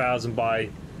at 3,000 by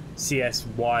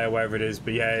CSY or wherever it is,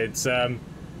 but yeah, it's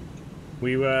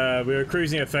we were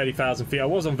cruising at 30,000 feet. I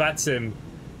was on Vatsim,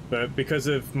 but because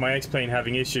of my X-plane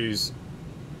having issues,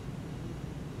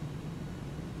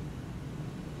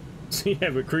 so yeah,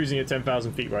 we're cruising at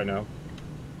 10,000 feet right now.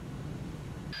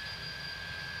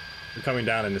 We're coming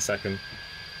down in a second.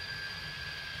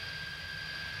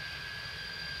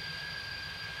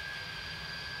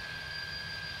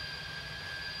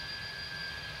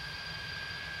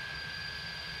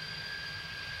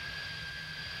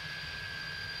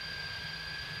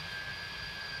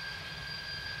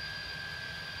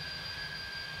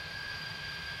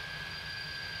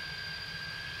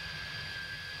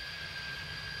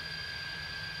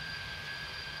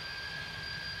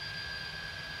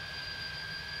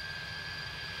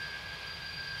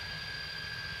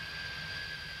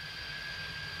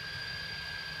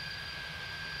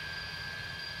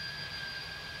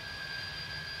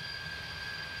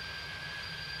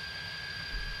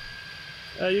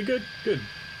 You're good? Good.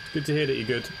 It's good to hear that you're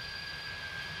good.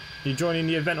 You joining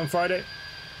the event on Friday?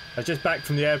 I was just back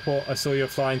from the airport. I saw you're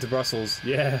flying to Brussels.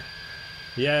 Yeah.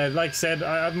 Yeah, like I said,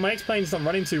 my X-plane's not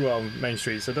running too well on Main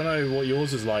Street, so I don't know what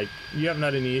yours is like. You haven't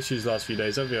had any issues the last few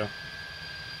days, have you?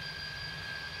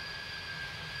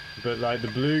 But like the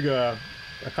Beluga,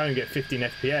 I can't even get 15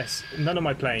 FPS. None of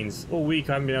my planes. All week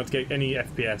I haven't been able to get any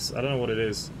FPS. I don't know what it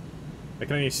is. I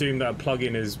can only assume that a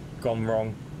plugin has gone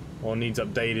wrong or needs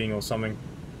updating or something.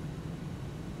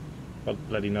 God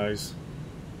bloody knows.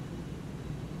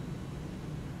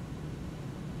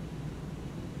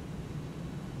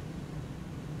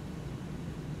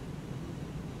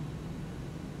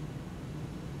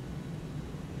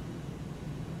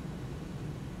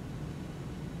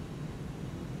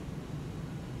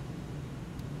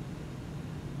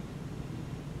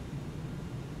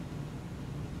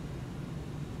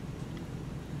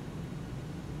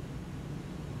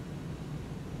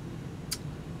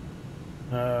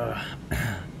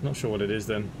 Not sure what it is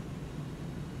then.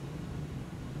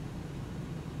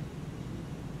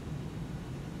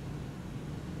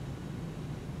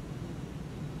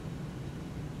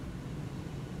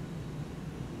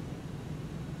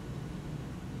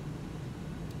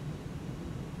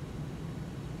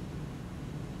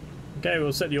 Okay,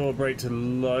 we'll set the oil brake to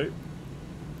low.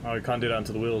 Oh, we can't do that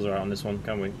until the wheels are out on this one,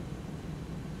 can we?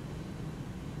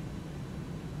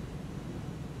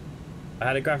 I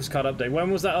had a graphics card update.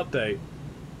 When was that update?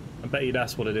 I bet you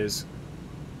that's what it is.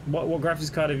 What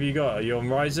graphics card have you got? Are you on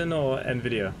Ryzen or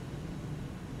Nvidia?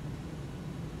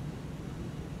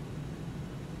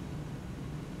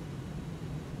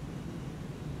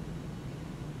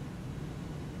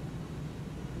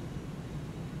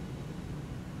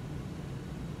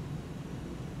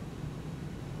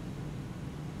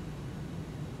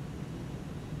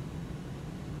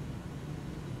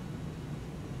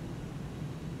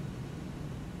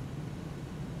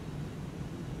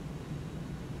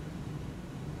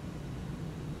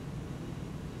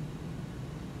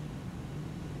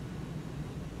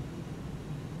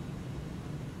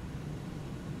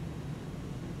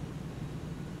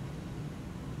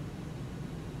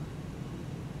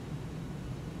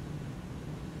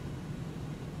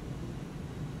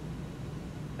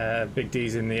 Big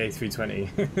D's in the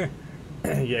A320.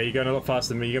 Yeah, you're going a lot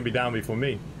faster than me. You're going to be down before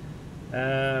me.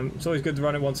 It's always good to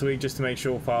run it once a week just to make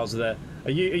sure files are there.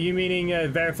 Are you meaning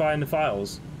verifying the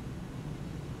files?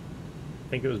 I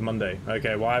think it was Monday.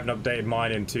 Okay, well I haven't updated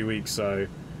mine in 2 weeks, so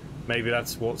maybe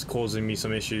that's what's causing me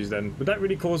some issues then. Would that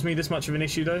really cause me this much of an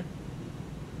issue though?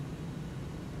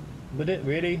 Would it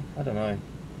really? I don't know.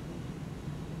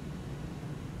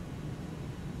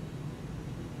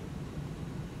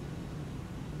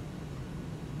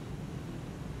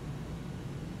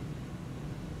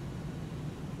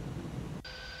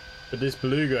 But this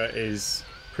Beluga is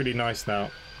pretty nice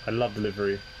now. I love the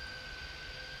livery.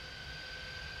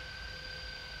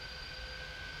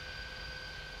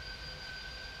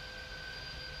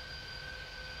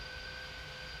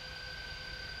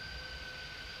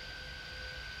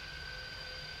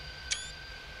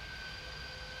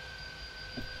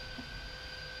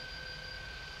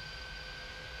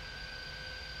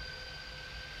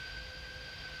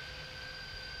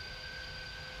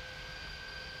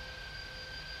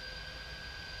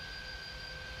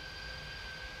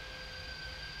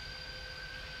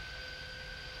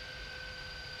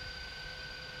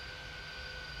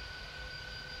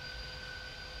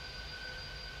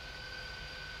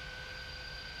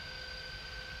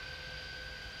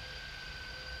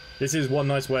 This is one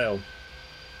nice whale.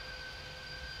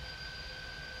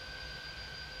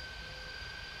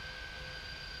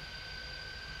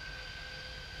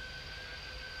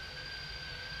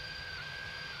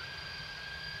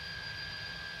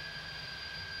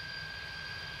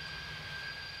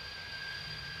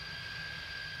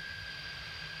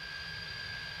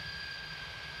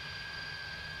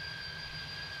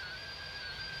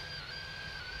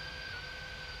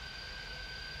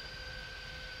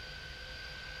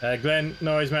 Glenn,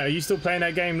 no worries, mate. Are you still playing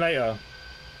that game later?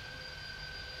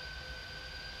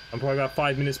 I'm probably about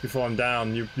 5 minutes before I'm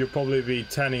down. You'll probably be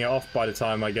turning it off by the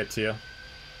time I get to you.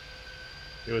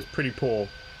 It was pretty poor.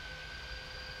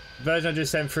 The version I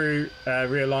just sent through,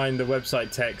 realigned the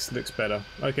website text. Looks better.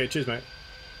 Okay, cheers, mate.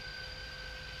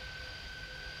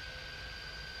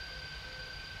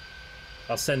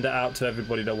 I'll send it out to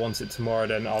everybody that wants it tomorrow,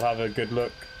 then I'll have a good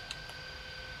look.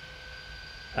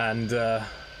 And,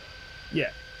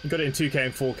 yeah. You got it in 2K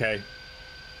and 4K.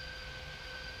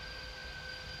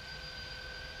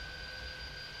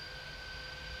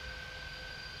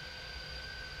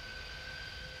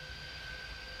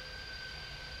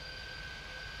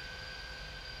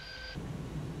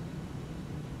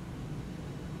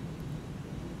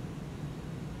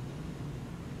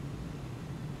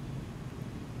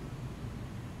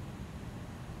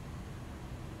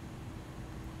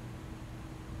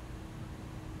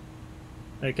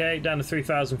 Okay, down to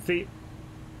 3,000 feet.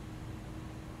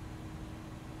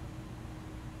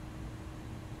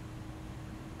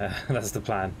 That's the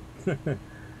plan.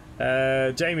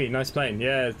 Jamie, nice plane.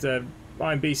 Yeah,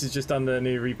 Iron Beast has just done the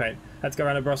new repaint. Had to go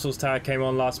around the Brussels tower, came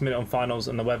on last minute on finals,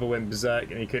 and the weather went berserk,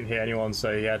 and he couldn't hear anyone,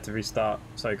 so he had to restart.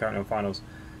 So currently on finals.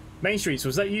 Main Streets,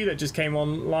 was that you that just came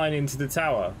online into the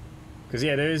tower? Because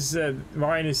yeah, there is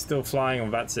Ryan is still flying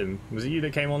on Vatsim. Was it you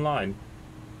that came online?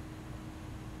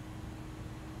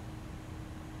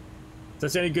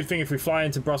 That's the only good thing if we fly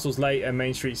into Brussels late and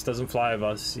Main Streets doesn't fly with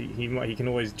us. He can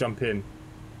always jump in.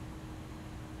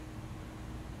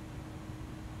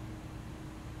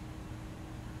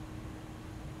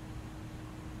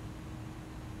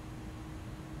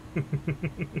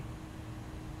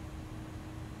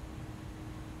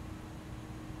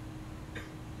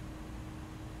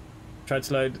 Tried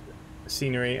to load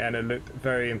scenery and it looked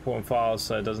very important files,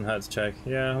 so it doesn't hurt to check.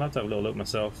 Yeah, I'll have to have a little look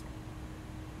myself.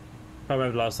 I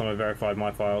remember the last time I verified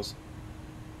my files.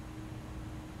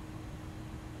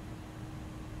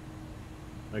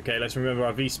 Okay, let's remember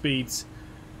our V speeds.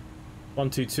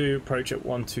 122, approach at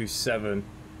 127.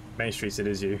 Main Streets, it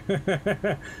is you.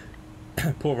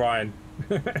 Poor Ryan.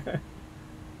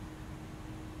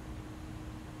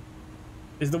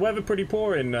 Is the weather pretty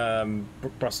poor in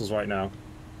Brussels right now?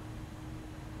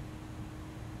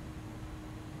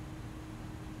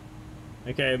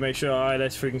 Okay, make sure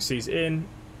ILS frequency's in.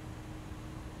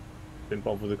 Didn't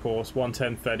bother with the course.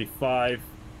 110.35.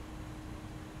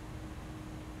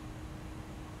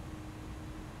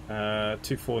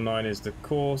 249 is the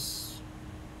course.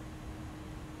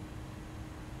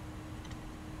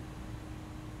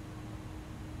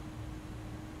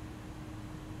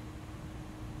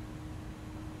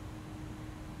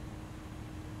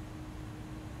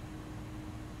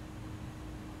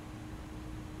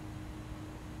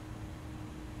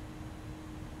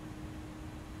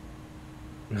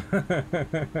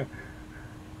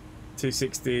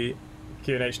 $260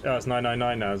 QNH. Oh, it's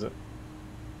 $999 now, is it?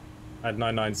 I had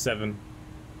 997.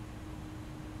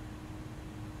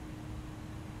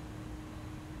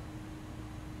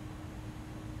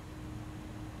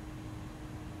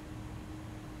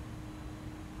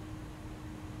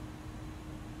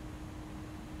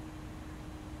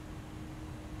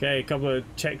 Okay, a couple of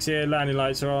checks here. Landing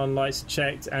lights are on, lights are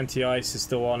checked, anti-ice is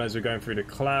still on as we're going through the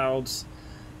clouds.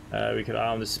 We could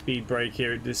arm the speed brake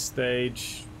here at this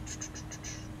stage.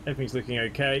 Everything's looking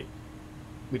okay.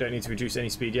 We don't need to reduce any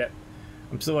speed yet.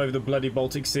 I'm still over the bloody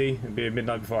Baltic Sea. It'll be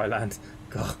midnight before I land.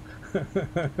 God.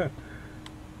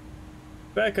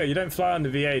 Becca, you don't fly on the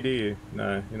VA, do you?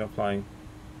 No, you're not flying.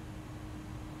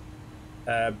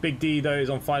 Big D, though, is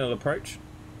on final approach.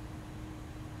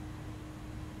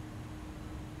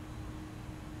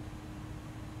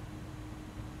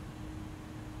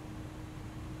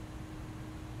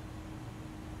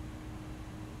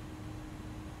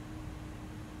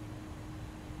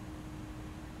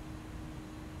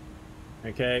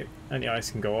 Okay,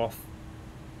 anti-ice can go off.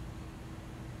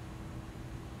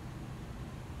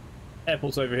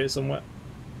 Airport's over here somewhere.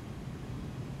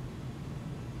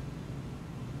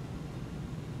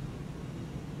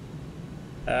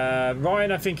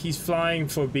 Ryan, I think he's flying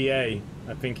for BA.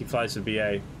 I think he flies for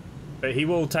BA. But he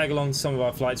will tag along some of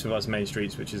our flights with us main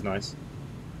streets, which is nice.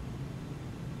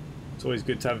 It's always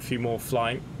good to have a few more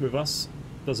flying with us.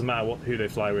 Doesn't matter who they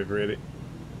fly with, really.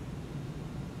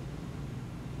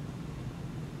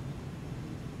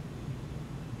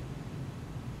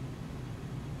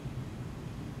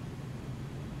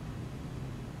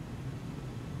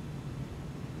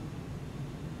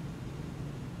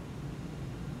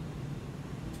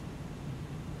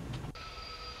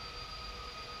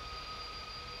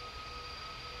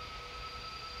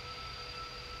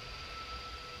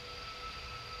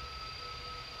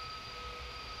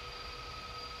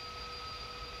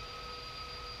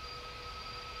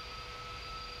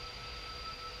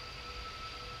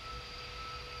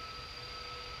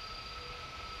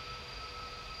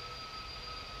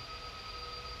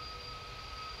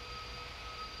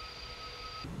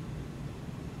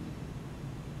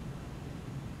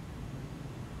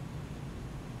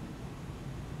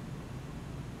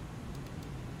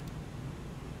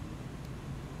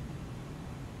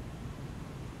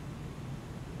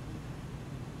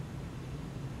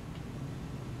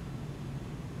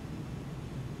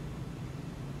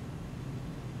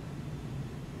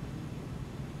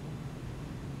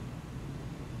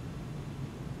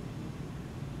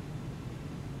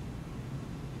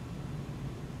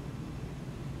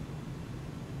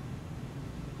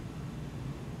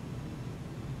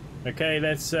 Okay,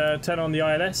 let's turn on the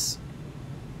ILS.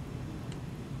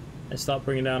 Let's start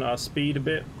bringing down our speed a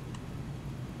bit.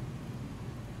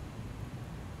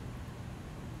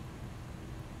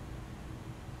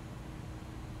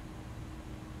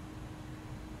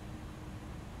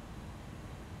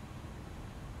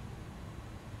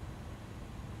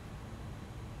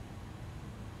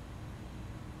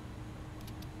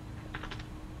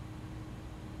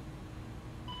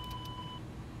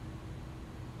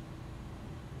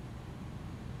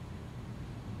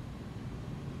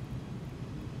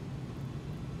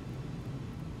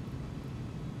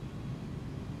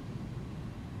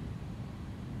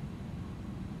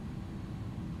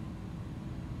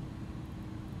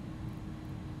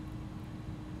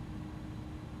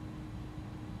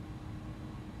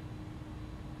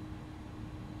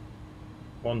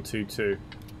 One, two, two.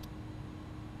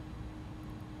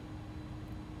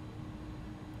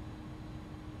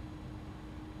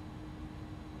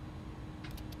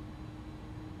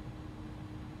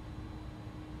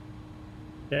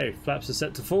 Okay, flaps are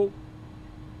set to full.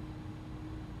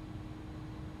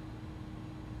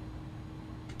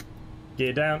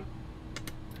 Gear down.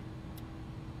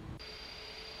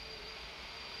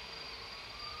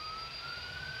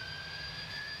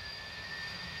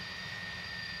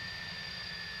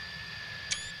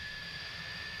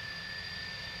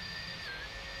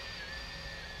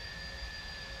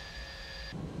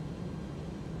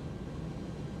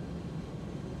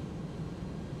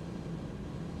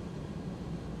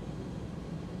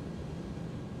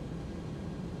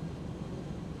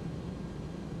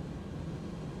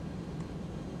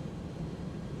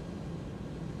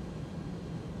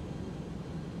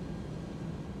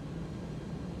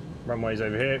 Runway's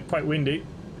over here, quite windy.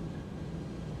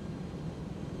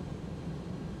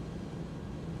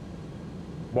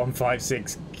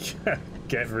 $156,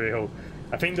 get real.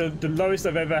 I think the lowest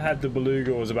I've ever had the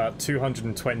Beluga was about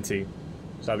 220,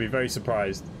 so I'd be very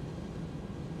surprised.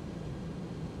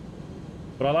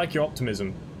 But I like your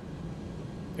optimism.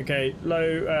 Okay,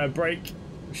 low brake,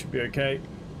 should be okay.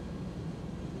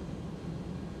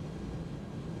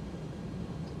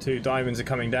 2 diamonds are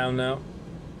coming down now.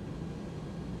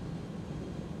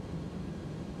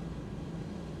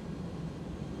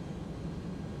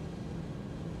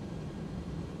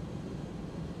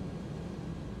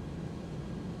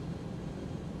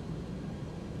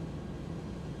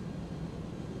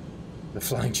 The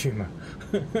flying tumor.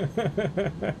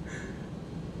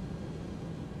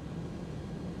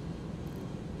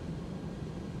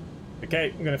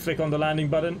 Okay, I'm going to flick on the landing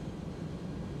button.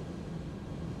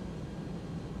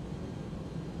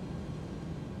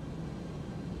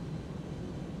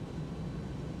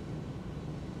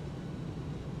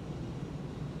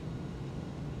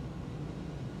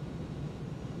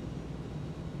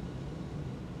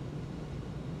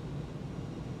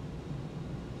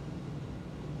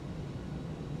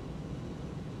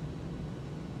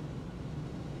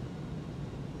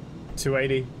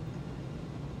 $280.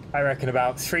 I reckon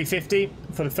about $350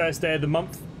 for the first day of the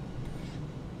month.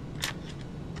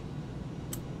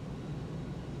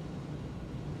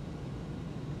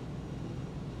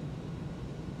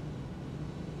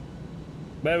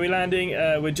 Where are we landing?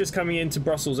 We're just coming into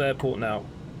Brussels Airport now.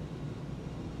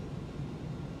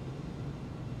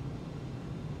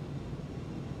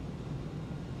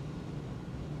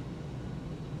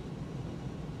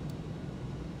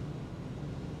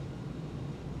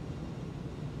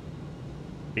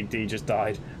 Big D just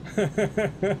died.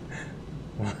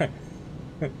 Why?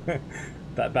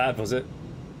 That bad, was it?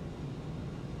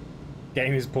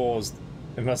 Game is paused.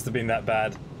 It must have been that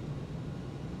bad.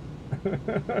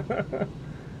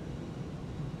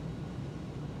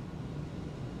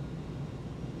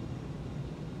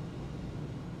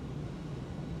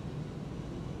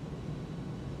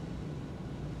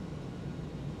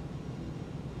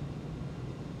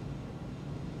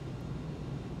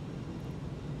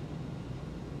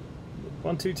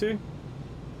 122?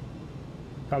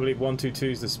 Can't believe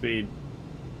 122 is the speed.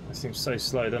 That seems so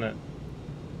slow, doesn't it?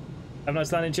 Have a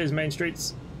nice landing. Cheers, Main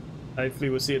Streets. Hopefully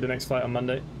we'll see you at the next flight on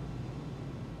Monday.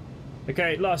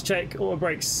 Okay, last check. Auto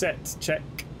brakes set. Check.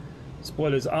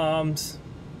 Spoilers armed.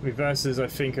 Reversers, I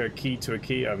think, are key to a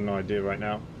key. I have no idea right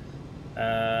now.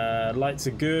 Lights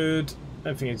are good.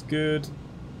 Everything is good.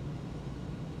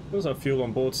 There's our fuel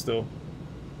on board still.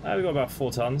 We've got about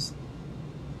 4 tons.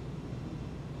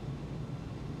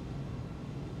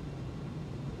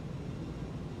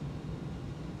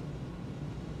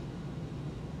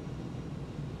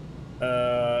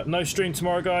 No stream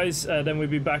tomorrow, guys. Then we'll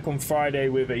be back on Friday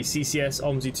with a CCS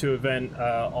OMSI 2 event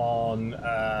on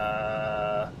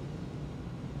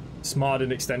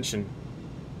Smarden Extension.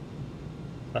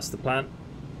 That's the plan.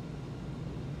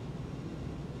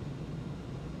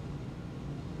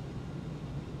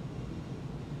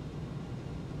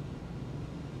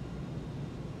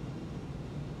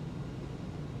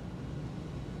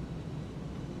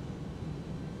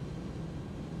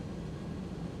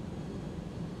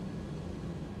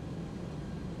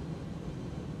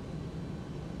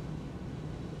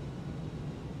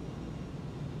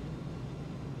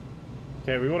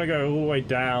 Okay, we want to go all the way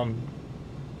down.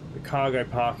 The cargo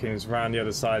parking is around the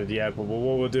other side of the airport, but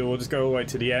what we'll do, we'll just go all the way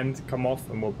to the end, come off,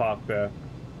 and we'll park there.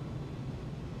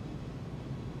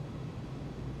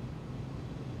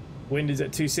 Wind is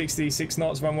at 260, 6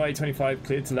 knots, runway 25,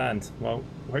 cleared to land. Well,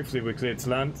 hopefully we're cleared to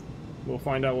land. We'll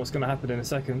find out what's going to happen in a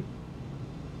second.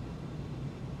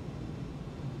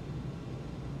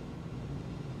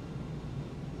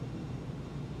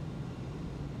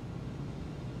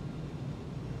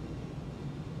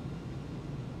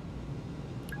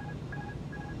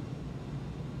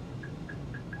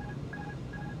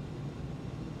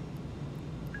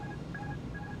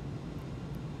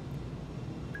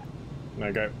 There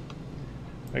we go.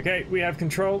 Okay, we have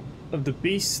control of the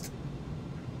beast.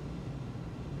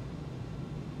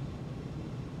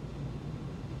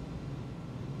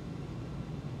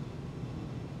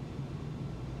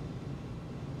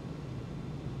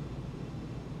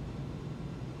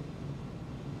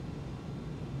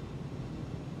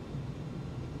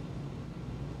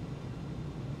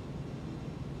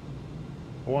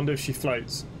 I wonder if she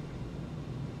floats.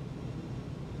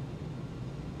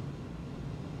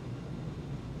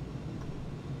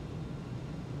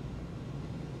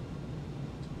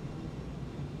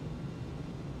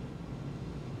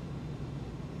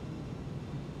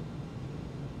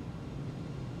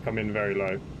 Come in very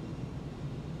low.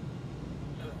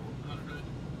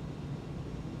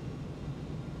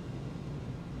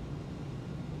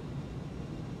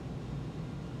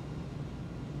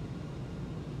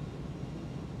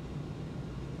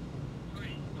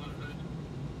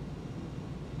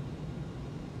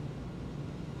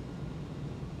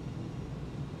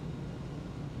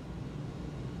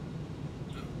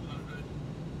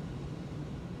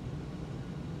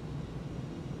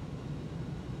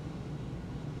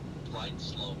 right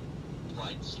slope,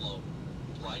 right slope,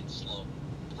 right slope,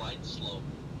 right slope.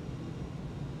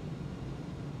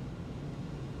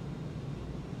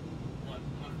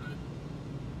 100.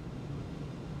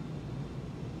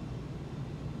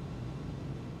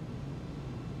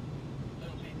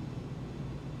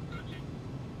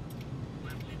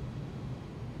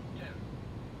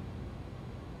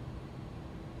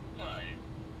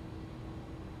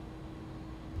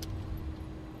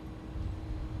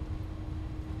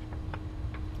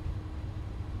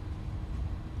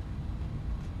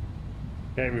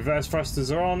 Okay, reverse thrusters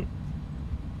are on.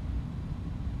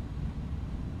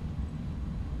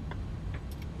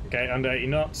 Okay, under 80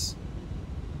 knots.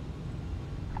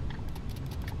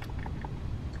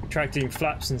 Retracting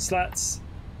flaps and slats.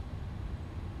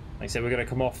 Like I said, we're going to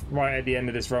come off right at the end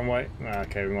of this runway.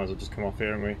 Okay, we might as well just come off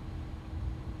here, haven't we?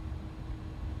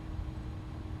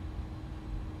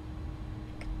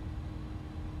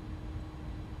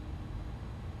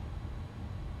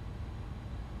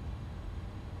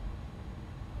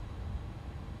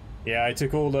 Yeah, I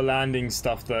took all the landing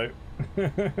stuff though.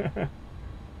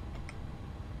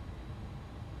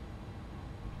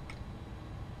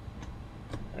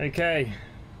 Okay,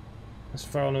 let's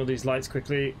throw on all these lights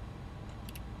quickly.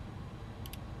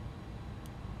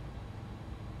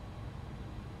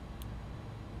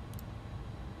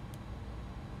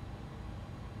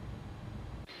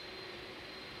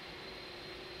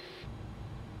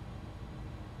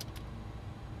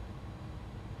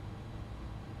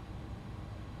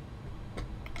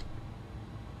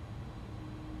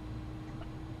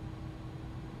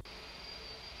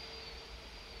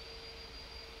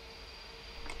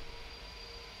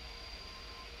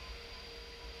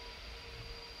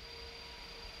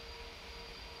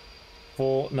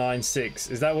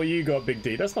 .496. Is that what you got, Big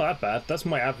D? That's not that bad. That's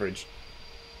my average.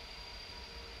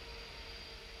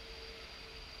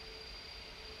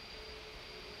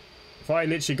 If I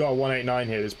literally got a 189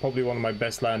 here, it's probably one of my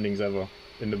best landings ever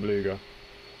in the Beluga.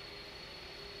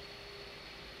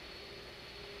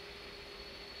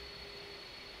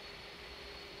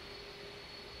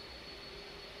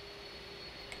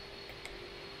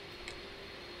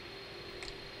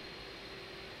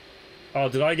 Oh,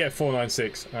 did I get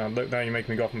 496? Look, now you're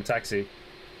making me go off my taxi.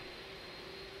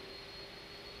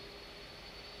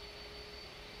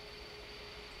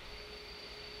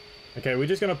 Okay, we're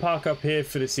just going to park up here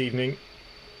for this evening.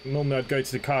 Normally I'd go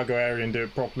to the cargo area and do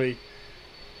it properly,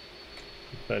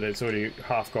 but it's already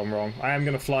half gone wrong. I am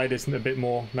going to fly this a bit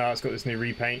more now it's got this new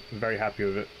repaint. I'm very happy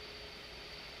with it.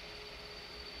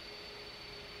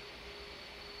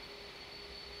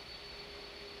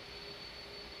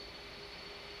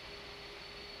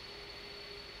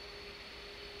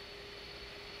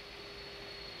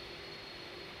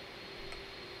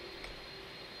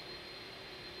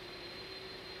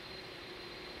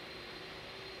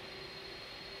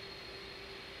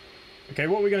 Okay,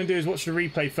 what we're going to do is watch the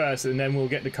replay first and then we'll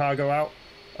get the cargo out.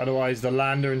 Otherwise the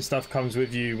lander and stuff comes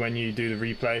with you when you do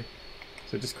the replay.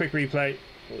 So just quick replay.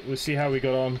 We'll see how we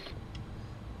got on.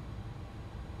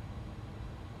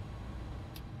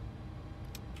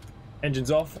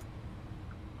 Engines off.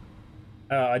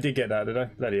 I did get that, did I?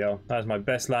 Bloody hell. That was my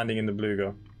best landing in the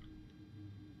Beluga.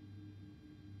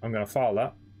 I'm going to file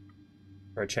that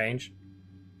for a change.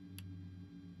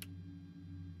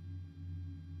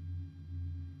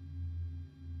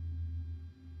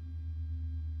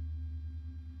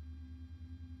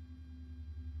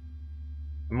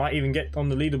 I might even get on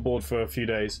the leaderboard for a few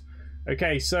days.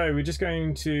 Okay, so we're just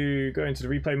going to go into the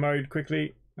replay mode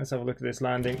quickly. Let's have a look at this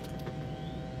landing.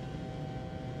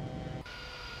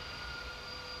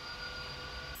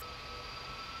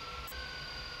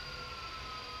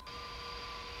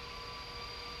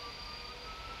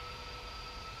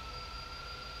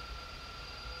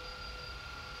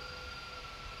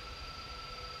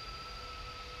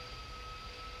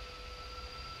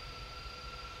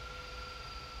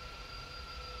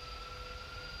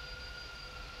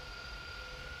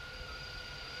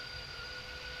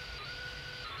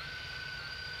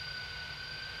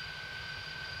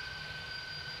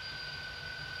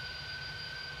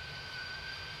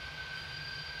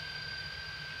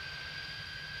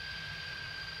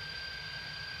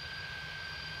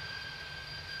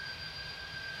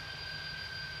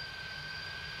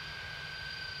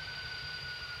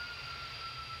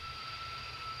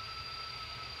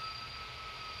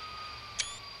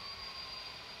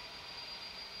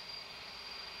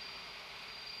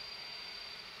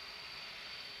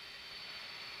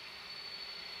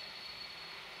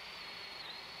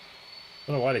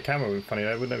 I don't know why the camera went funny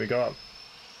there, wouldn't let me go up.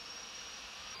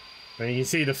 And you can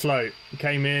see the float.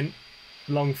 Came in,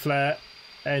 long flare,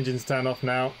 engines turned off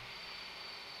now.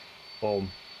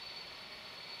 Boom.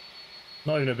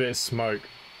 Not even a bit of smoke.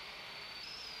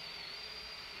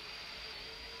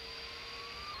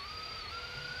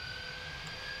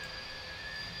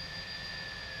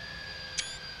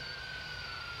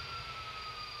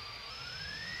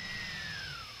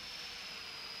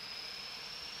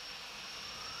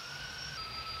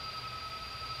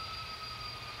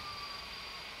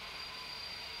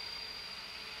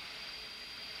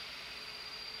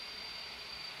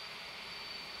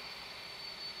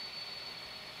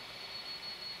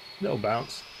 Little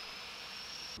bounce.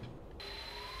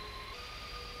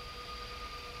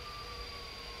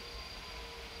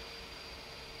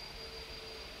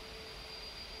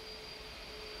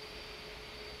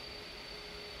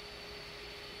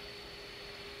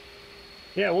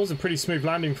 Yeah, it was a pretty smooth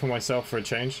landing for myself for a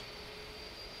change.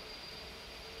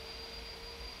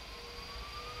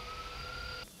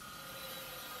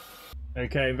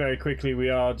 Okay, very quickly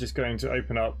we are just going to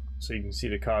open up so you can see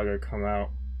the cargo come out.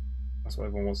 That's what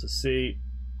everyone wants to see.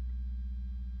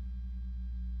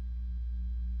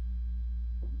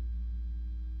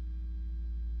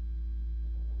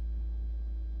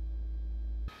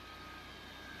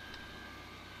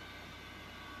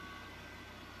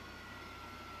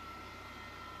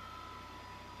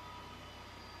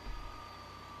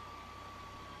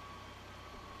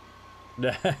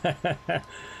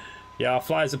 Yeah, I'll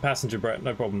fly as a passenger, Brett,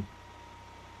 no problem.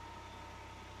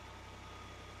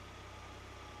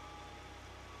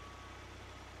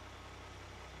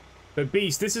 But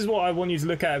Beast, this is what I want you to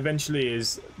look at eventually,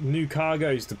 is new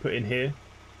cargoes to put in here.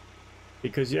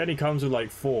 Because it only comes with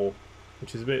like 4,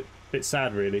 which is a bit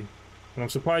sad really. And I'm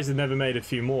surprised they've never made a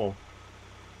few more.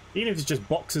 Even if it's just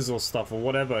boxes or stuff or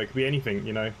whatever, it could be anything,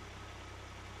 you know.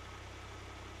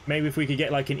 Maybe if we could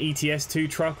get like an ETS2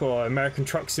 truck or American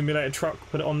Truck Simulator truck,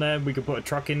 put it on there, we could put a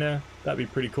truck in there. That'd be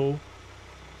pretty cool.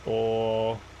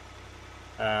 Or,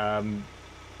 I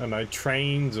don't know,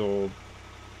 trains or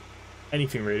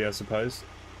anything really, I suppose.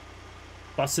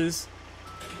 Buses.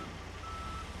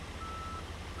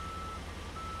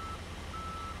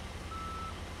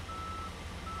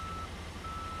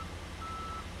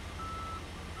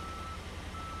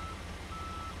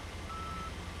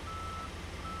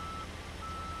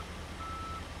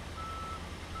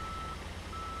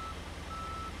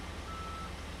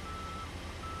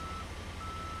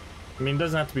 I mean, it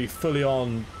doesn't have to be fully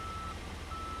on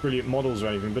brilliant models or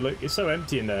anything, but look, it's so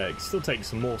empty in there, it can still take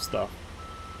some more stuff.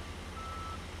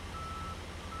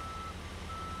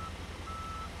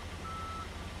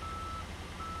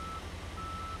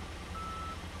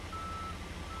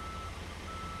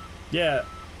 Yeah,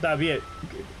 that'd be it.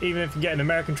 Even if you get an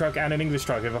American truck and an English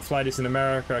truck, if I fly this in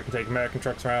America, I can take American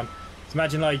trucks around. So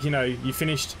imagine, like, you know, you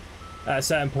finished at a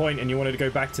certain point and you wanted to go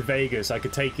back to Vegas, I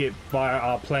could take it via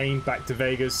our plane back to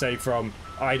Vegas, say from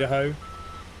Idaho.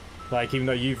 Like, even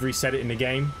though you've reset it in the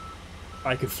game,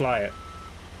 I could fly it.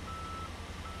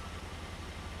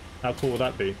 How cool would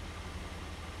that be?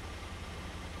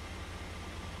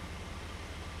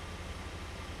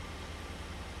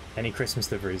 Any Christmas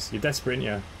liveries? You're desperate, aren't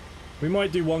you? We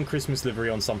might do one Christmas livery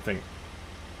on something.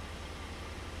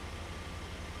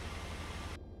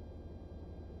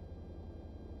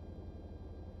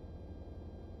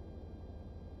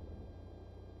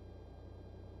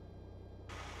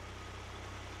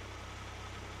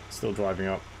 Still driving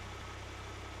up.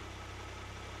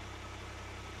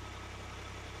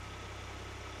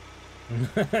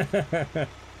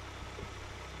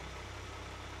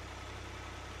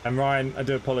 And Ryan, I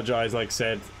do apologise, like I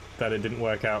said, that it didn't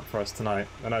work out for us tonight.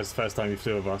 I know it's the first time you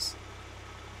flew with us.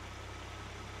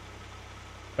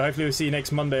 But hopefully we'll see you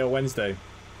next Monday or Wednesday.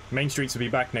 Main Streets will be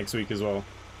back next week as well.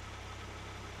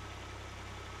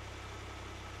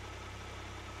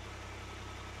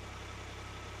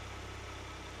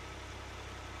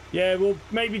 Yeah, we'll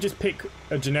maybe just pick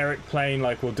a generic plane,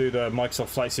 like we'll do the Microsoft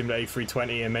Flight Simulator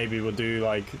A320, and maybe we'll do,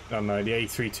 like, I don't know, the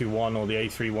A321 or the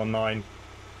A319.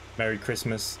 Merry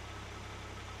Christmas.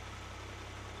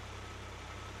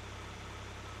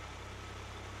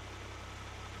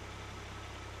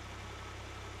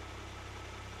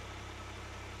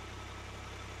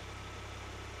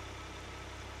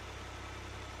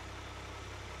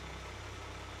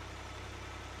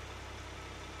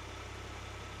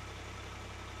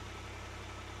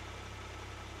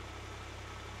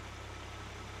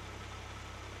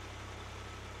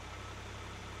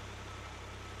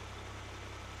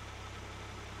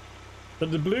 But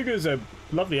the Beluga is a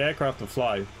lovely aircraft to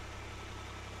fly.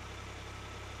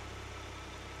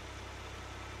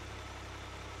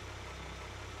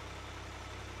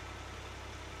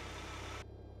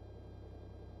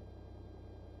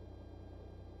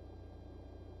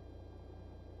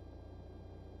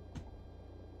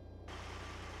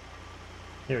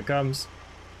 Here it comes.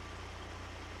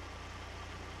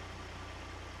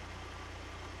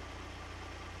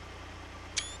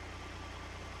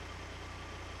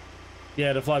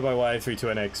 Yeah, the fly-by-wire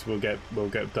A320NX will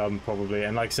get done probably,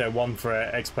 and like I said, one for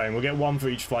X-Plane. We'll get one for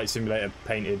each flight simulator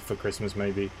painted for Christmas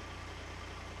maybe.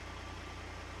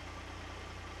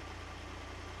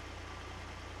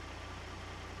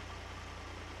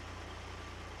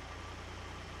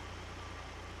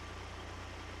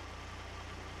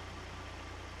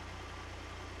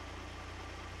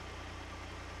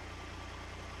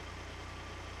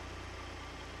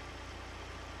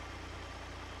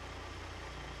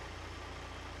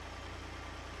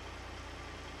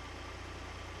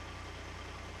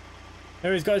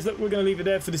 Anyways, guys, look, we're going to leave it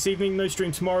there for this evening. No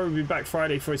stream tomorrow. We'll be back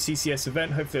Friday for a CCS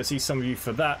event. Hopefully I'll see some of you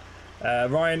for that.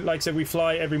 Ryan, like I said, we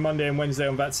fly every Monday and Wednesday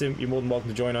on Vatsim. You're more than welcome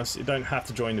to join us. You don't have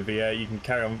to join the VA. You can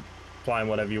carry on flying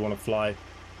whatever you want to fly.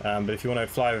 But if you want to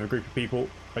fly with a group of people,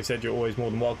 like I said, you're always more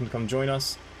than welcome to come join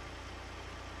us.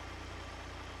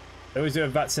 They always do a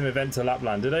Vatsim event to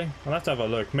Lapland, do they? I'll have to have a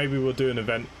look. Maybe we'll do an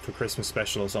event for Christmas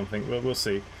special or something. We'll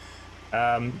see.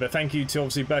 But thank you to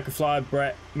obviously Berkefly,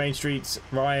 Brett, Main Streets,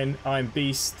 Ryan, Iron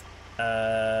Beast,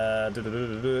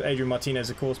 Adrian Martinez,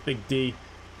 of course, Big D.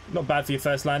 Not bad for your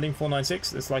first landing,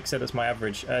 496. That's, like I said, that's my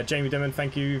average. Jamie Demon,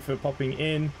 thank you for popping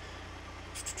in.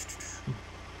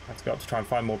 I have to go up to try and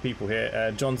find more people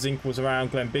here. John Zink was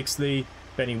around, Glenn Bixley,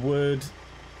 Benny Wood.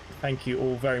 Thank you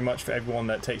all very much for everyone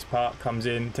that takes part, comes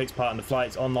in, takes part in the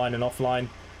flights, online and offline.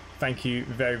 Thank you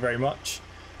very, very much.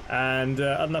 And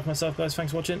other than that, myself, guys,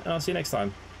 thanks for watching, and I'll see you next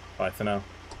time. Bye for now.